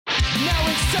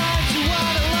it's time to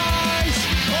analyze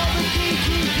all the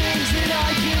geeky things that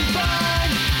I can find,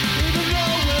 even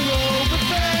though we're over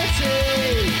 30.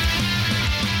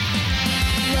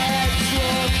 Let's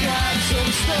look at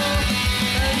some stuff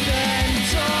and then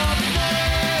talk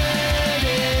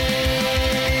nerdy.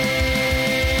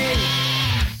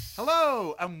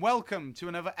 Hello and welcome to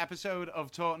another episode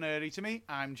of Talk Nerdy to Me.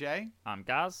 I'm Jay. I'm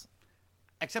Gaz.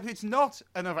 Except it's not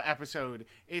another episode.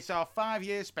 It's our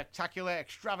 5-year spectacular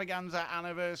extravaganza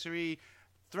anniversary,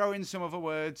 throw in some other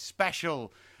words,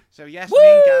 special. So yes, Woo! me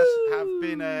and Gaz have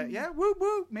been,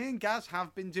 me and Gaz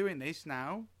have been doing this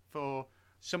now for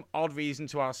some odd reason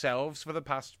to ourselves for the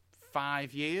past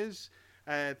 5 years.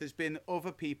 There's been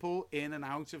other people in and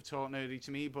out of Talk Nerdy to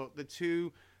Me, but the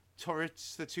two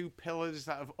turrets, the two pillars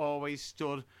that have always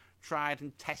stood, tried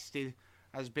and tested,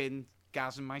 has been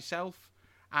Gaz and myself.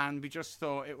 And we just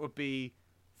thought it would be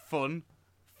fun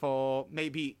for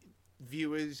maybe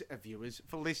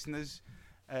for listeners,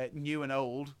 new and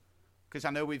old, because I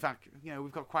know we've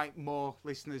got quite more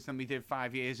listeners than we did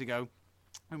 5 years ago,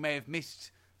 who may have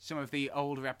missed some of the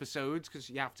older episodes because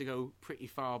you have to go pretty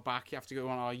far back. You have to go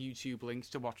on our YouTube links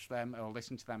to watch them or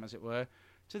listen to them, as it were,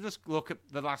 to just look at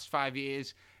the last 5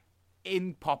 years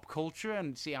in pop culture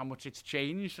and see how much it's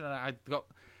changed. And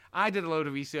I did a load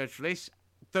of research for this.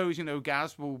 Those who know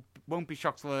Gaz won't be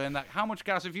shocked to learn that. How much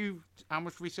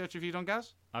research have you done,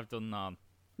 Gaz? I've done none.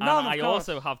 None, and I of course.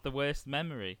 also have the worst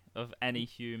memory of any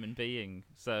human being.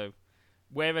 So,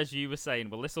 whereas you were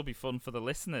saying, well, this will be fun for the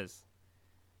listeners,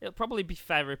 it'll probably be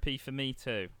therapy for me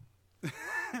too.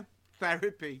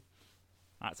 Therapy.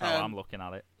 That's how I'm looking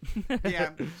at it.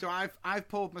 Yeah, so I've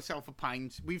poured myself a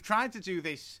pint. We've tried to do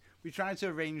this. We tried to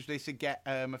arrange this again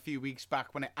a few weeks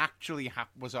back when it actually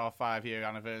was our 5-year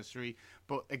anniversary.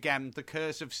 But again, the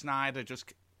curse of Snyder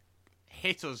just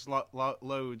hit us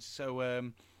loads. So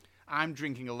I'm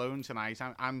drinking alone tonight.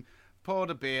 I'm poured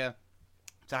a beer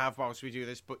to have whilst we do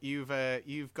this. But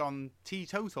you've gone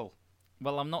teetotal.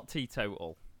 Well, I'm not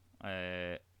teetotal.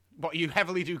 What, you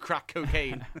heavily do crack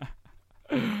cocaine?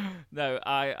 No,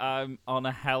 I'm on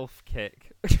a health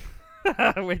kick,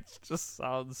 which just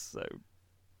sounds so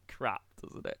crap,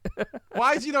 doesn't it?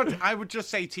 Why do you not? I would just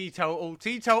say teetotal.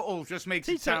 Teetotal just makes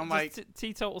it sound like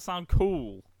teetotal sound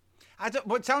cool.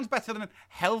 But it sounds better than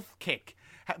health kick.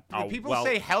 People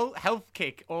say health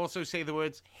kick. Also say the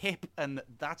words hip, and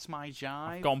that's my jive.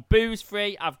 I've gone booze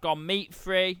free. I've gone meat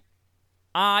free.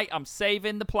 I am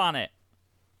saving the planet.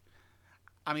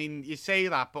 I mean, you say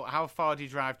that, but how far do you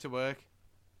drive to work?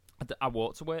 I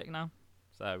walk to work now,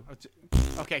 so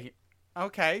okay,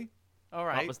 all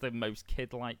right. That was the most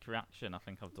kid-like reaction I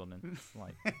think I've done in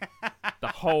the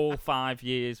whole 5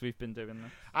 years we've been doing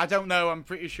this. I don't know. I'm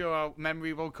pretty sure our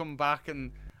memory will come back,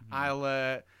 and I'll.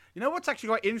 You know what's actually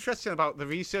quite interesting about the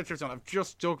research I've done? I've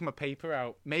just dug my paper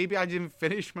out. Maybe I didn't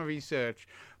finish my research,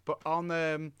 but on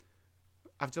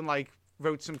I've done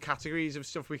wrote some categories of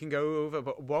stuff we can go over.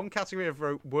 But one category I've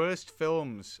wrote worst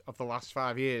films of the last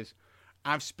 5 years.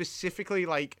 I've specifically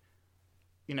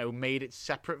made it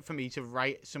separate for me to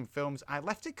write some films. I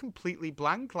left it completely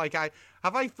blank. I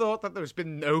thought that there's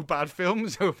been no bad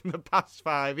films over the past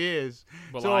 5 years.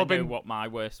 Well, I know what my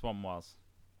worst one was.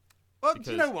 Well,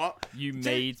 do you know what? You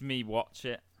made me watch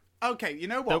it. Okay, you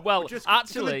know what? Let's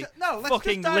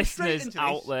fucking listeners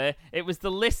out there, it was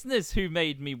the listeners who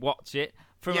made me watch it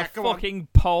from a fucking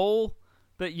poll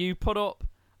that you put up,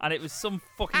 and it was some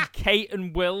fucking Kate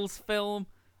and Will's film,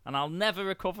 and I'll never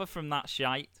recover from that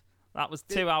shite. That was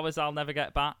 2 hours I'll never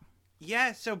get back.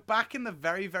 Yeah, so back in the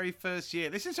very, very first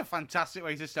year, this is a fantastic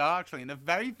way to start, actually. In the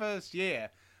very first year,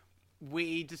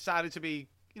 we decided to be,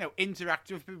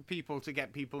 interactive with people to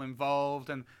get people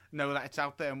involved and know that it's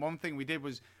out there. And one thing we did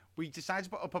was we decided to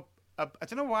put up I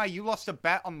don't know why, you lost a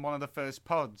bet on one of the first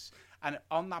pods. And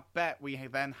on that bet, we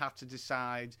then had to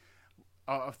decide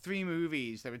of 3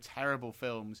 movies, they were terrible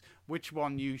films, which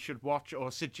one you should watch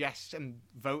or suggest and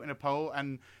vote in a poll.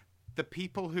 And the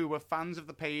people who were fans of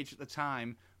the page at the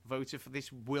time voted for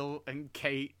this Will and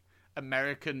Kate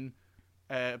American.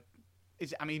 What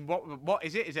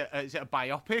is it? Is it a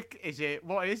biopic?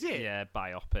 What is it? Yeah,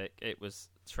 biopic. It was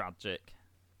tragic.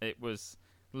 It was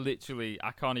literally,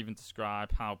 I can't even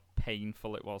describe how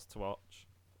painful it was to watch.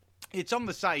 It's on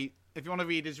the site. If you want to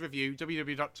read his review,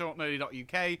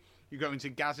 www.talknerdy.uk. You go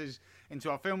into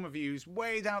our film reviews,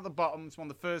 way down at the bottom. It's one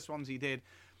of the first ones he did.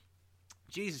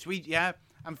 Jesus,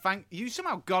 and you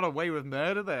somehow got away with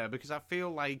murder there, because I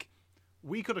feel like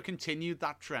we could have continued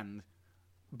that trend,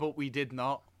 but we did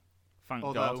not. Thank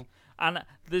God. And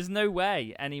there's no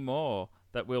way anymore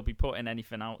that we'll be putting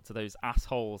anything out to those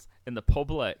assholes in the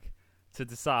public to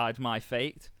decide my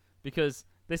fate, because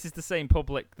This is the same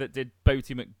public that did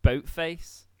Boaty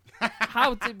McBoatface.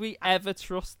 How did we ever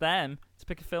trust them to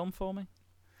pick a film for me?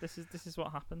 This is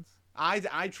what happens.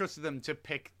 I trusted them to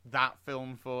pick that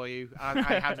film for you.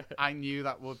 I knew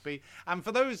that would be. And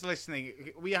for those listening,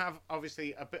 we have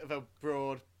obviously a bit of a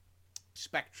broad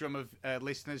spectrum of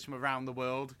listeners from around the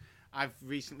world. I've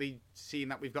recently seen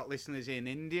that we've got listeners in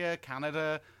India,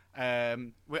 Canada.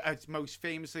 Most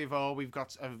famously of all, we've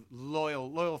got a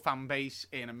loyal fan base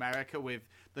in America with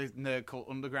the Nerd Cult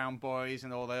Underground boys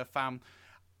and all their fam.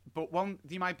 But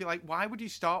you might be like, why would you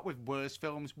start with worst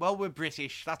films? Well, we're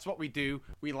British. That's what we do.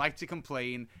 We like to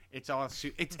complain. It's our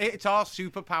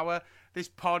superpower. This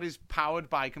pod is powered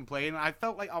by complaining. I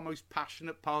felt like our most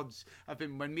passionate pods have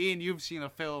been when me and you've seen a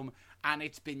film and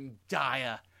it's been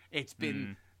dire. It's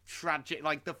been tragic.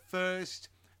 Like the first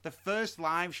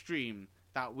live stream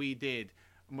that we did,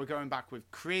 and we're going back with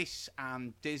Chris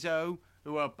and Dizzo,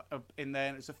 who are in there,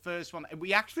 and it's the first one.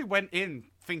 We actually went in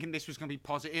thinking this was going to be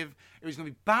positive. It was going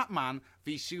to be Batman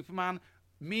v Superman.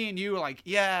 Me and you were like,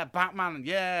 yeah, Batman,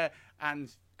 yeah.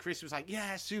 And Chris was like,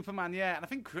 yeah, Superman, yeah. And I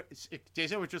think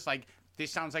Dizzo was just like,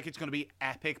 this sounds like it's going to be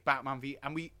epic Batman v...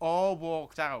 And we all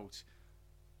walked out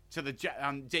to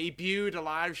and debuted a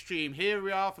live stream. Here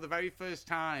we are for the very first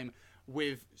time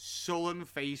with sullen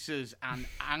faces and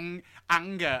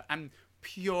anger and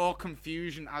pure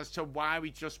confusion as to why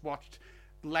we just watched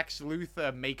Lex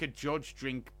Luthor make a judge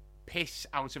drink piss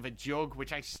out of a jug,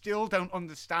 which I still don't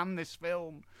understand this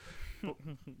film.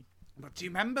 But do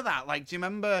you remember that? Like, do you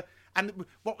remember? And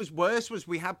what was worse was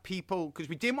we had people, because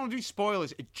we didn't want to do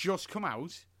spoilers. It just come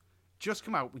out.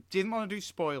 We didn't want to do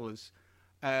spoilers.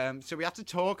 So we had to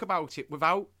talk about it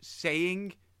without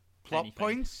saying plot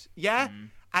points. Yeah.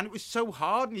 And it was so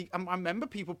hard. And I remember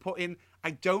people put in,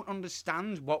 I don't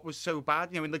understand what was so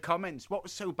bad, in the comments, what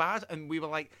was so bad? And we were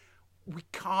like, we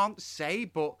can't say,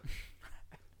 but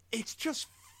it's just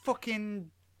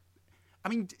fucking... I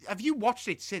mean, have you watched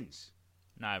it since?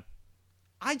 No.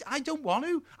 I don't want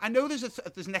to. I know there's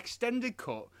an extended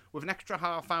cut with an extra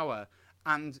half hour,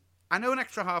 and I know an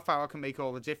extra half hour can make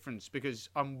all the difference, because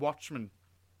on Watchmen,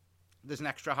 there's an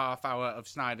extra half hour of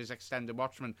Snyder's extended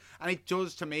Watchmen, and it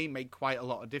does, to me, make quite a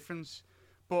lot of difference.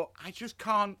 But I just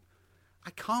can't... I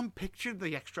can't picture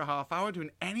the extra half hour doing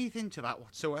anything to that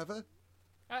whatsoever.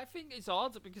 I think it's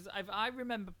odd, because I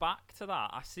remember back to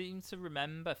that. I seem to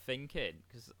remember thinking,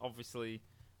 because obviously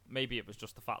maybe it was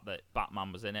just the fact that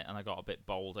Batman was in it and I got a bit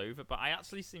bowled over, but I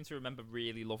actually seem to remember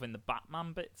really loving the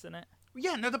Batman bits in it.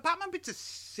 Yeah, no, the Batman bits are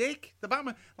sick. The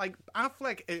Batman, like,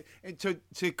 Affleck,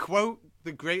 to quote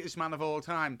the greatest man of all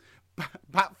time,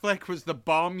 Batfleck was the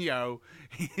bomb, yo.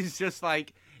 He's just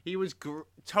like, he was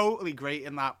totally great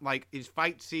in that. Like, his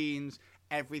fight scenes,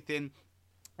 everything,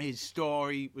 his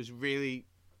story was really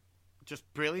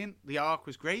just brilliant. The arc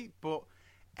was great, but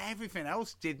everything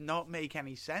else did not make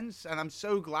any sense. And I'm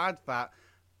so glad that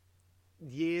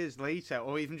years later,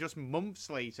 or even just months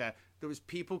later, there was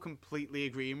people completely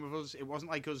agreeing with us. It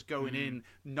wasn't like us going in,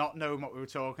 not knowing what we were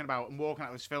talking about, and walking out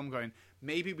of this film going,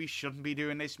 maybe we shouldn't be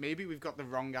doing this. Maybe we've got the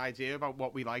wrong idea about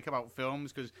what we like about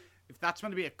films, because if that's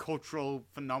going to be a cultural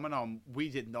phenomenon, we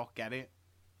did not get it.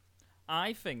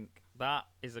 I think that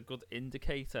is a good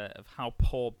indicator of how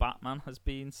poor Batman has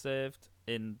been served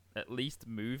in at least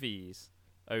movies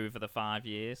over the 5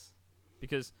 years,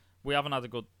 because we haven't had a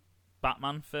good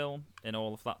Batman film in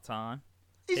all of that time.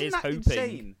 Isn't that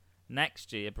insane?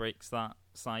 Next year breaks that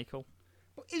cycle.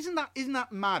 But isn't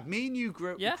that mad? Me and you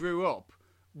grew up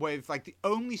with, like, the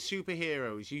only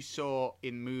superheroes you saw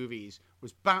in movies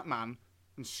was Batman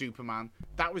and Superman.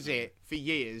 That was it for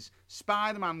years.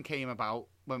 Spider-Man came about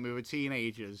when we were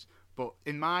teenagers, but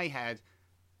in my head,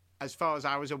 as far as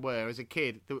I was aware as a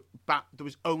kid, there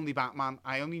was only Batman.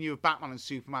 I only knew of Batman and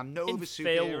Superman, no other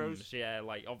superheroes. Films, yeah,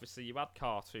 like, obviously you had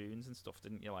cartoons and stuff,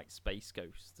 didn't you? Like Space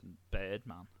Ghost and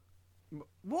Birdman.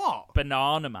 What?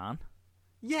 Banana Man.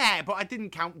 Yeah, but I didn't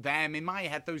count them. In my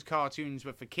head, those cartoons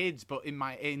were for kids, but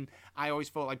I always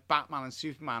thought, like, Batman and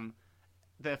Superman,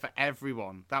 they're for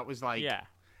everyone. That was like... Yeah.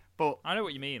 But I know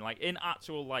what you mean. Like, in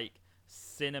actual, like,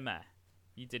 cinema,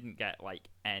 you didn't get, like,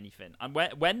 anything. And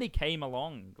when they came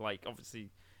along, like,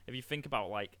 obviously, if you think about,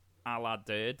 like, a la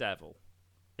Daredevil,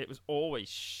 it was always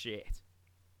shit.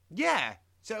 Yeah.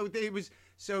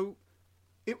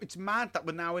 It's mad that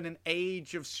we're now in an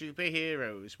age of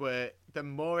superheroes where they're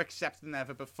more accepted than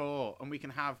ever before, and we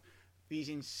can have these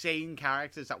insane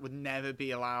characters that would never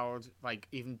be allowed, like,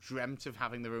 even dreamt of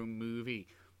having their own movie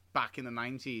back in the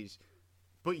 90s.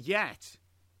 But yet,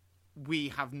 we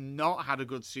have not had a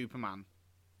good Superman.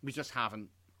 We just haven't.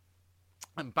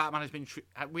 And Batman has been...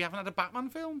 we haven't had a Batman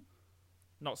film?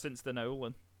 Not since the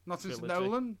Nolan. Not since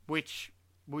Nolan, which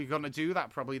we're going to do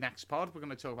that probably next pod. We're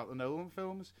going to talk about the Nolan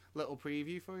films. Little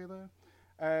preview for you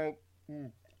there.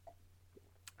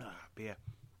 Beer.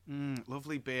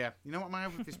 Lovely beer. You know what I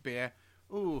have with this beer?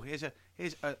 Ooh, here's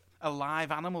a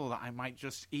live animal that I might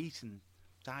just eat and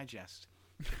digest.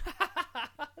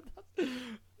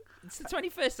 It's the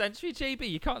 21st century, JB.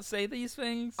 You can't say these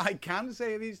things. I can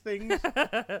say these things.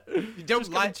 You don't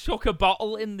just like chuck a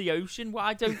bottle in the ocean.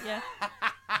 Why don't you?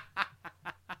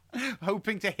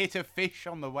 Hoping to hit a fish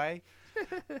on the way.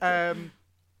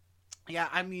 Yeah,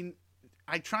 I mean,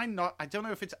 I try not. I don't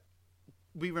know if it's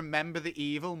we remember the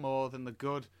evil more than the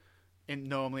good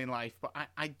normally in life, but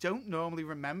I don't normally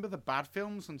remember the bad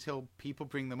films until people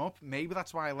bring them up. Maybe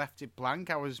that's why I left it blank.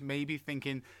 I was maybe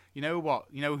thinking, you know what?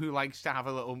 You know who likes to have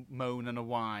a little moan and a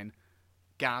whine?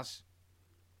 Gaz.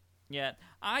 Yeah,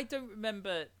 I don't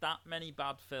remember that many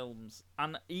bad films,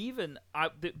 and even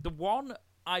the one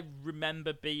I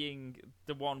remember being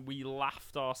the one we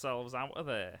laughed ourselves out of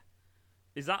there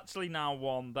is actually now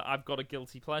one that I've got a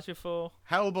guilty pleasure for.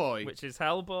 Hellboy. Which is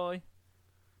Hellboy.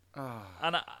 Oh.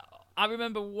 And I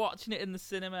remember watching it in the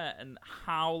cinema and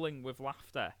howling with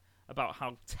laughter about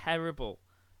how terrible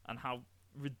and how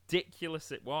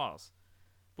ridiculous it was.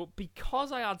 But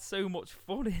because I had so much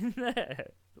fun in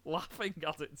there, laughing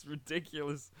at its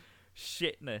ridiculous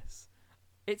shitness,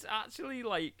 it's actually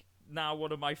like now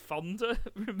one of my fonder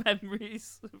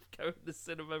memories of going to the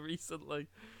cinema recently.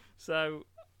 So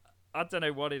I don't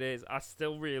know what it is. I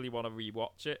still really want to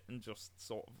rewatch it and just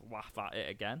sort of laugh at it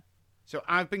again. So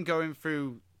I've been going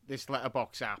through this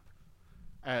Letterboxd app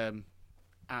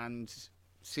and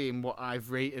seeing what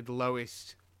I've rated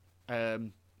lowest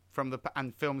and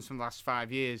films from the last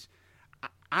 5 years.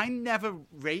 I never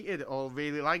rated or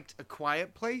really liked A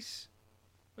Quiet Place.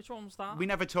 Which one was that? We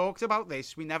never talked about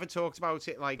this. We never talked about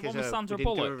it like as a Sandra we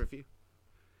didn't do a Bullock? review.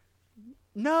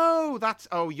 No,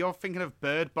 you're thinking of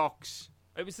Bird Box.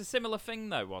 It was a similar thing,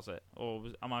 though, was it? Or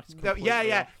am I completely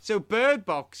off? So Bird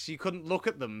Box, you couldn't look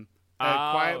at them.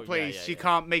 Quiet Place, you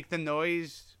can't make the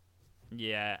noise.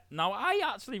 Yeah. No, I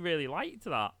actually really liked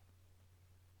that.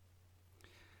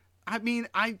 I mean,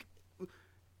 I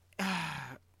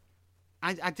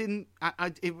didn't.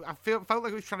 I felt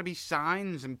like it was trying to be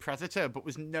Signs and Predator, but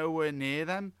was nowhere near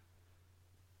them.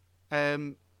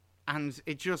 And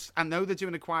it just, I know they're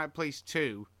doing A Quiet Place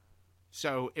 2,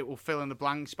 so it will fill in the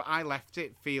blanks. But I left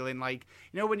it feeling like,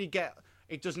 you know, when you get,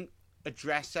 it doesn't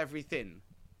address everything,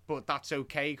 but that's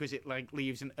okay because it like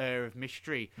leaves an air of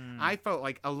mystery. I felt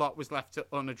like a lot was left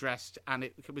unaddressed, and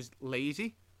it was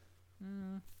lazy.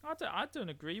 I don't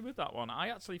agree with that one. I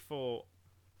actually thought,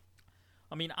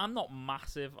 I mean, I'm not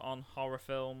massive on horror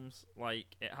films.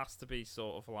 Like, it has to be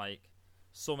sort of like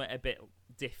something a bit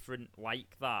different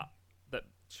like that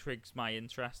triggers my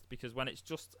interest, because when it's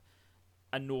just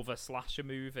another slasher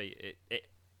movie,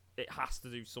 it has to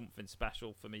do something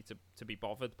special for me to be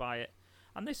bothered by it.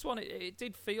 And this one, it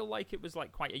did feel like it was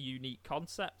like quite a unique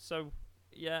concept. So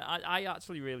yeah, I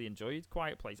actually really enjoyed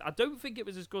Quiet Place. I don't think it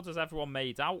was as good as everyone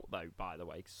made out, though, by the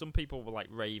way. 'Cause some people were like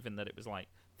raving that it was like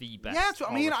the best. Yeah, that's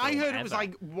what I mean. I heard ever. it was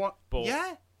like what? But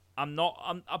yeah,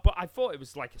 but I thought it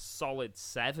was like a solid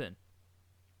 7.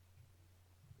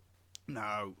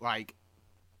 No, like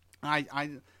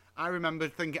I remember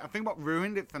thinking. I think what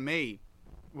ruined it for me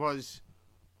was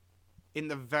in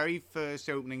the very first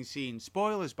opening scene.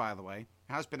 Spoilers, by the way.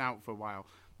 It has been out for a while.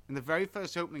 In the very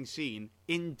first opening scene,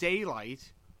 in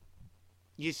daylight,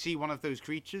 you see one of those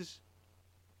creatures.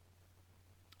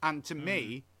 And to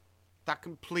me, that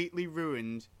completely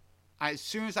ruined. As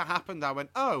soon as that happened, I went,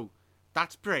 oh,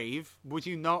 that's brave. Would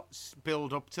you not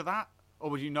build up to that? Or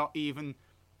would you not even...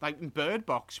 Like in Bird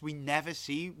Box, we never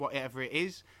see whatever it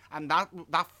is. And that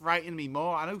frightened me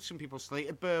more. I know some people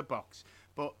slated Bird Box,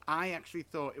 but I actually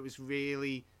thought it was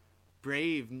really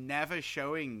brave, never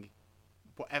showing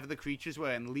whatever the creatures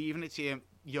were and leaving it to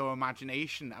your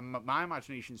imagination. And my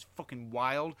imagination is fucking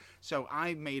wild. So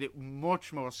I made it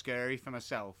much more scary for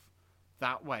myself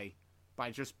that way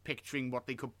by just picturing what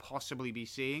they could possibly be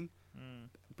seeing.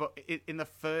 But in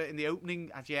the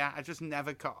opening, I just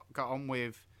never got on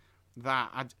with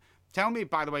that. Tell me,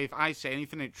 by the way, if I say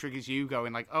anything that triggers you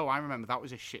going like, oh, I remember that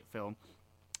was a shit film.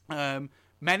 Men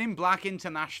in Black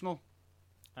International.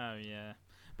 Oh, yeah.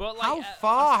 But like, how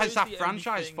far has that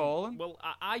franchise fallen? Well,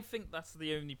 I think that's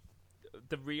the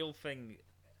real thing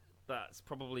that's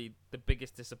probably the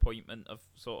biggest disappointment of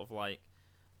sort of like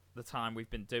the time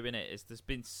we've been doing it, is there's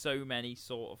been so many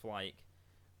sort of like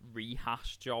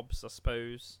rehash jobs, I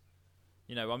suppose.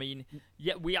 You know, I mean,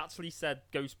 yeah, we actually said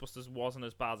Ghostbusters wasn't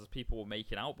as bad as people were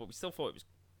making out, but we still thought it was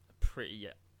pretty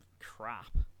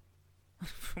crap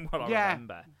from what I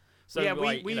remember. So yeah,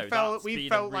 like, we you know, felt that's we been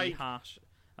felt a rehash.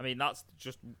 I mean, that's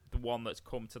just the one that's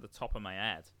come to the top of my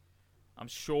head. I'm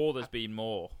sure there's been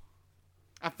more.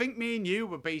 I think me and you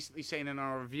were basically saying in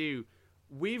our review,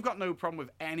 we've got no problem with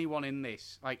anyone in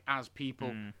this, like, as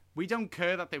people. We don't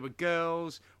care that they were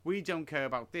girls. We don't care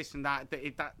about this and that.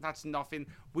 That's nothing.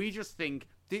 We just think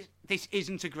this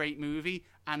isn't a great movie,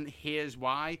 and here's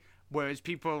why. Whereas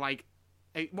people are like,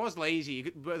 it was lazy.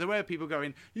 There were people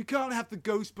going, you can't have the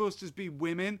Ghostbusters be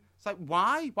women. It's like,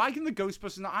 why? Why can the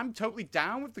Ghostbusters not? I'm totally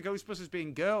down with the Ghostbusters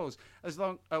being girls,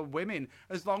 women,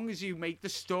 as long as you make the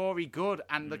story good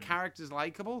and the characters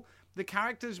likable. The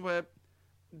characters were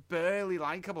barely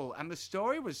likable, and the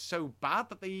story was so bad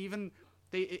that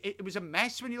it was a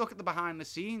mess when you look at the behind the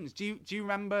scenes. Do you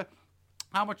remember?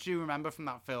 How much do you remember from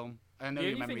that film? I know the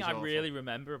your only thing memory's I really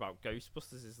remember about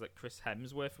Ghostbusters is that Chris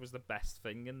Hemsworth was the best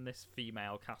thing in this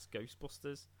female cast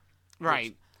Ghostbusters.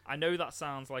 Right. I know that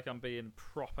sounds like I'm being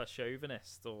proper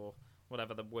chauvinist or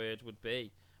whatever the word would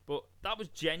be, but that was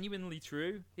genuinely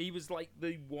true. He was like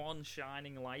the one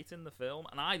shining light in the film,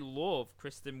 and I love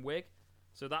Kristen Wiig,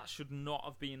 so that should not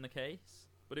have been the case.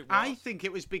 But it was. I think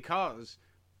it was because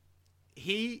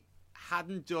he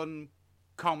hadn't done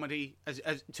comedy as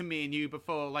to me and you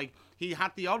before. Like, he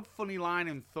had the odd funny line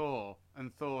in Thor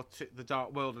and Thor to the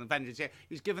Dark World and Avengers. Yeah,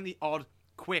 he was given the odd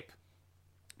quip,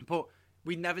 but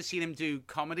we'd never seen him do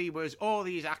comedy. Whereas all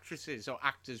these actresses or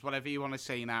actors, whatever you want to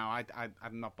say now,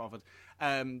 I'm not bothered.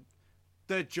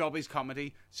 Their job is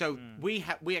comedy, so we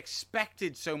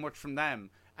expected so much from them,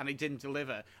 and he didn't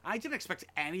deliver. I didn't expect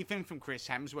anything from Chris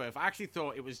Hemsworth. I actually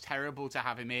thought it was terrible to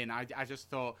have him in. I just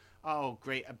thought, oh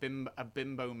great, a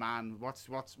bimbo man. What's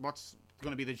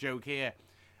going to be the joke here?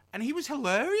 And he was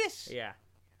hilarious. Yeah.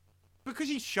 Because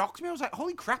he shocked me. I was like,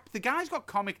 holy crap, the guy's got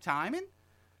comic timing.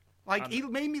 Like, he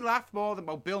made me laugh more than...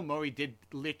 Well, Bill Murray did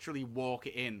literally walk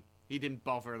it in. He didn't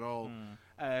bother at all.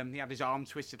 He had his arm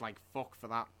twisted like fuck for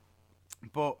that.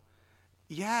 But,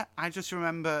 yeah, I just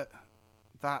remember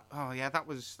that... Oh, yeah, that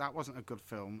wasn't a good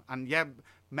film. And, yeah,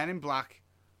 Men in Black,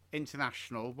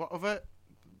 International. What other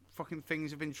fucking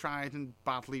things have been tried and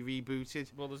badly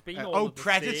rebooted? Well, there's been all of the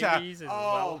Predator. series as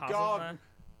oh, well, God. hasn't there?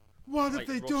 What Like have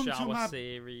they Rush done to Hour my...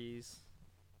 series.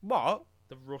 What?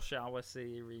 The Rush Hour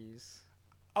series.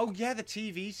 Oh yeah, the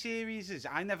TV series.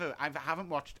 I haven't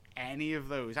watched any of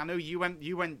those. I know you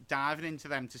went diving into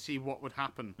them to see what would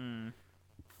happen,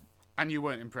 and you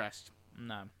weren't impressed.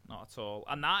 No, not at all.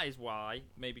 And that is why,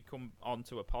 maybe come on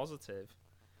to a positive,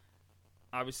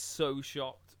 I was so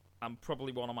shocked, and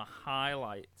probably one of my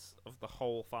highlights of the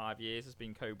whole 5 years has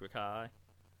been Cobra Kai.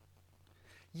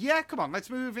 Yeah, come on, let's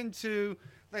move into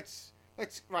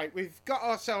right. We've got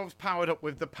ourselves powered up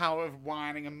with the power of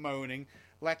whining and moaning.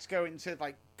 Let's go into,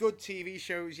 like, good TV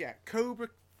shows. Yeah, Cobra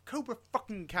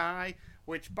fucking Kai,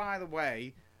 which, by the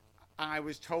way, I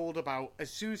was told about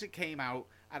as soon as it came out,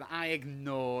 and I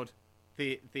ignored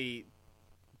the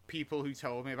people who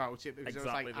told me about it because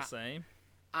exactly I was like, the same.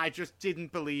 I just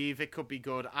didn't believe it could be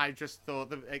good. I just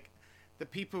thought that, like, the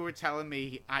people were telling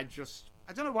me, I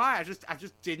don't know why. I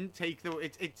just didn't take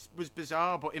it was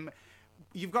bizarre, but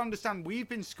you've got to understand, we've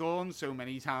been scorned so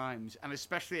many times, and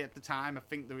especially at the time, I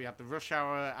think that we had the Rush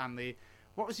Hour and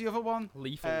what was the other one?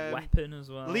 Lethal Weapon as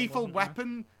well. Lethal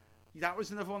Weapon. That was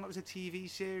another one that was a TV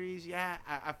series. Yeah,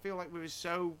 I feel like we were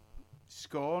so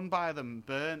scorned by them,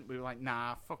 burnt. We were like,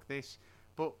 nah, fuck this.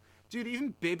 But, dude,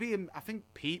 even Bibby and I think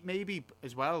Pete maybe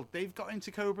as well, they've got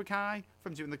into Cobra Kai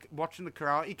from watching the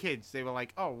Karate Kids. They were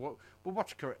like, oh, we'll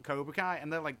watch Cobra Kai.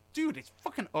 And they're like, dude, it's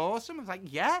fucking awesome. I was like,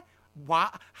 yeah.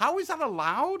 What? How is that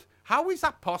allowed? How is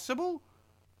that possible?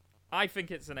 I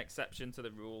think it's an exception to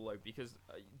the rule, though, because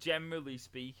generally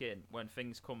speaking, when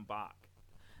things come back,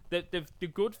 the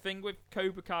good thing with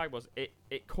Cobra Kai was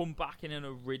it come back in an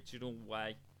original way.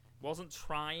 It wasn't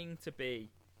trying to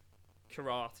be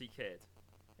Karate Kid.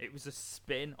 It was a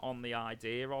spin on the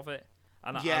idea of it.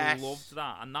 And I loved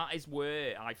that. And that is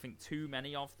where I think too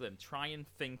many of them try and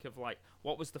think of, like,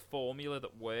 what was the formula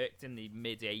that worked in the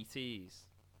mid-'80s?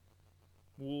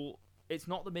 Well, it's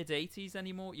not the mid-'80s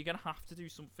anymore. You're going to have to do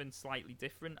something slightly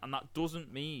different. And that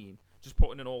doesn't mean just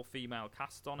putting an all-female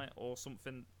cast on it or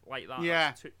something like that.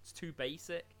 Yeah. It's too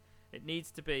basic. It needs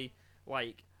to be,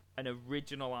 like, an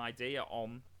original idea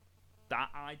on that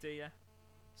idea.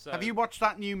 So, have you watched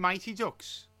that new Mighty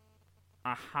Ducks?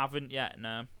 I haven't yet,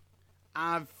 no.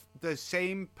 The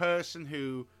same person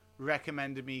who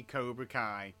recommended me Cobra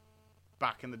Kai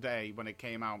back in the day when it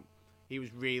came out, he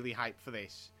was really hyped for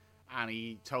this. And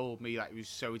he told me that he was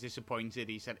so disappointed.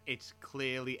 He said it's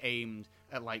clearly aimed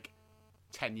at, like,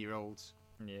 10-year-olds.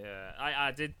 Yeah,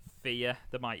 I did fear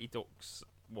the Mighty Ducks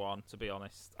one, to be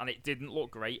honest. And it didn't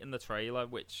look great in the trailer,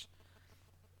 which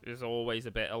is always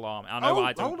a bit alarming. I know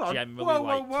I don't generally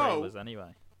like trailers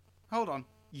anyway. Hold on.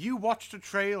 You watched a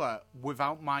trailer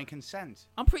without my consent.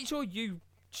 I'm pretty sure you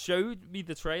showed me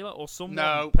the trailer, or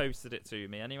someone posted it to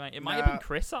me anyway. It might have been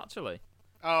Chris, actually.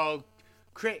 Oh,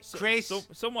 Chris.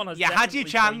 Someone has had your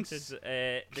chance.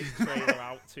 Pointed this trailer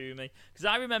out to me. Because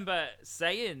I remember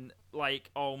saying,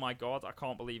 like, oh my god, I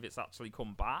can't believe it's actually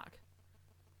come back.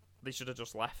 They should have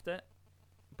just left it.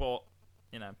 But,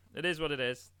 you know, it is what it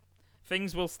is.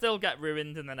 Things will still get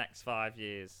ruined in the next 5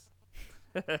 years.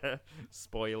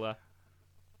 Spoiler.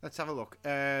 Let's have a look.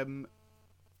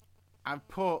 I've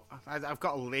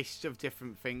got a list of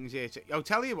different things here. I'll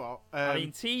tell you what. I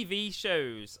mean, TV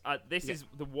shows. This is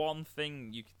the one thing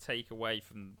you could take away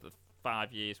from the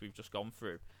 5 years we've just gone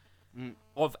through.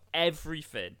 Of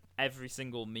everything, every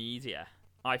single media,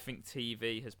 I think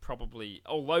TV has probably,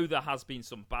 although there has been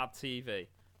some bad TV,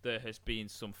 there has been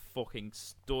some fucking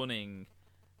stunning,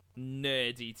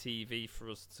 nerdy TV for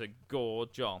us to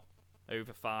gorge on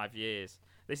over 5 years.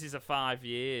 This is a 5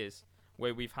 years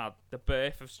where we've had the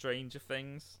birth of Stranger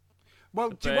Things. Well,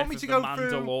 do you want me to go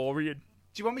through Mandalorian?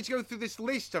 Do you want me to go through this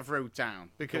list I've wrote down?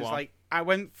 Because like I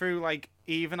went through, like,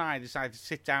 Eve and I decided to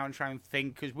sit down and try and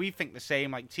think, because we think the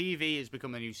same. Like, TV has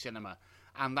become the new cinema,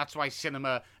 and that's why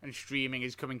cinema and streaming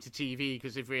is coming to TV,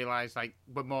 because they've realised, like,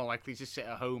 we're more likely to sit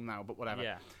at home now. But whatever.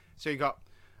 Yeah. So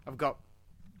I've got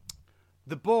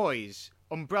The Boys,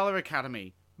 Umbrella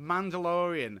Academy,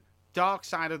 Mandalorian, Dark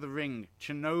Side of the Ring,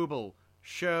 Chernobyl,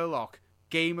 Sherlock,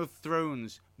 Game of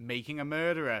Thrones, Making a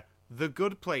Murderer, The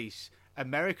Good Place,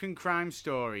 American Crime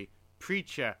Story,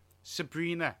 Preacher,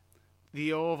 Sabrina,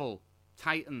 The Orville,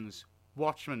 Titans,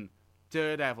 Watchmen,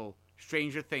 Daredevil,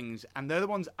 Stranger Things, and they're the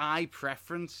ones I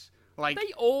preference. Like,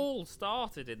 they all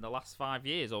started in the last 5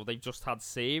 years, or they've just had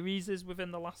series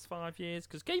within the last 5 years?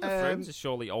 Because Game of Thrones is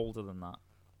surely older than that.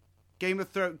 Game of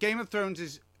Thrones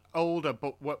is older,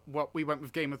 but what we went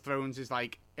with Game of Thrones is,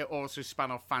 like, it also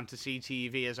span off fantasy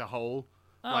TV as a whole.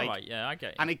 Oh, like, right, yeah, I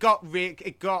get it. And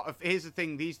here's the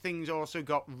thing, these things also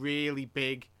got really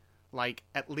big, like,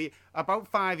 at least about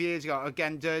 5 years ago.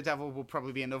 Again, Daredevil will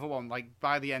probably be another one. Like,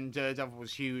 by the end, Daredevil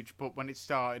was huge, but when it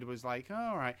started, it was like, oh,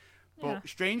 all right. But yeah.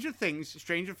 Stranger Things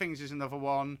is another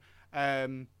one.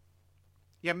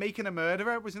 Making a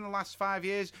Murderer was in the last 5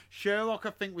 years. Sherlock, I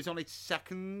think, was on its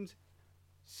second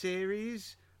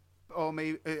series, or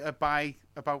maybe by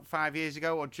about 5 years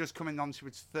ago, or just coming on to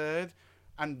its third.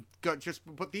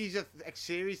 But these are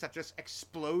series that just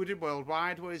exploded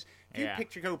worldwide. Whereas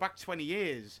if you go back 20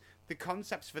 years, the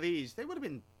concepts for these, they would have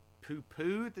been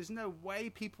poo-pooed. There's no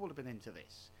way people would have been into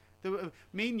this.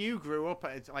 Me and you grew up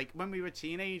like when we were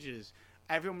teenagers.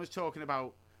 Everyone was talking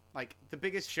about, like, the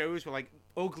biggest shows were like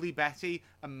Ugly Betty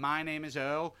and My Name Is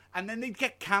Earl, and then they'd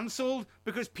get cancelled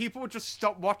because people would just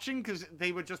stop watching because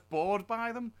they were just bored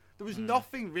by them. There was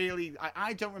nothing really.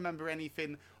 I don't remember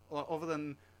anything other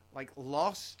than, like,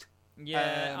 Lost.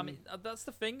 Yeah, I mean, that's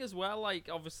the thing as well. Like,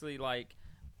 obviously, like,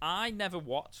 I never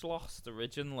watched Lost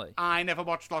originally. I never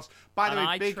watched Lost. By the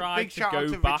way, big shout out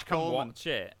to Rich Coleman. And watch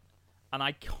it, and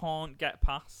I can't get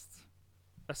past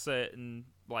a certain,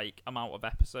 like, amount of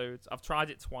episodes. I've tried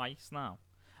it twice now,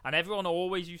 and everyone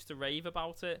always used to rave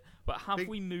about it. But have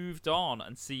we moved on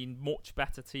and seen much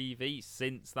better TV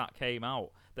since that came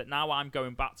out, that now I'm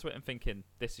going back to it and thinking,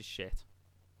 this is shit?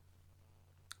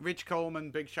 Rich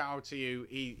Coleman, big shout out to you.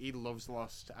 He loves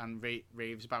Lost and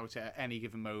raves about it at any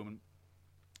given moment.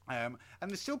 And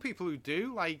there's still people who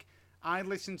do. Like, I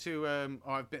listen to,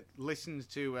 I've listened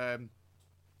to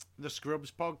the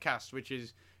Scrubs podcast, which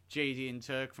is JD and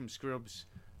Turk from Scrubs,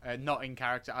 not in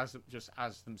character,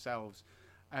 as themselves.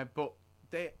 But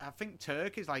I think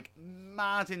Turk is, like,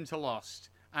 mad into Lost.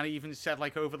 And he even said,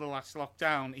 like, over the last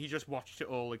lockdown, he just watched it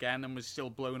all again and was still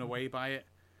blown away by it.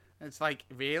 And it's like,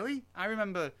 really? I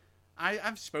remember,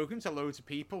 I've spoken to loads of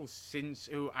people since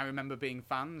who I remember being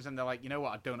fans, and they're like, you know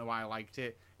what, I don't know why I liked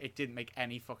it. It didn't make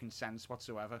any fucking sense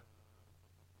whatsoever.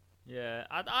 Yeah,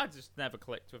 I just never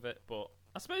clicked with it, but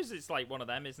I suppose it's like one of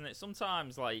them, isn't it?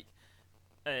 Sometimes, like,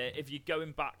 if you're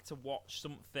going back to watch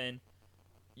something,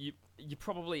 you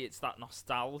probably, it's that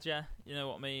nostalgia, you know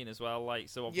what I mean, as well. Like,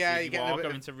 so obviously if you are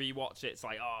going to rewatch it, it's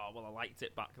like, oh, well, I liked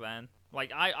it back then.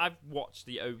 Like, I've watched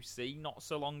the OC not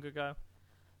so long ago,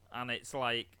 and it's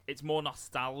like, it's more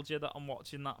nostalgia that I'm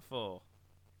watching that for.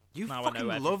 You now fucking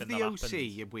love the OC,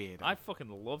 you weirdo. I fucking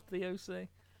loved the OC.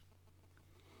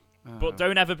 But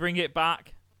don't ever bring it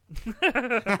back.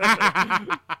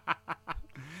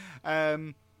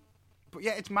 But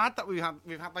yeah, it's mad that we've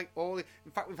had like all.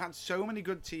 In fact, we've had so many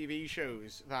good TV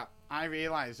shows that I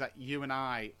realise that you and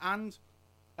I, and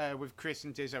with Chris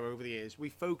and Dizzo over the years, we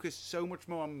focused so much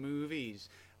more on movies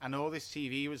and all this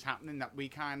TV was happening that we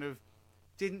kind of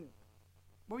didn't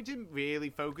really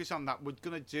focus on. That we're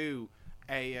gonna do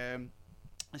a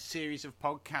series of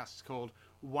podcasts called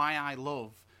Why I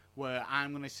Love, where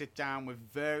I'm gonna sit down with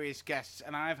various guests,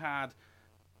 and I've had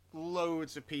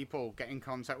loads of people get in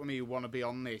contact with me who want to be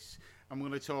on this. I'm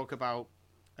going to talk about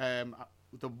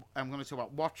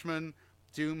Watchmen,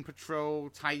 Doom Patrol,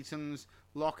 Titans,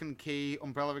 Lock and Key,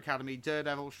 Umbrella Academy,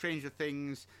 Daredevil, Stranger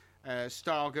Things,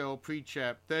 Stargirl,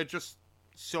 Preacher. They're just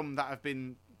some that have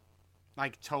been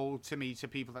told to me, to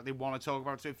people that they want to talk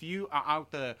about. So if you are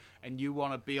out there and you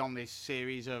want to be on this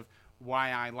series of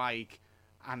Why I Like,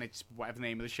 and it's whatever the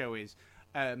name of the show is,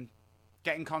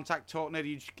 get in contact,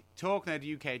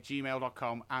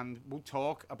 talknerduk@gmail.com, and we'll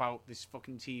talk about this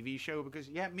fucking TV show, because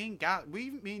me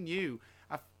and you,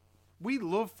 we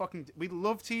love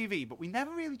TV, but we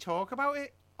never really talk about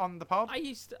it on the pod.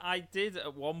 I did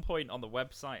at one point on the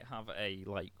website have a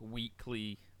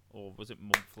weekly, or was it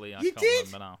monthly? I can't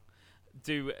remember now.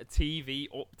 Do TV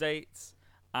updates,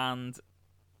 and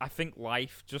I think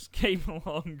life just came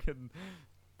along and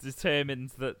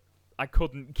determined that I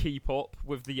couldn't keep up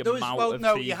with the amount of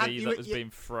TV that was being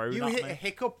thrown at me. You hit a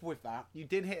hiccup with that. You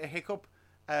did hit a hiccup.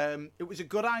 It was a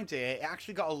good idea. It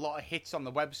actually got a lot of hits on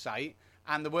the website,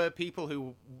 and there were people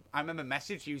who, I remember,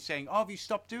 messaged you saying, "Oh, have you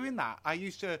stopped doing that? I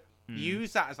used to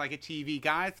use that as a TV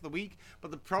guide for the week." But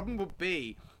the problem would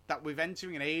be that we're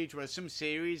entering an age where some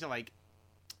series are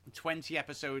 20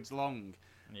 episodes long,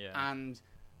 and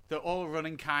they're all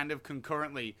running kind of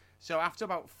concurrently. So after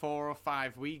about 4 or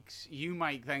 5 weeks, you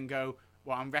might then go,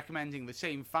 "Well, I'm recommending the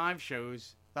same 5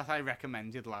 shows that I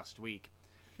recommended last week."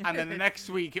 And then the next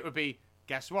week it would be,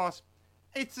 "Guess what?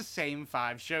 It's the same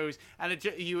 5 shows." And I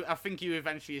think you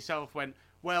eventually yourself went,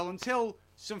 "Well, until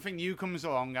something new comes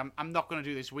along, I'm not going to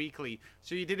do this weekly."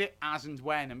 So you did it as and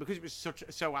when. And because it was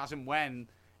so as and when,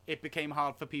 it became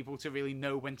hard for people to really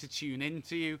know when to tune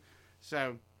into you.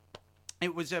 So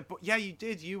it was but yeah, you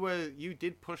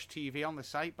did push TV on the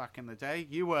site back in the day.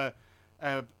 You were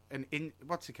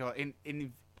what's it called?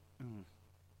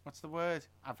 What's the word?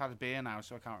 I've had a beer now,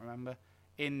 so I can't remember.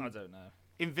 I don't know.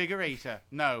 Invigorator.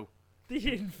 No. The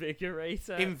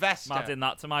Invigorator. Investor. I'm adding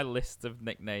that to my list of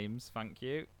nicknames. Thank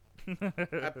you.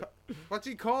 What do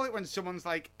you call it when someone's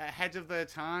ahead of their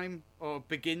time or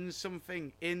begins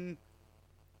something?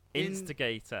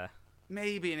 Instigator.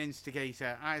 Maybe an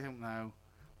instigator. I don't know.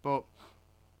 But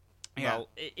yeah. Well,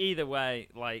 either way,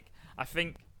 I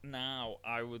think now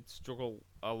I would struggle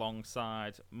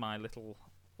alongside my little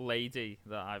lady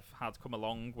that I've had come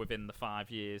along within the 5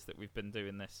 years that we've been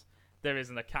doing this. There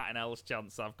isn't a cat in hell's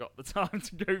chance I've got the time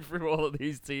to go through all of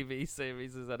these TV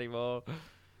series anymore.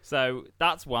 So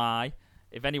that's why,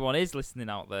 if anyone is listening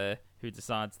out there who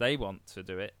decides they want to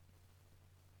do it,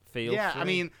 feel free. I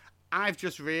mean, I've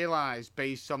just realised,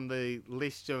 based on the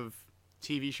list of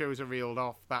TV shows I reeled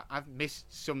off, that I've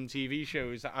missed some TV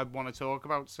shows that I'd want to talk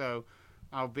about, so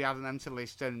I'll be adding them to the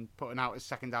list and putting out a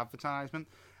second advertisement.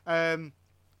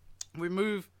 We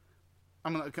move.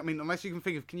 Unless you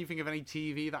can you think of any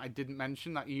TV that I didn't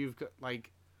mention that you've got?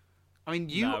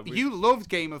 You loved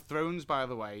Game of Thrones, by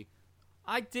the way.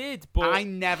 I did, but I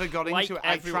never got into it.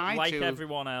 I tried to. Like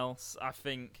everyone else, I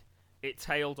think it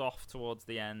tailed off towards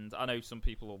the end. I know some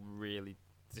people will really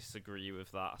disagree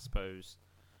with that, I suppose.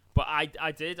 But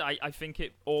I did. I think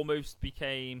it almost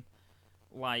became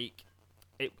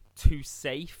too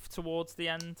safe towards the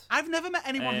end. I've never met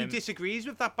anyone who disagrees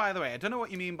with that, by the way. I don't know what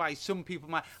you mean by some people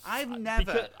might. I've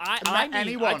never met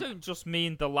anyone. I don't just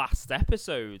mean the last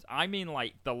episode. I mean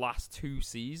the last 2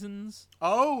 seasons.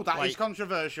 Oh, that is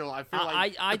controversial. I feel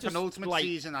the penultimate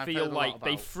season I've feel heard a lot about.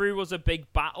 They threw us a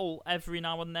big battle every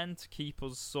now and then to keep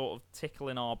us sort of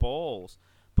tickling our balls.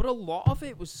 But a lot of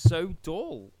it was so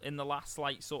dull in the last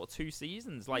 2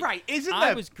 seasons. Right, isn't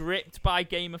I was gripped by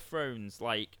Game of Thrones.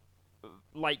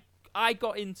 I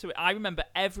got into it. I remember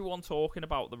everyone talking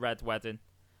about the Red Wedding,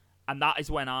 and that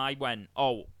is when I went,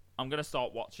 "Oh, I'm gonna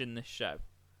start watching this show."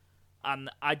 And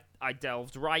I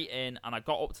delved right in, and I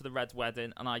got up to the Red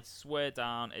Wedding, and I swear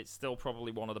down, it's still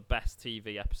probably one of the best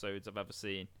TV episodes I've ever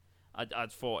seen. I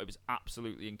thought it was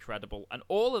absolutely incredible, and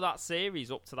all of that series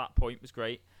up to that point was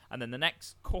great. And then the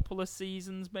next couple of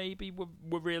seasons maybe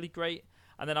were really great.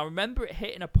 And then I remember it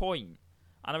hitting a point,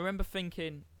 and I remember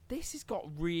thinking, this has got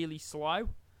really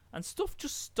slow, and stuff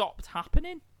just stopped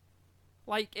happening.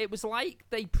 It was like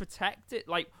they protected.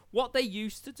 What they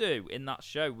used to do in that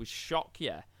show was shock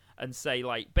you and say,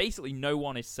 basically no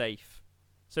one is safe.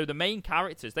 So the main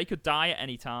characters, they could die at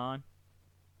any time.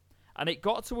 And it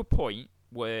got to a point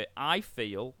where I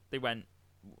feel they went,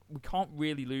 we can't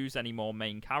really lose any more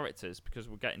main characters because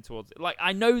we're getting towards it. Like,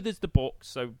 I know there's the books,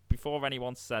 so before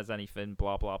anyone says anything,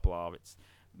 blah blah blah, it's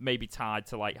maybe tied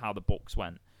to like how the books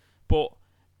went, but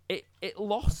it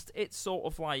lost its sort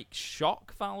of like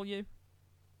shock value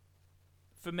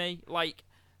for me. Like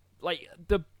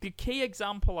the key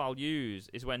example I'll use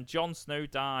is when Jon Snow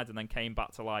died and then came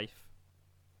back to life.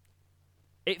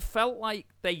 It felt like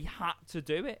they had to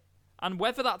do it, and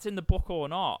whether that's in the book or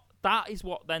not, that is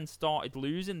what then started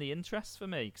losing the interest for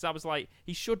me, because I was like,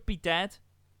 he should be dead.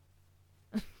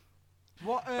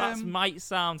 That might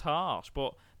sound harsh,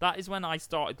 but that is when I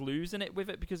started losing it with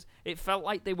it, because it felt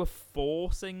like they were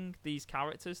forcing these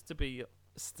characters to be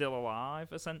still alive,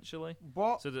 essentially,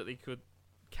 so that they could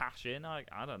cash in. I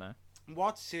don't know.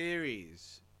 What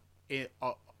series,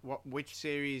 which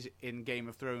series in Game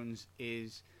of Thrones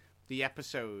is the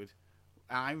episode?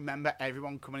 I remember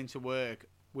everyone coming into work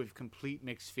with complete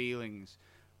mixed feelings,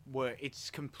 where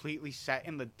it's completely set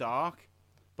in the dark,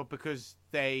 but because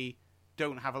they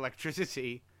don't have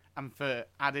electricity and for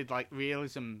added like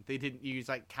realism, they didn't use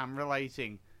like camera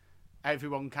lighting.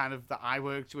 Everyone kind of that I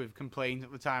worked with complained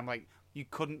at the time, like you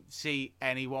couldn't see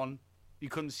anyone, you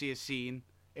couldn't see a scene.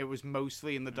 It was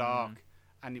mostly in the dark,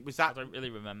 and it was that. I don't really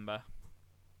remember.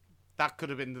 That could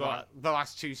have been the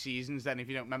last 2 seasons. Then, if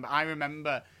you don't remember, I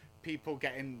remember people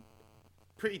getting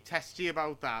pretty testy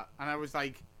about that, and I was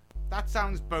like, that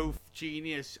sounds both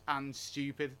genius and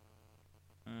stupid.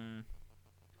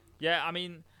 Yeah, I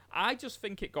mean, I just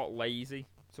think it got lazy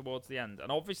towards the end,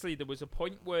 and obviously there was a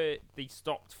point where they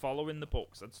stopped following the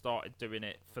books and started doing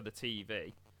it for the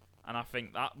TV, and I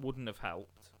think that wouldn't have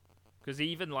helped, because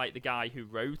even like the guy who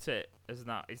wrote it is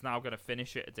now going to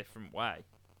finish it a different way.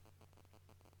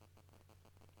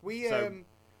 We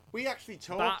actually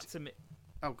talked that to me.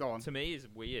 Oh, go on. To me is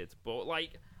weird, but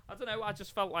like, I don't know, I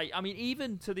just felt like, I mean,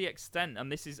 even to the extent,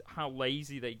 and this is how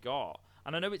lazy they got,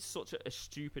 and I know it's such a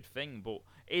stupid thing, but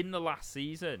in the last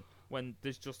season, when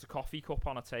there's just a coffee cup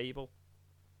on a table,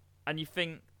 and you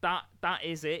think that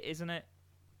is it, isn't it?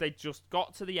 They just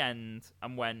got to the end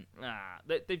and went,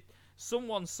 they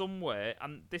someone somewhere,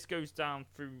 and this goes down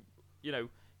through, you know,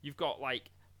 you've got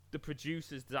like the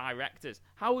producers, the directors.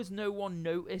 How has no one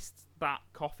noticed that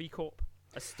coffee cup,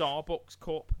 a Starbucks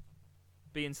cup,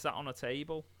 being sat on a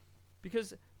table?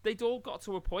 Because they'd all got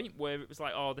to a point where it was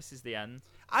like, oh, this is the end.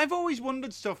 I've always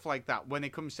wondered stuff like that when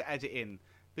it comes to editing,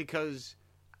 because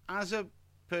as a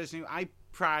person who I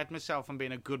pride myself on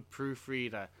being a good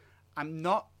proofreader, I'm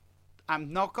not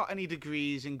got any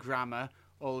degrees in grammar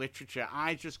or literature.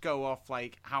 I just go off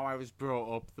like how I was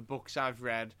brought up, the books I've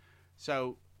read.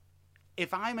 So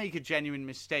if I make a genuine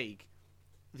mistake,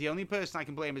 the only person I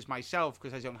can blame is myself,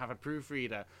 because I don't have a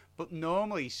proofreader. But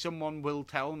normally someone will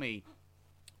tell me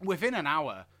within an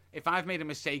hour if I've made a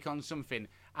mistake on something.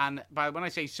 And when I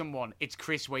say someone, it's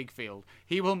Chris Wakefield.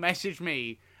 He will message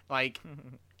me like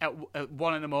at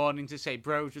 1 a.m. to say,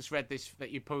 bro, just read this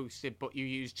that you posted, but you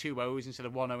used 2 O's instead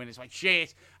of 1 O, and it's like,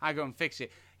 shit, I go and fix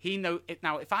it. He know it.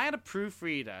 Now, if I had a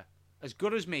proofreader as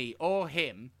good as me or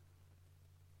him,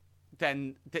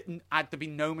 then there'd be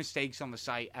no mistakes on the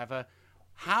site ever.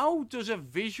 How does a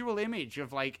visual image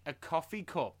of like a coffee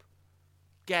cup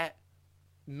get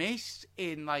missed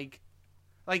in like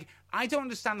I don't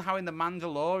understand how in The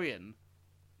Mandalorian,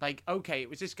 like, okay, it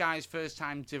was this guy's first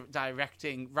time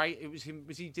directing, right? It was him.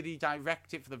 Did he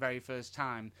direct it for the very first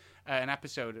time? An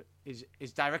episode,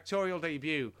 his directorial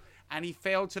debut, and he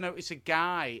failed to notice a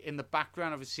guy in the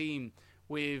background of a scene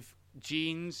with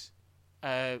jeans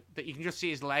that you can just see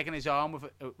his leg and his arm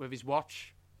with his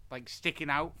watch like sticking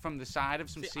out from the side of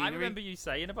some scenery. I remember you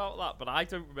saying about that, but I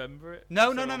don't remember it.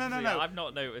 No. I've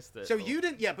not noticed it. So you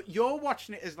didn't, yeah, but you're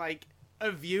watching it as like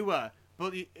a viewer.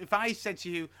 But if I said to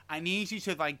you, I need you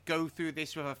to like go through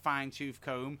this with a fine-tooth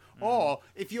comb, or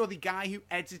if you're the guy who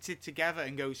edited together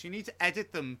and goes, you need to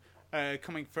edit them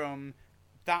coming from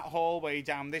that hallway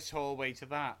down this hallway to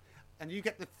that, and you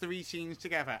get the 3 scenes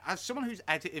together. As someone who's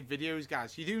edited videos,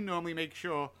 guys, you do normally make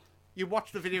sure you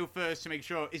watch the video first to make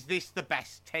sure, is this the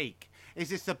best take? Is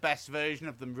this the best version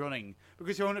of them running?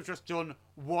 Because you won't have just done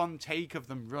one take of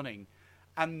them running.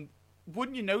 And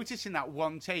wouldn't you notice in that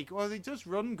one take, well, it does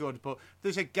run good, but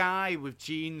there's a guy with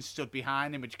jeans stood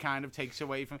behind him, which kind of takes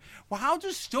away from... Well, how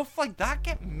does stuff like that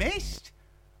get missed?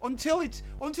 Until it's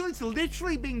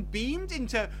literally being beamed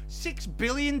into 6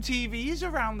 billion TVs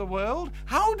around the world.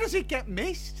 How does it get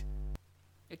missed?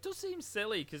 It does seem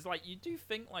silly, because like you do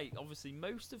think like obviously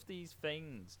most of these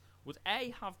things would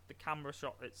have the camera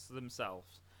shots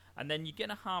themselves, and then you're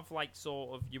gonna have like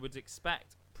sort of, you would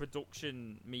expect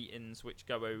production meetings which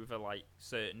go over like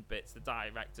certain bits. The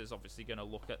director's obviously going to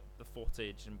look at the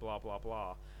footage and blah blah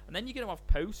blah, and then you're going to have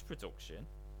post-production.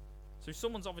 So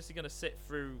someone's obviously going to sit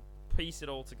through, piece it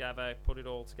all together, put it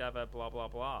all together, blah blah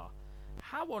blah.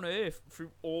 How on earth through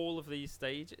all of these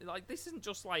stages? Like, this isn't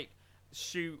just like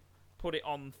shoot, put it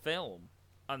on film,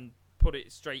 and put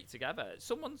it straight together.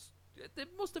 There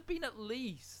must have been at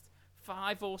least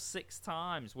 5 or 6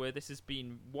 times where this has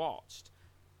been watched,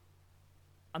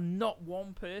 and not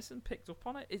one person picked up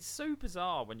on it. It's so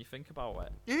bizarre when you think about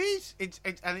it. It is.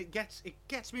 And it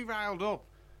gets me riled up,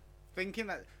 thinking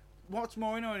that what's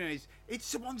more annoying is it's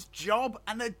someone's job,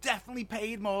 and they're definitely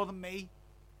paid more than me,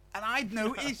 and I'd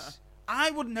notice.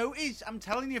 I would notice. I'm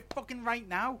telling you, fucking right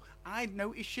now, I'd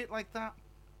notice shit like that.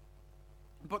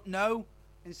 But no,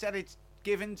 instead it's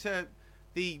given to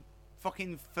the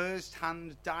fucking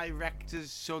first-hand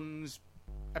director's son's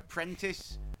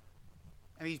apprentice,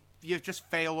 and you just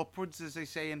fail upwards, as they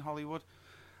say in Hollywood.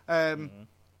 But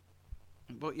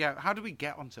yeah, how do we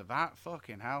get onto that?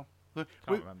 Fucking hell.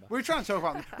 We're trying to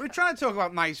talk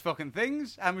about nice fucking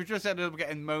things, and we've just ended up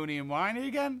getting moany and whiny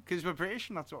again because we're British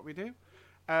and that's what we do.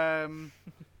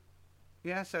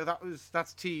 Yeah, so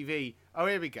that's TV. Oh,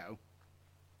 here we go.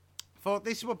 Thought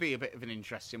this would be a bit of an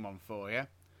interesting one for you.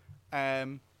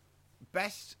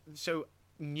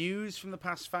 News from the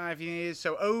past 5 years.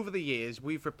 So over the years,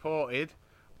 we've reported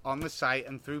on the site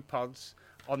and through pods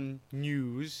on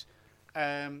news.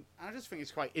 I just think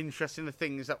it's quite interesting the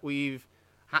things that we've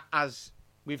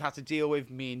had to deal with,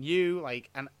 me and you, like,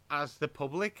 and as the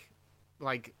public,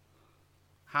 like,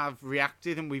 have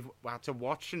reacted, and we've had to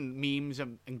watch, and memes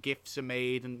and GIFs are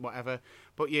made and whatever.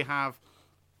 But I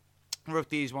wrote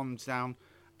these ones down.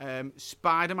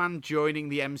 Spider-Man joining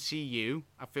the MCU.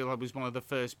 I feel like was one of the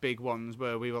first big ones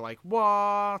where we were like,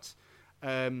 what?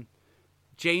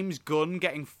 James Gunn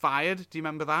getting fired. Do you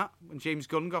remember that? When James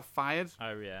Gunn got fired?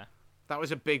 Oh, yeah. That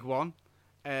was a big one.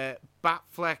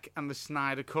 Batfleck and the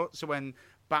Snyder Cut. So when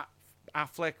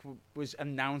Affleck was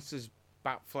announced as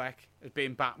Batfleck, as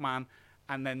being Batman,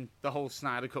 and then the whole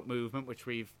Snyder Cut movement, which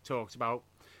we've talked about.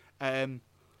 Do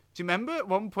you remember at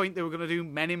one point they were going to do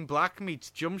Men in Black meets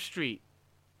Jump Street?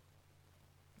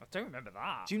 I don't remember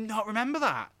that. Do you not remember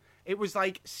that? It was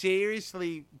like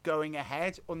seriously going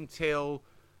ahead until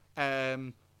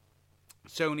Sony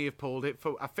have pulled it.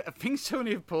 I think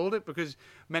Sony have pulled it because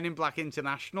Men in Black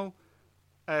International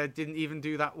didn't even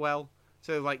do that well.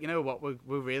 So, like, you know what? We're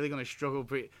really going to struggle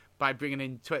by bringing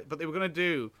in... But they were going to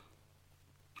do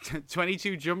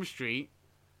 22 Jump Street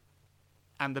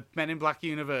and the Men in Black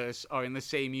universe are in the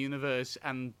same universe,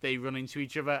 and they run into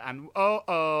each other, and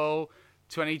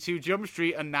 22 Jump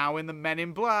Street are now in the Men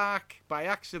in Black by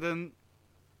accident.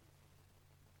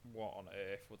 What on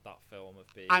earth would that film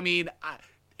have been? I mean,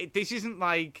 this isn't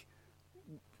like,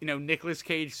 Nicolas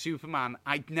Cage Superman.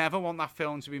 I'd never want that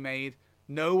film to be made.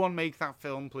 No one make that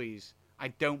film, please. I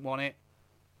don't want it.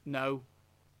 No.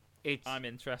 I'm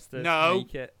interested. No.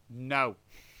 Make it. No.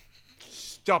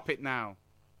 Stop it now.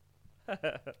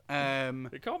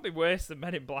 It can't be worse than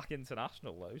Men in Black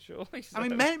International, though, surely. So. I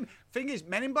mean, thing is,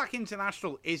 Men in Black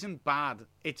International isn't bad.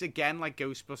 It's, again, like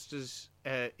Ghostbusters.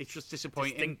 It's just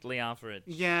disappointing. Distinctly average.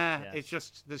 Yeah, it's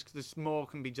just, there's more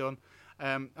can be done.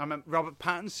 I remember Robert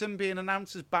Pattinson being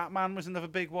announced as Batman was another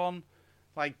big one.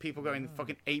 Like, people going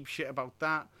fucking apeshit about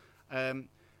that.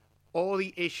 All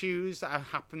the issues that have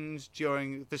happened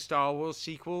during the Star Wars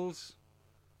sequels.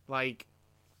 Like,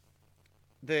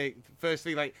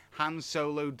 firstly, like, Han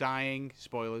Solo dying,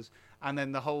 spoilers, and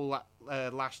then the whole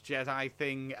Last Jedi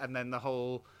thing, and then the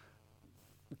whole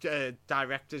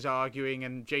directors arguing,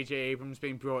 and J.J. Abrams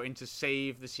being brought in to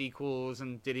save the sequels,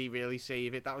 and did he really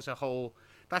save it?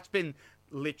 That's been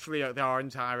literally our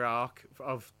entire arc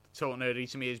of Talk Nerdy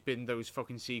to me has been those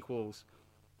fucking sequels.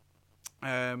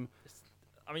 I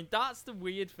mean, that's the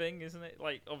weird thing, isn't it?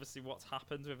 Like, obviously, what's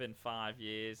happened within 5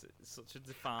 years, it's such a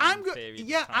defined period of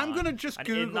time. I'm going to just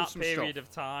Google in that some period stuff.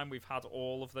 of time, we've had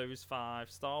all of those 5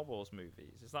 Star Wars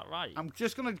movies. Is that right? I'm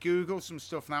just going to Google some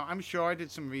stuff now. I'm sure I did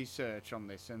some research on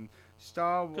this. And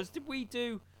Star Wars... Because did we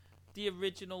do the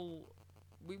original...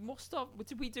 We must have...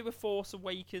 Did we do a Force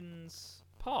Awakens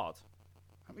pod?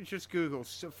 Let me just Google.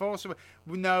 Force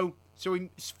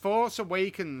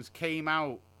Awakens came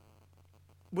out...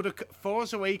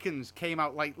 Force Awakens came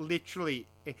out, like, literally...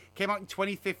 It came out in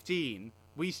 2015.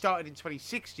 We started in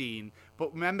 2016.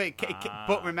 But remember,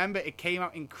 it came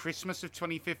out in Christmas of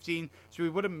 2015. So we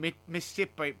would have missed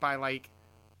it by, like,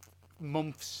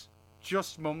 months.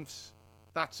 Just months.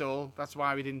 That's all. That's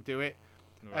why we didn't do it.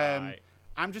 Right.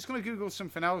 I'm just going to Google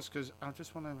something else, because I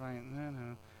just want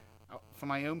to, for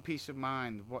my own peace of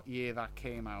mind, what year that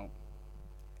came out.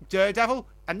 Daredevil,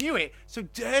 I knew it. So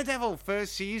Daredevil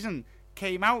first season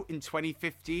came out in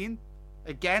 2015.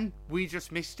 Again, we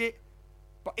just missed it.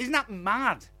 But isn't that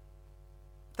mad?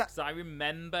 Because I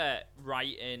remember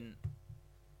writing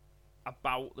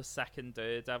about the second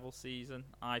Daredevil season,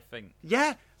 I think.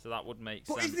 Yeah. So that would make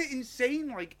sense. But isn't it insane?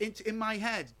 Like, in my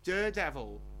head,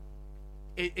 Daredevil,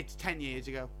 it's 10 years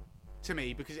ago to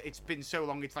me, because it's been so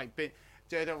long. It's like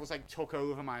Daredevil's like took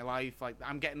over my life. Like,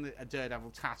 I'm getting a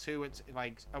Daredevil tattoo. It's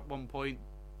like at one point.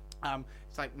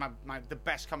 It's like the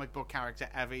best comic book character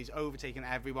ever. He's overtaken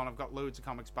everyone. I've got loads of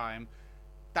comics by him.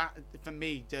 That, for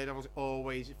me, Daredevil's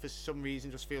always, for some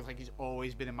reason, just feels like he's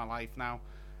always been in my life now.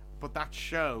 But that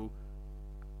show,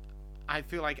 I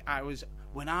feel like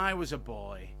when I was a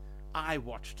boy, I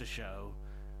watched a show,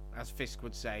 as Fisk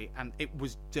would say, and it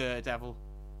was Daredevil.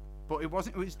 But it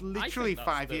wasn't. It was literally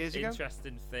 5 years ago.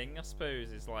 Interesting thing, I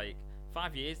suppose, is like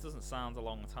 5 years doesn't sound a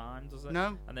long time, does it?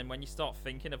 No. And then when you start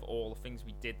thinking of all the things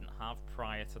we didn't have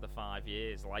prior to the 5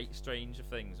 years, like Stranger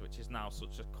Things, which is now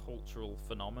such a cultural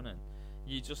phenomenon,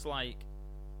 you just like,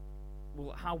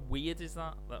 well, how weird is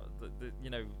that? That you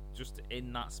know, just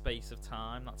in that space of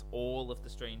time, that's all of the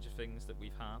Stranger Things that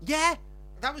we've had. Yeah,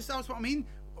 that was what I mean.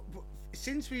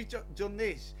 Since we've done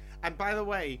this, and by the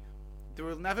way, there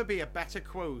will never be a better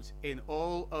quote in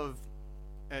all of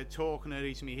Talk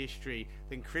Nerdy to Me history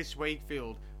than Chris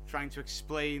Wakefield trying to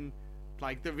explain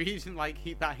like the reason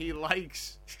that he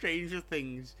likes Stranger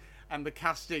Things and the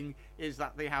casting is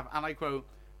that they have, and I quote,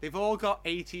 they've all got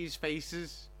 80s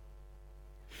faces.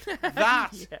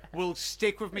 That will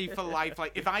stick with me for life.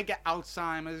 Like, if I get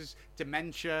Alzheimer's,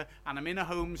 dementia, and I'm in a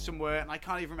home somewhere and I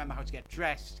can't even remember how to get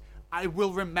dressed, I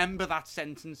will remember that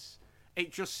sentence.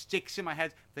 It just sticks in my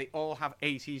head. They all have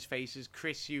 80s faces.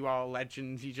 Chris, you are a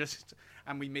legend.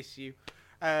 And we miss you.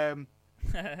 But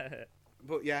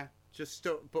yeah,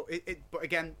 but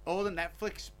again, all the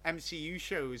Netflix MCU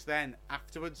shows then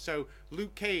afterwards. So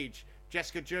Luke Cage,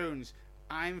 Jessica Jones,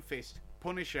 Iron Fist,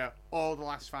 Punisher, all the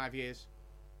last 5 years.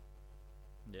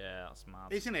 Yeah, that's mad.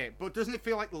 Isn't it? But doesn't it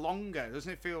feel like longer?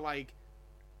 Doesn't it feel like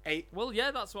 8? Well,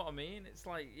 yeah, that's what I mean. It's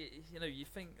like, you know, you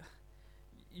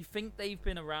think they've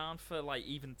been around for like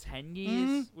even 10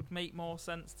 years would make more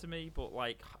sense to me, but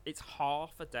like it's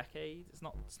half a decade.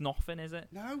 It's nothing, is it?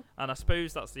 No. And I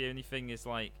suppose that's the only thing is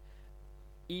like,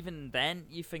 even then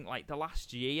you think like the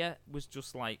last year was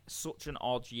just like such an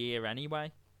odd year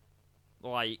anyway.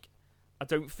 Like, I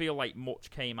don't feel like much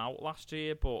came out last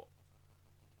year,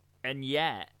 and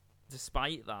yet,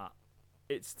 despite that,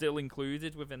 it's still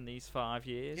included within these 5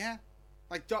 years. Yeah.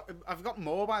 Like, I've got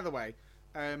more, by the way.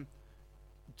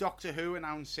 Doctor Who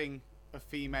announcing a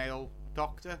female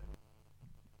doctor.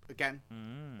 Again,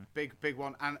 big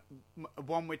one. And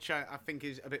one which I think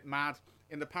is a bit mad.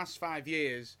 In the past 5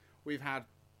 years, we've had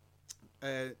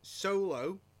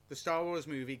Solo, the Star Wars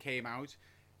movie, came out.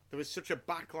 There was such a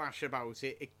backlash about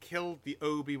it. It killed the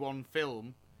Obi-Wan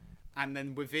film. And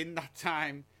then within that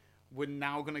time, we're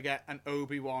now going to get an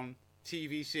Obi-Wan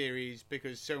TV series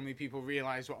because so many people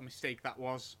realised what a mistake that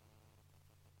was.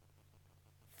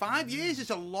 5 years is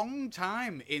a long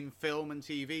time in film and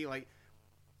TV. Like,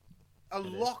 a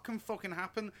lot can fucking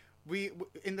happen.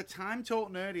 In the time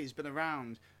Talk Nerdy has been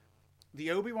around,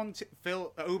 the Obi-Wan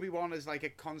Obi-Wan as like a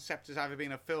concept has either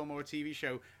been a film or a TV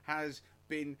show, has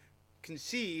been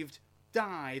conceived,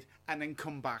 died, and then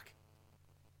come back.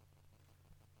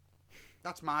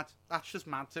 That's mad. That's just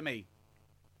mad to me.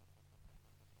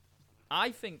 I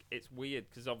think it's weird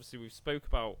because obviously we've spoke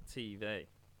about TV.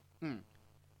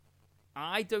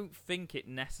 I don't think it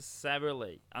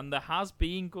necessarily, and there has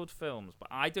been good films, but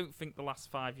I don't think the last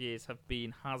 5 years have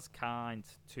been as kind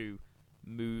to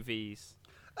movies.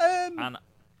 And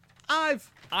I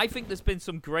think there's been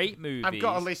some great movies. I've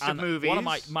got a list of movies. One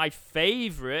of my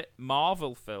favourite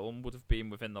Marvel film would have been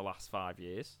within the last 5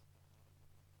 years.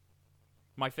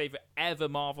 My favourite ever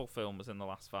Marvel film was in the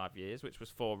last 5 years, which was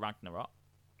Thor Ragnarok.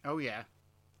 Oh, yeah.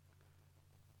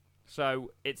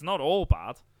 So, it's not all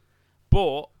bad.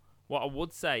 But what I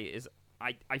would say is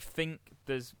I think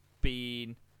there's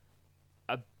been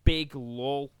a big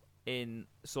lull in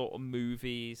sort of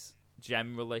movies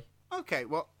generally. Okay,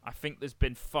 well, I think there's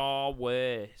been far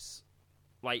worse.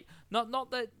 Like, not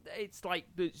that it's like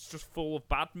it's just full of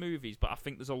bad movies, but I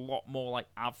think there's a lot more like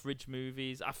average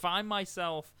movies. I find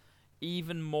myself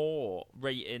even more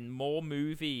rating more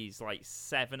movies like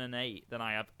 7 and 8 than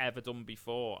I have ever done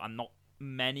before, and not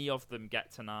many of them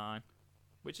get to 9,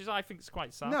 which is, I think, is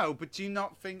quite sad. No, but do you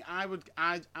not think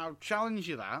I'll challenge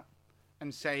you that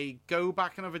and say go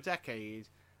back another decade,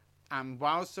 and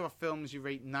whilst there are films you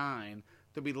rate 9,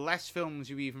 there'll be less films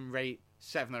you even rate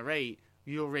 7 or 8.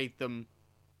 You'll rate them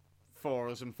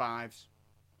 4s and 5s.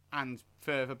 and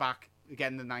further back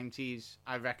again the 90s.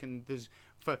 I reckon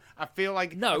I feel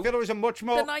like there was a much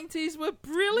more. The 90s were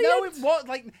brilliant. No, it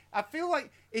was I feel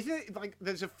like isn't it like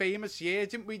there's a famous year?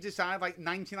 Didn't we decide like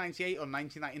 1998 or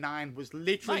 1999 was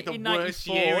literally the worst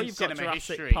year in cinema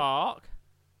history? Park.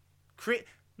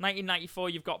 1994,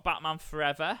 you've got Batman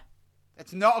Forever.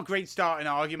 It's not a great starting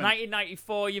argument.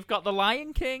 1994, you've got The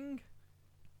Lion King.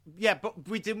 Yeah, but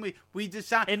we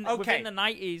decided. Within the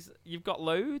 90s, you've got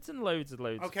loads and loads of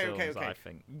films. Okay. I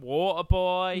think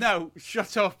Waterboy. No,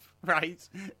 shut up. Right,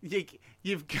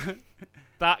 you've got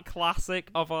that classic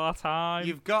of our time.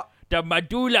 You've got the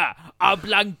Medulla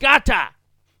Oblongata.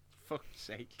 Fuck's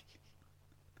sake.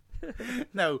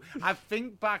 No, I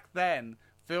think back then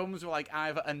films were like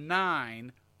either a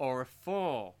 9 or a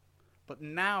 4, but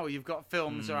now you've got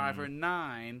films that are either a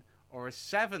 9 or a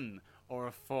 7. Or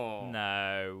a 4.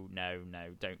 No,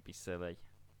 don't be silly.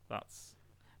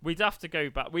 We'd have to go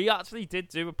back. We actually did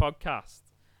do a podcast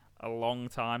a long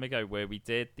time ago where we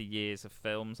did the years of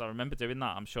films. I remember doing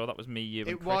that. I'm sure that was me, you,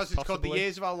 and Chris, It's called The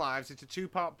Years of Our Lives. It's a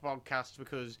 2-part podcast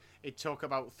because it took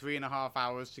about 3.5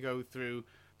 hours to go through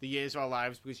the years of our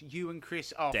lives because you and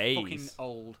Chris are fucking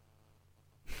old.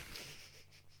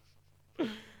 But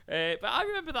I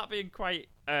remember that being quite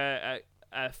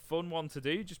a fun one to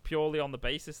do, just purely on the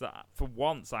basis that for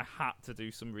once I had to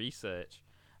do some research,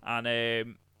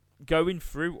 and going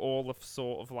through all of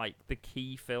sort of like the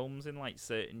key films in like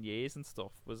certain years and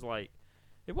stuff was like,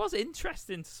 it was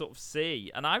interesting to sort of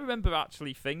see. And I remember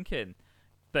actually thinking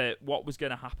that what was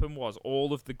going to happen was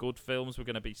all of the good films were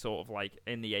going to be sort of like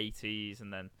in the 80s,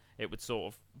 and then it would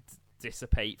sort of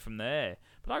dissipate from there.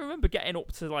 But I remember getting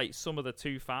up to like some of the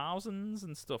 2000s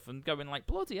and stuff and going like,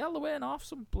 bloody hell, there weren't half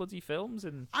some bloody films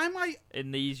in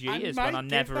these years when I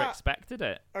never expected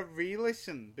it. A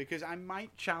re-listen, because I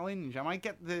might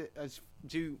get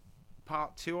do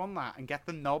part 2 on that and get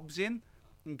the knobs in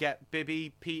and get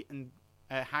Bibby, Pete and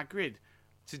Hagrid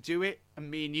to do it, and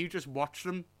me and you just watch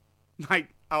them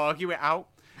like argue it out.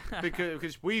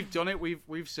 because we've done it,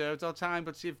 we've served our time,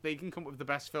 but see if they can come up with the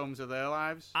best films of their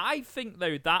lives. I think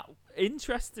though that,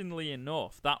 interestingly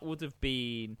enough, that would have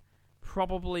been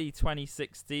probably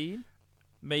 2016,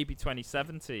 maybe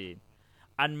 2017.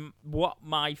 And what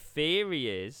my theory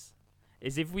is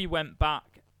if we went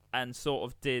back and sort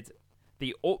of did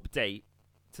the update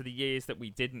to the years that we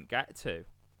didn't get to,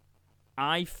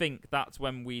 I think that's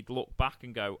when we'd look back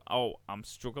and go, oh, I'm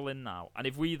struggling now. And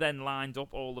if we then lined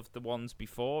up all of the ones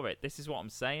before it, this is what I'm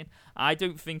saying. I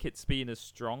don't think it's been as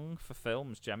strong for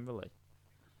films generally.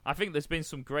 I think there's been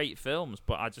some great films,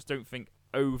 but I just don't think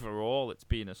overall it's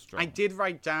been as strong.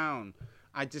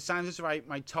 I decided to write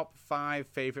my top 5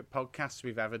 favourite podcasts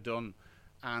we've ever done.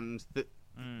 And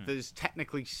there's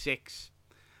technically 6.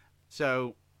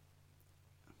 So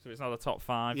it's not a top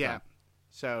 5? Yeah. Then?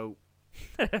 So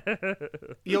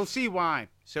you'll see why.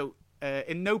 So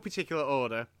in no particular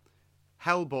order,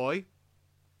 Hellboy.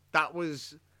 That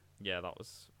was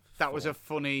a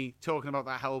funny, talking about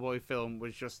that Hellboy film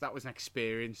that was an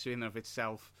experience in and of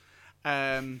itself.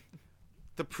 The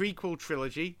prequel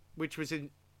trilogy, which was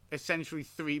essentially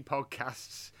 3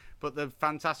 podcasts, but the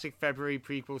Fantastic February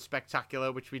prequel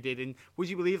spectacular, which we did would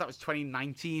you believe that was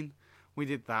 2019? We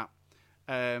did that.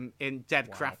 In Dead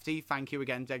Crafty. Thank you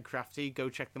again, Dead Crafty. Go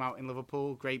check them out in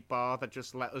Liverpool. Great bar that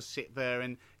just let us sit there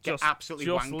and get absolutely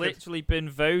wankered. Just literally been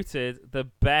voted the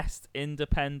best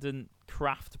independent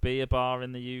craft beer bar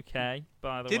in the UK,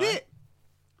 by the way. Did it?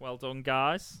 Well done,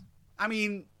 guys. I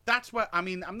mean, that's what I'm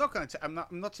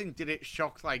not saying did it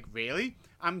shock, like, really.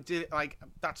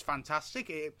 That's fantastic.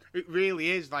 It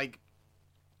really is, like,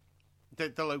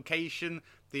 the location,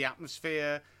 the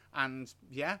atmosphere. And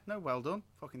yeah, no, well done.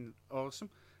 Fucking awesome.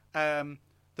 The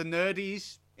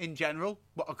Nerdies in general,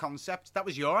 what a concept. That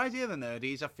was your idea, the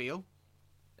Nerdies, I feel.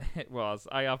 It was.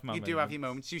 I have my moments. You do have your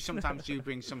moments. You sometimes do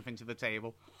bring something to the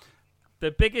table.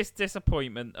 The biggest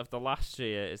disappointment of the last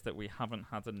year is that we haven't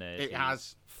had a Nerdies. It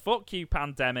has. Fuck you,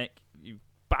 pandemic, you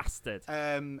bastard.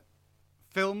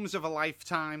 Films of a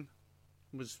Lifetime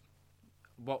was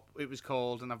what it was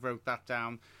called, and I've wrote that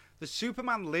down. The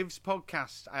Superman Lives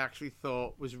podcast, I actually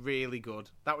thought was really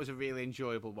good. That was a really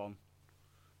enjoyable one.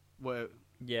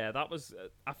 Yeah, that was,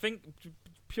 I think,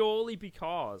 purely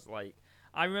because, like,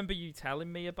 I remember you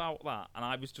telling me about that, and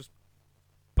I was just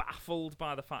baffled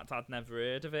by the fact I'd never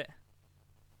heard of it,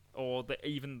 or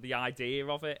even the idea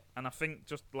of it. And I think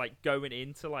just, like, going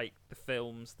into, like, the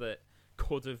films that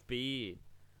could have been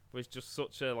was just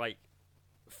such a, like,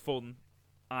 fun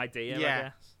idea, yeah. I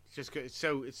guess. It's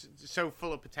so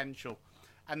full of potential.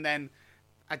 And then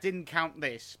I didn't count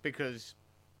this because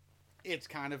it's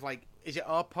kind of like, is it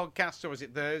our podcast or is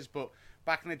it theirs? But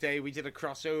back in the day, we did a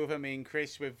crossover, me and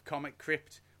Chris, with Comic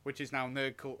Crypt, which is now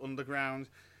Nerd Cult Underground.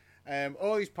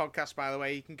 All these podcasts, by the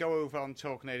way, you can go over on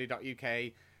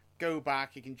talknerdy.uk, go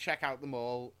back, you can check out them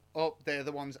all. They're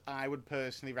the ones I would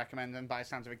personally recommend, and by the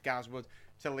sounds of it, Gaz would,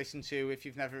 to listen to if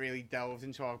you've never really delved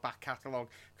into our back catalogue,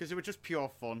 because they were just pure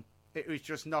fun. It was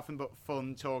just nothing but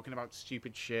fun talking about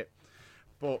stupid shit.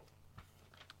 But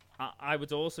I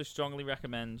would also strongly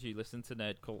recommend you listen to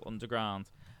Nerd Cult Underground.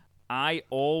 I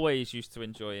always used to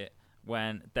enjoy it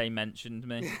when they mentioned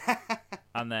me,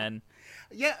 and then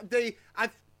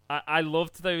I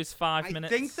loved those 5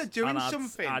 minutes. I think they're doing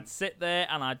something. I'd sit there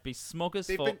and I'd be smug as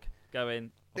fuck,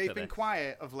 going. They've been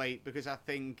quiet of late because I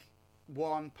think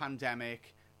 1,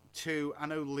 pandemic, 2, I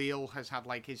know Leo has had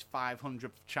like his 500th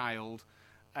child,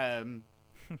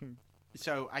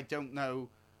 so I don't know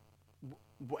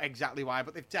exactly why,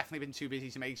 but they've definitely been too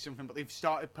busy to make something. But they've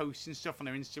started posting stuff on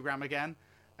their Instagram again,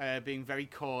 being very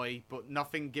coy, but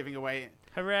nothing giving away.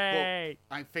 Hooray!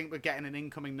 But I think we're getting an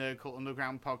incoming Nerd Cult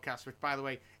Underground podcast, which, by the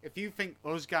way, if you think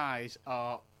us guys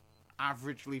are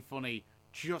averagely funny,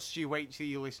 just you wait till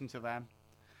you listen to them.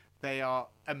 They are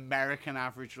American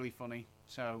averagely funny,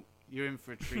 so you're in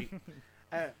for a treat.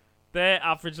 They're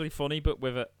averagely funny, but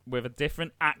with a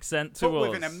different accent to us. But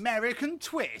with an American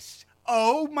twist.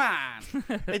 Oh, man.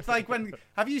 It's like when...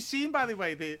 Have you seen, by the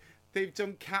way, they've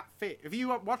done Catfish? Have you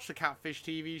watched the Catfish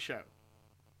TV show?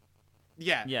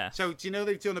 Yeah. Yeah. So, do you know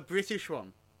they've done a British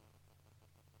one?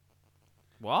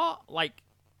 What? Like,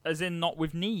 as in not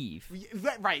with Neve?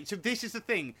 Right, so this is the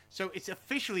thing. So, it's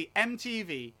officially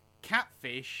MTV,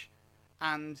 Catfish,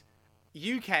 and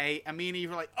UK, and me and Eve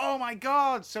were like, oh my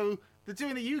god, so they're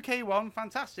doing a UK one,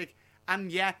 fantastic.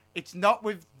 And yeah, it's not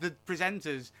with the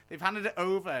presenters. They've handed it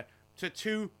over to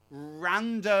 2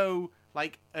 rando,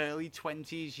 like, early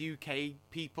 20s UK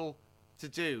people to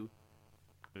do.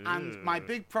 And my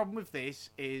big problem with this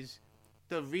is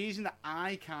the reason that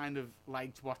I kind of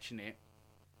liked watching it,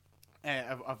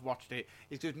 I've watched it,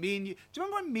 is because me and you... Do you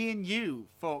remember when me and you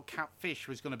thought Catfish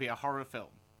was going to be a horror film?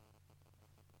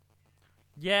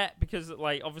 Yeah, because,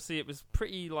 like, obviously it was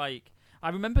pretty, like... I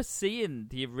remember seeing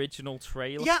the original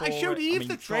trailer for it. I showed Eve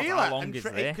the trailer. How long is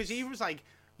this? Because Eve was like,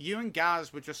 you and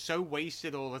Gaz were just so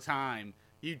wasted all the time.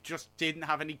 You just didn't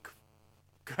have any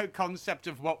concept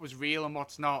of what was real and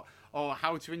what's not, or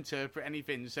how to interpret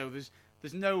anything. So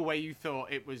there's no way you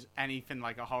thought it was anything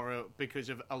like a horror because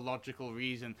of a logical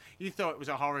reason. You thought it was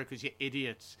a horror because you're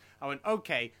idiots. I went,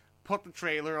 okay, put the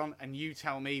trailer on and you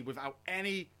tell me without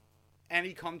any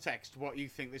context what you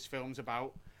think this film's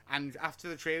about. And after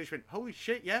the trailer, she went, holy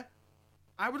shit, yeah.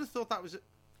 I would have thought that was...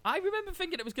 I remember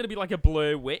thinking it was going to be like a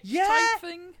Blair Witch type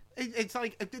thing. It's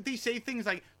like, they say things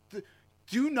like,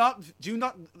 do not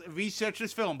research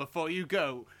this film before you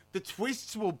go. The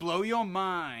twists will blow your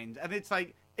mind. And it's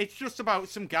like, it's just about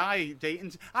some guy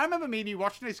dating... I remember me and you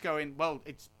watching this going, well,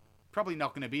 it's probably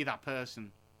not going to be that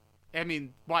person. I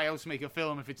mean, why else make a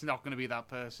film if it's not going to be that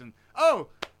person? Oh,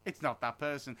 it's not that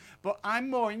person. But I'm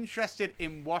more interested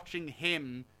in watching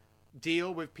him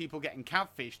deal with people getting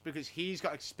catfished because he's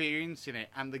got experience in it,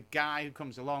 and the guy who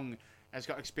comes along has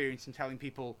got experience in telling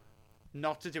people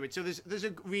not to do it. So there's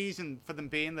a reason for them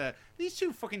being there. These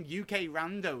 2 fucking UK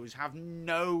randos have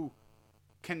no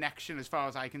connection, as far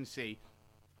as I can see,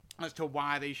 as to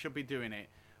why they should be doing it.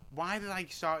 Why did I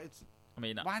start?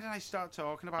 Why did I start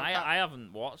talking about that? I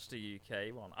haven't watched a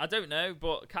UK one. I don't know,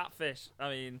 but Catfish. I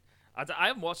mean, I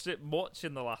haven't watched it much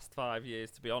in the last 5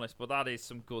 years, to be honest. But that is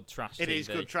some good trash TV. It is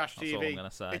good trash TV. That's all I'm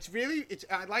gonna say. It's really.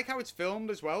 I like how it's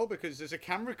filmed as well because there's a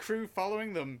camera crew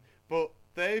following them, but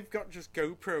they've got just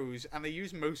GoPros and they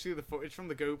use mostly the footage from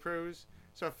the GoPros.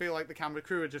 So I feel like the camera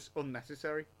crew are just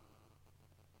unnecessary.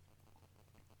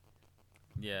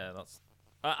 Yeah, that's.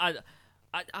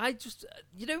 I just,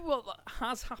 you know what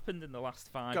has happened in the last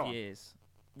 5 years,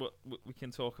 what we can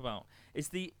talk about, is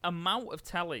the amount of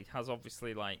telly has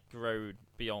obviously, like, grown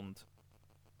beyond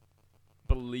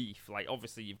belief. Like,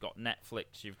 obviously you've got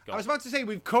Netflix, you've got... I was about to say,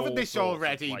 we've covered this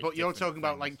already, but you're talking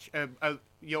about, like,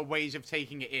 your ways of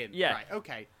taking it in. Yeah. Right,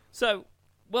 okay. So,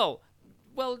 well,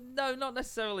 no, not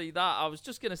necessarily that. I was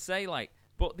just going to say, like,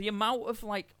 but the amount of,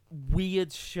 like,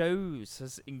 weird shows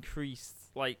has increased,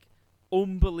 like,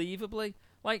 unbelievably.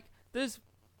 Like, there's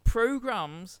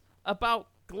programs about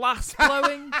glass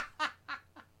blowing,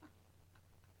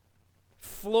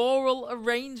 floral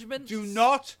arrangements. Do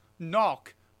not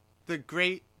knock the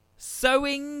great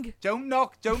sewing. Don't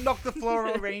knock the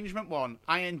floral arrangement one.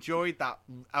 I enjoyed that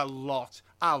a lot.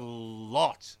 I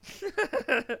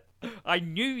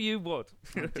knew you would.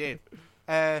 I did.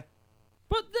 But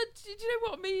do you know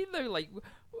what I mean, though? Like,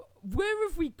 where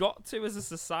have we got to as a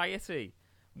society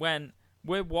when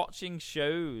we're watching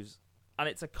shows and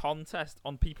it's a contest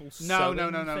on people No.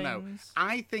 things.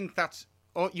 I think that's...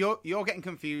 Oh, you're getting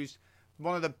confused.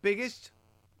 One of the biggest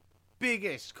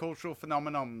cultural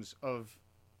phenomenons of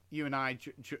you and I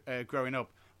growing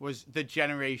up was the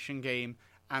Generation Game.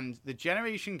 And the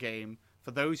Generation Game,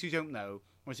 for those who don't know,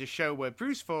 was a show where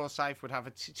Bruce Forsyth would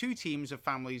have two teams of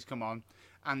families come on,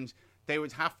 and they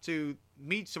would have to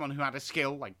meet someone who had a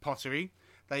skill, like pottery.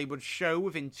 They would show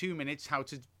within 2 minutes how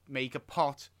to make a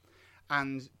pot,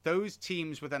 and those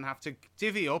teams would then have to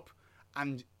divvy up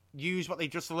and use what they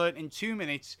just learnt in 2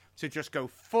 minutes to just go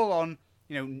full on,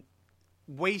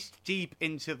 waist deep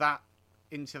into that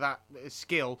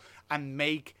skill and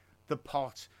make the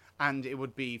pot. And it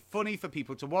would be funny for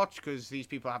people to watch because these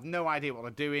people have no idea what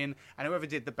they're doing, and whoever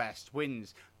did the best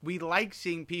wins. We like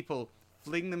seeing people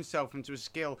fling themselves into a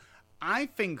skill. I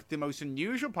think the most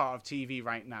unusual part of TV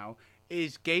right now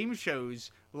is game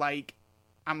shows like,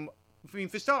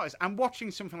 for starters, I'm watching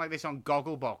something like this on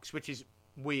Gogglebox, which is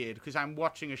weird because I'm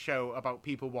watching a show about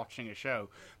people watching a show.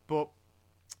 But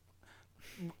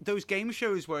those game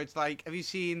shows where it's like, have you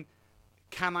seen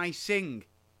Can I Sing?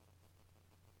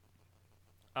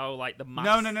 Oh, like the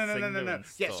Masked Singer. No.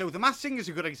 Yeah, so the Masked Singer is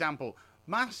a good example.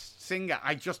 Masked Singer,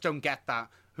 I just don't get that.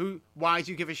 Why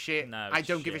do you give a shit? No, I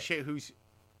don't give a shit who's...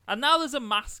 And now there's a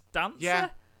masked dancer. Yeah.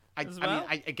 I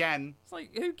mean, again... It's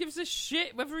like, who gives a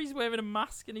shit whether he's wearing a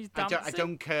mask and he's dancing? I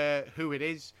don't care who it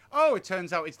is. Oh, it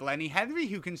turns out it's Lenny Henry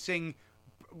who can sing.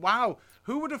 Wow.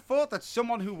 Who would have thought that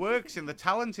someone who works in the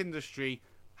talent industry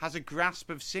has a grasp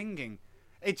of singing?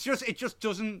 It just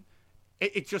doesn't...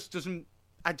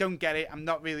 I don't get it. I'm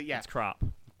not really... Yeah. It's crap.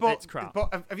 But, it's crap.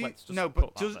 But have you... No,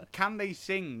 but Can They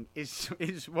Sing is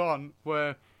one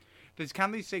where... There's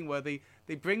Can They Sing where they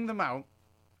bring them out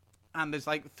and there's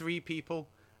like 3 people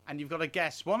and you've got to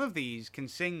guess one of these can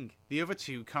sing, the other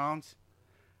 2 can't.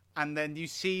 And then you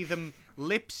see them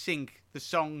lip sync the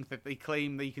song that they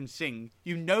claim they can sing.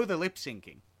 You know they're lip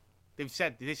syncing. They've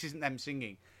said this isn't them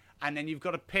singing. And then you've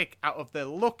got to pick out of their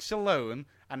looks alone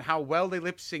and how well they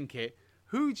lip sync it,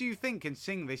 who do you think can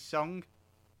sing this song?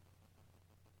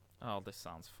 Oh, this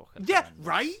sounds fucking horrendous.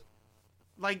 Right?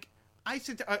 Like, I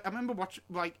remember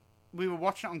we were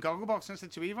watching it on Gogglebox and I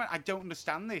said to Eva, I don't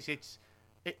understand this.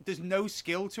 There's no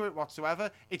skill to it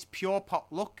whatsoever. It's pure pot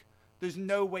luck. There's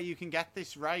no way you can get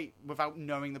this right without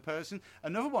knowing the person.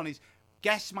 Another one is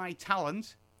Guess My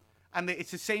Talent. And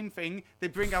it's the same thing. They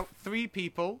bring out 3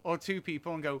 people or 2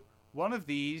 people and go, one of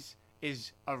these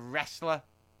is a wrestler.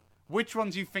 Which one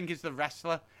do you think is the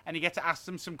wrestler? And you get to ask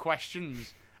them some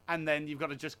questions. And then you've got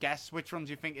to just guess which one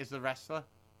do you think is the wrestler.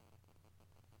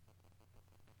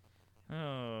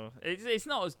 Oh, it's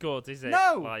not as good, is it?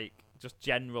 No! Like, just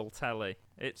general telly.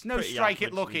 It's no Strike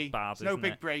It Lucky. Bad, it's no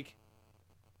Big Break.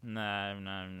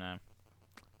 No.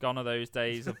 Gone are those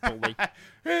days of Bully on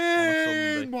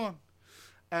a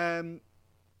Sunday.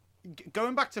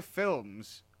 Going back to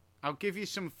films, I'll give you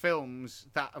some films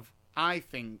that I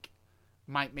think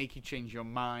might make you change your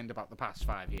mind about the past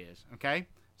 5 years, okay?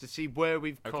 To see where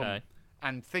we've come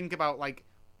and think about, like,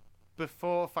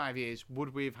 before 5 years,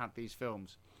 would we have had these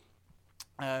films?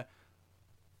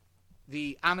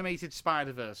 The animated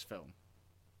Spider-Verse film.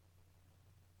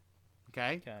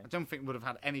 Okay? I don't think we would have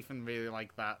had anything really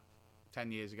like that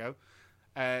 10 years ago.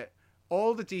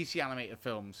 All the DC animated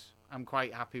films, I'm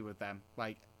quite happy with them.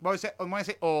 Like, when I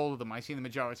say all of them, I see the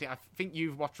majority. I think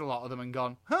you've watched a lot of them and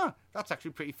gone, huh, that's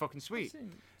actually pretty fucking sweet.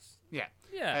 Yeah.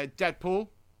 Deadpool.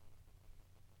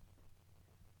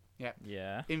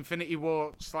 Yeah. Infinity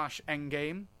War /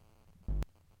 Endgame.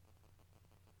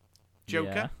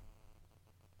 Joker.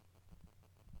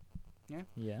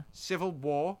 Yeah. Civil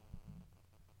War.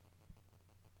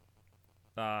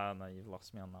 No, you've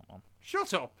lost me on that one.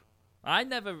 Shut up. Right.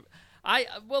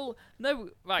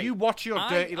 You watch your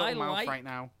dirty little mouth right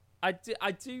now. I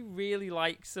do really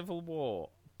like Civil War,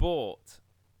 but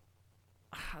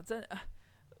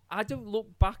I don't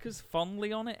look back as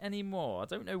fondly on it anymore. I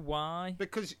don't know why.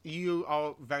 Because you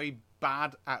are very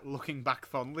bad at looking back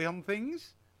fondly on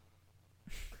things.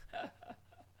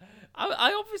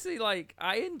 I obviously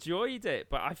I enjoyed it,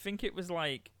 but I think it was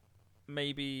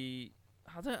maybe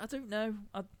I don't know.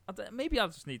 Maybe I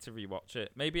just need to rewatch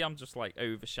it. Maybe I'm just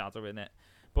overshadowing it.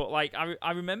 But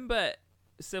I remember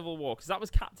Civil War because that was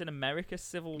Captain America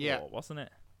Civil War, wasn't it?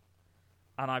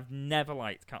 And I've never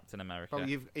liked Captain America. Well,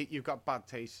 you've got bad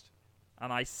taste.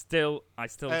 And I still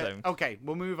don't. Okay,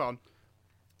 we'll move on.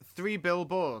 3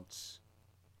 Billboards.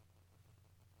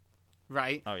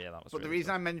 Right. Oh yeah, that was. But the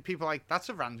reason I mentioned people that's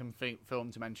a random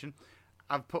film to mention.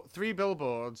 I've put 3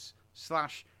 Billboards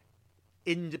 /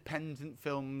 independent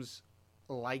films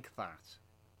like that.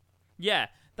 Yeah,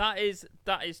 That is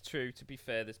true. To be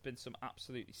fair, there's been some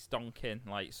absolutely stonking,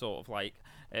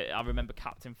 I remember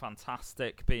Captain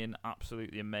Fantastic being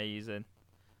absolutely amazing.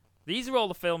 These are all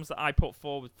the films that I put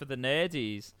forward for the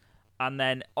nerdies, and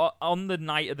then on the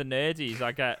night of the nerdies,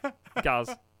 I get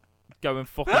Gaz go and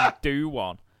fucking do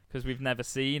one because we've never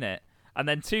seen it. And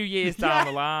then 2 years down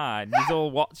the line, you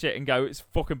all watch it and go, "It's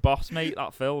fucking Boss Mate,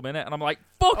 that film, innit?" And I'm like,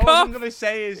 "Fuck off!" All I'm gonna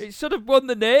say is it should have won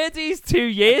the Nerdies 2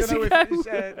 years ago. I don't know if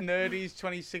it was Nerdies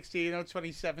 2016 or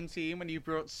 2017 when you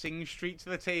brought Sing Street to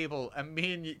the table, and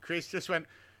me and Chris just went,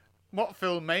 "What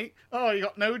film, mate? Oh, you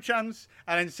got no chance."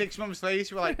 And then 6 months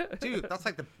later, we're like, "Dude, that's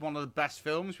like one of the best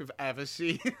films we've ever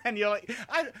seen." And you're like,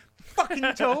 "I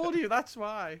fucking told you, that's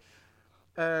why."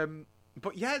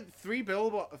 But yeah, Three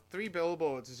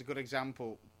Billboards is a good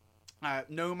example.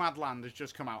 Nomadland has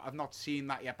just come out. I've not seen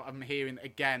that yet, but I'm hearing,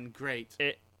 again, great.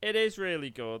 It is really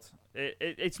good.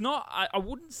 It's not... I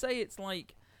wouldn't say it's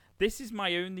like... This is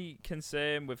my only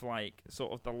concern with, like,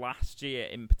 sort of the last year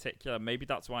in particular. Maybe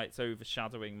that's why it's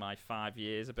overshadowing my 5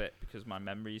 years a bit, because my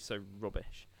memory is so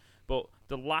rubbish. But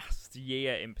the last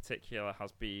year in particular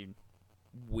has been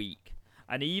weak.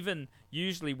 And even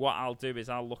usually what I'll do is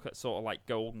I'll look at sort of like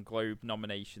Golden Globe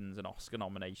nominations and Oscar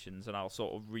nominations, and I'll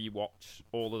sort of rewatch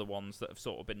all of the ones that have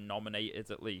sort of been nominated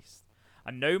at least.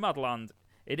 And Nomadland,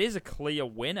 it is a clear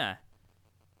winner,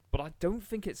 but I don't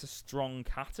think it's a strong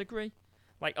category.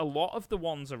 Like, a lot of the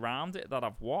ones around it that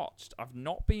I've watched, I've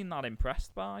not been that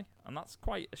impressed by, and that's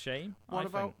quite a shame. What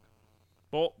about?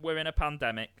 But we're in a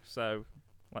pandemic, so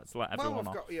let's let everyone off.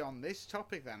 Well, I've got you on this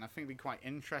topic then. I think it'd be quite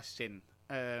interesting.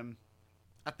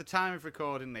 At the time of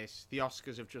recording this, the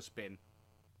Oscars have just been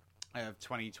of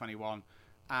 2021,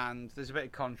 and there's a bit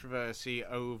of controversy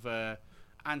over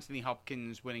Anthony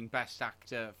Hopkins winning Best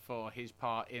Actor for his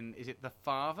part in, is it The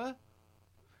Father?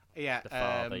 Yeah, The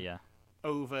Father, yeah.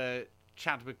 Over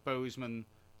Chadwick Boseman,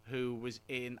 who was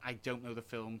in, I don't know the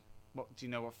film. What do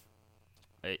you know of?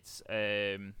 It's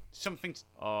something.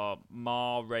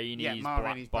 Ma Rainey's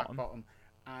Black Bottom.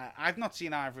 I've not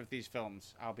seen either of these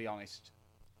films, I'll be honest.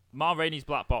 Ma Rainey's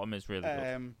Black Bottom is really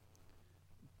good.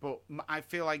 But I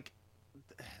feel like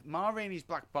Ma Rainey's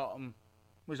Black Bottom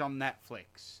was on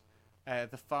Netflix.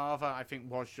 The Father, I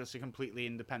think, was just a completely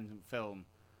independent film.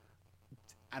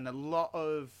 And a lot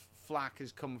of flack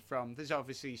has come from... There's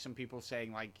obviously some people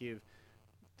saying, like,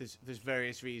 there's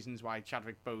various reasons why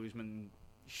Chadwick Boseman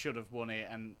should have won it,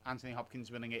 and Anthony Hopkins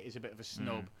winning it is a bit of a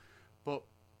snub. But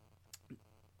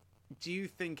do you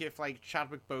think if, like,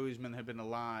 Chadwick Boseman had been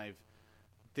alive,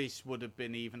 this would have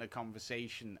been even a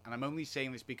conversation? And I'm only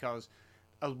saying this because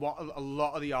a lot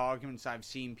of the arguments I've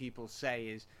seen people say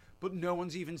is, but no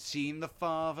one's even seen The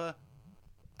Father.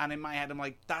 And in my head, I'm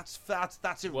like, that's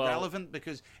irrelevant,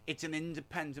 because it's an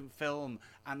independent film,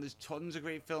 and there's tons of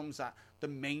great films that the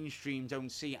mainstream don't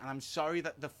see. And I'm sorry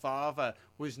that The Father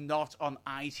was not on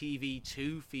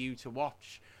ITV2 for you to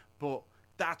watch, but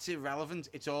that's irrelevant.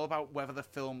 It's all about whether the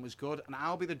film was good, and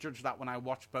I'll be the judge of that when I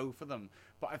watch both of them.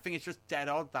 But I think it's just dead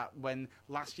odd that when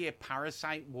last year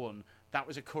Parasite won, that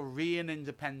was a Korean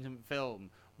independent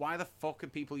film. Why the fuck are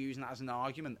people using that as an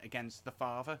argument against The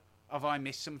Father? Have I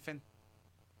missed something?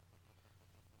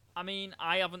 I mean,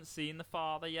 I haven't seen The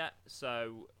Father yet,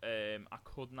 so I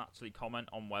couldn't actually comment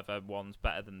on whether one's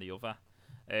better than the other.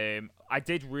 I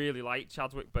did really like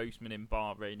Chadwick Boseman in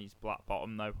Ma Rainey's Black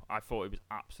Bottom, though. I thought he was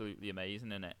absolutely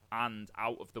amazing in it. And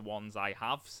out of the ones I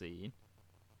have seen,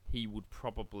 he would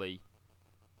probably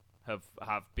have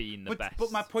been the best.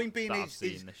 But my point being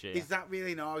is that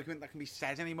really an argument that can be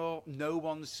said anymore? No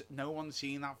one's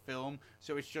seen that film,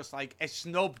 so it's just like a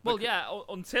snub. Well, yeah,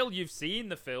 until you've seen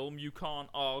the film, you can't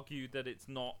argue that it's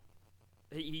not.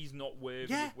 He's not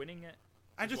worthy of winning it.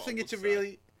 I just think it's a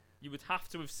really. You would have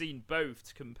to have seen both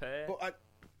to compare. But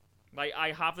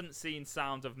I haven't seen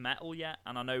Sound of Metal yet,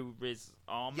 and I know Riz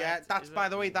Ahmed. Yeah, that's by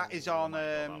the way, that is on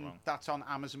that's on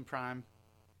Amazon Prime.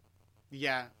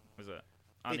 Yeah. Is it?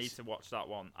 I need to watch that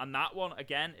one. And that one,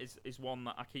 again, is one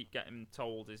that I keep getting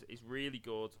told is really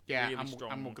good. Yeah, really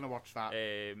strong. I'm going to watch that.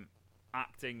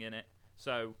 Acting in it.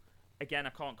 So, again,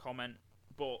 I can't comment.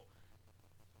 But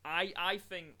I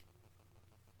think...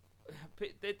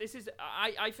 This is...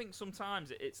 I think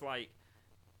sometimes it's like...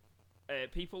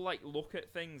 people like look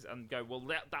at things and go, well,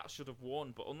 that should have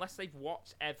won. But unless they've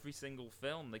watched every single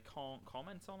film, they can't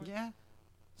comment on it. Yeah.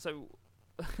 So...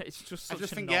 it's just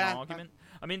such a non-argument.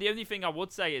 I mean, the only thing I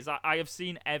would say is I have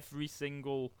seen every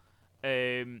single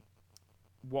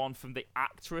one from the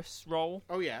actress role.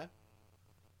 Oh, yeah.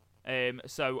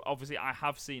 So, obviously, I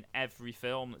have seen every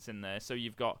film that's in there. So,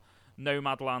 you've got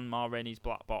Nomadland, Ma Rainey's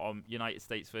Black Bottom, United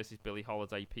States versus Billie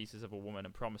Holiday, Pieces of a Woman,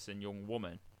 and Promising Young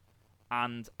Woman.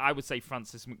 And I would say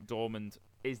Frances McDormand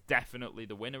is definitely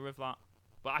the winner of that.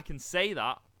 But I can say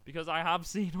that because I have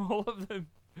seen all of them.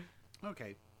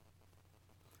 Okay.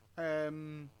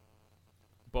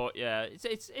 But yeah,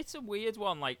 it's a weird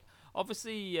one. Like,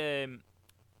 obviously,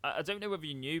 I don't know whether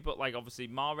you knew, but like, obviously,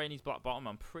 Ma Rainey's Black Bottom,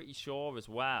 I'm pretty sure as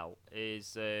well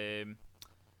is.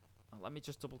 Let me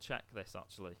just double check this.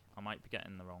 Actually, I might be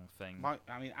getting the wrong thing.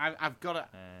 I've got it.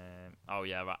 Oh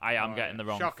yeah, right. I am getting the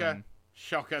wrong thing.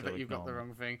 Shocker that you've got the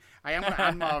wrong thing. I am going to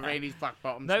add Ma Rainey's Black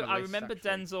Bottom. No, to my I list, remember actually.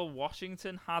 Denzel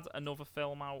Washington had another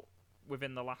film out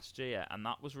within the last year, and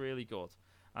that was really good.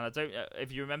 And I don't,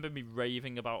 if you remember me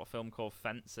raving about a film called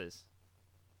Fences,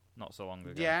 not so long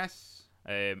ago. Yes.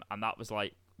 And that was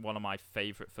like one of my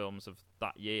favourite films of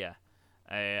that year.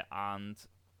 And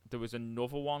there was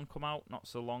another one come out not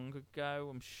so long ago,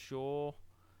 I'm sure.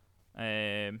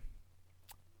 I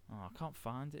can't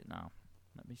find it now.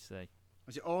 Let me see.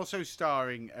 Was it also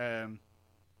starring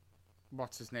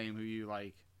what's his name? Who you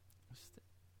like?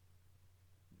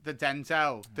 The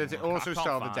Denzel. Does it also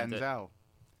star the Denzel?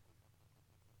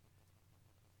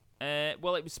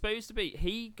 Well, it was supposed to be.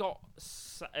 He got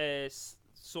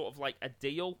sort of like a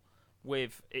deal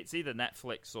with, it's either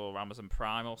Netflix or Amazon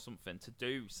Prime or something, to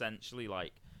do essentially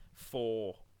like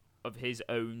 4 of his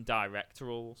own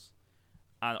directorials.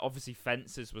 And obviously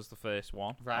Fences was the first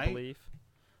one, right. I believe.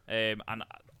 And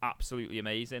absolutely